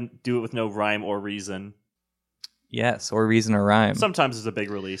much. We haven't do it with no rhyme or reason. Yes, or reason or rhyme. Sometimes it's a big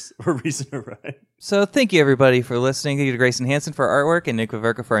release, or reason or rhyme. So thank you, everybody, for listening. Thank you to Grayson Hansen for our artwork and Nick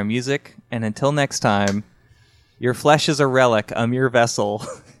Vaverka for our music. And until next time, your flesh is a relic. I'm your vessel.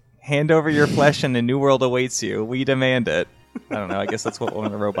 Hand over your flesh and a new world awaits you. We demand it. I don't know. I guess that's what one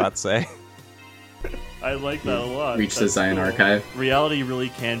of the robots say. I like that a lot. Reach the Zion Archive. Reality really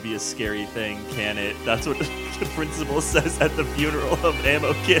can be a scary thing, can it? That's what the principal says at the funeral of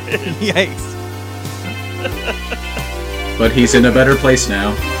Ammo Kid. Yikes. But he's in a better place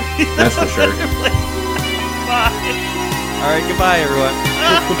now. That's for sure. Bye. All right, goodbye, everyone.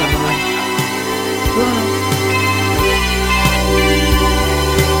 Goodbye.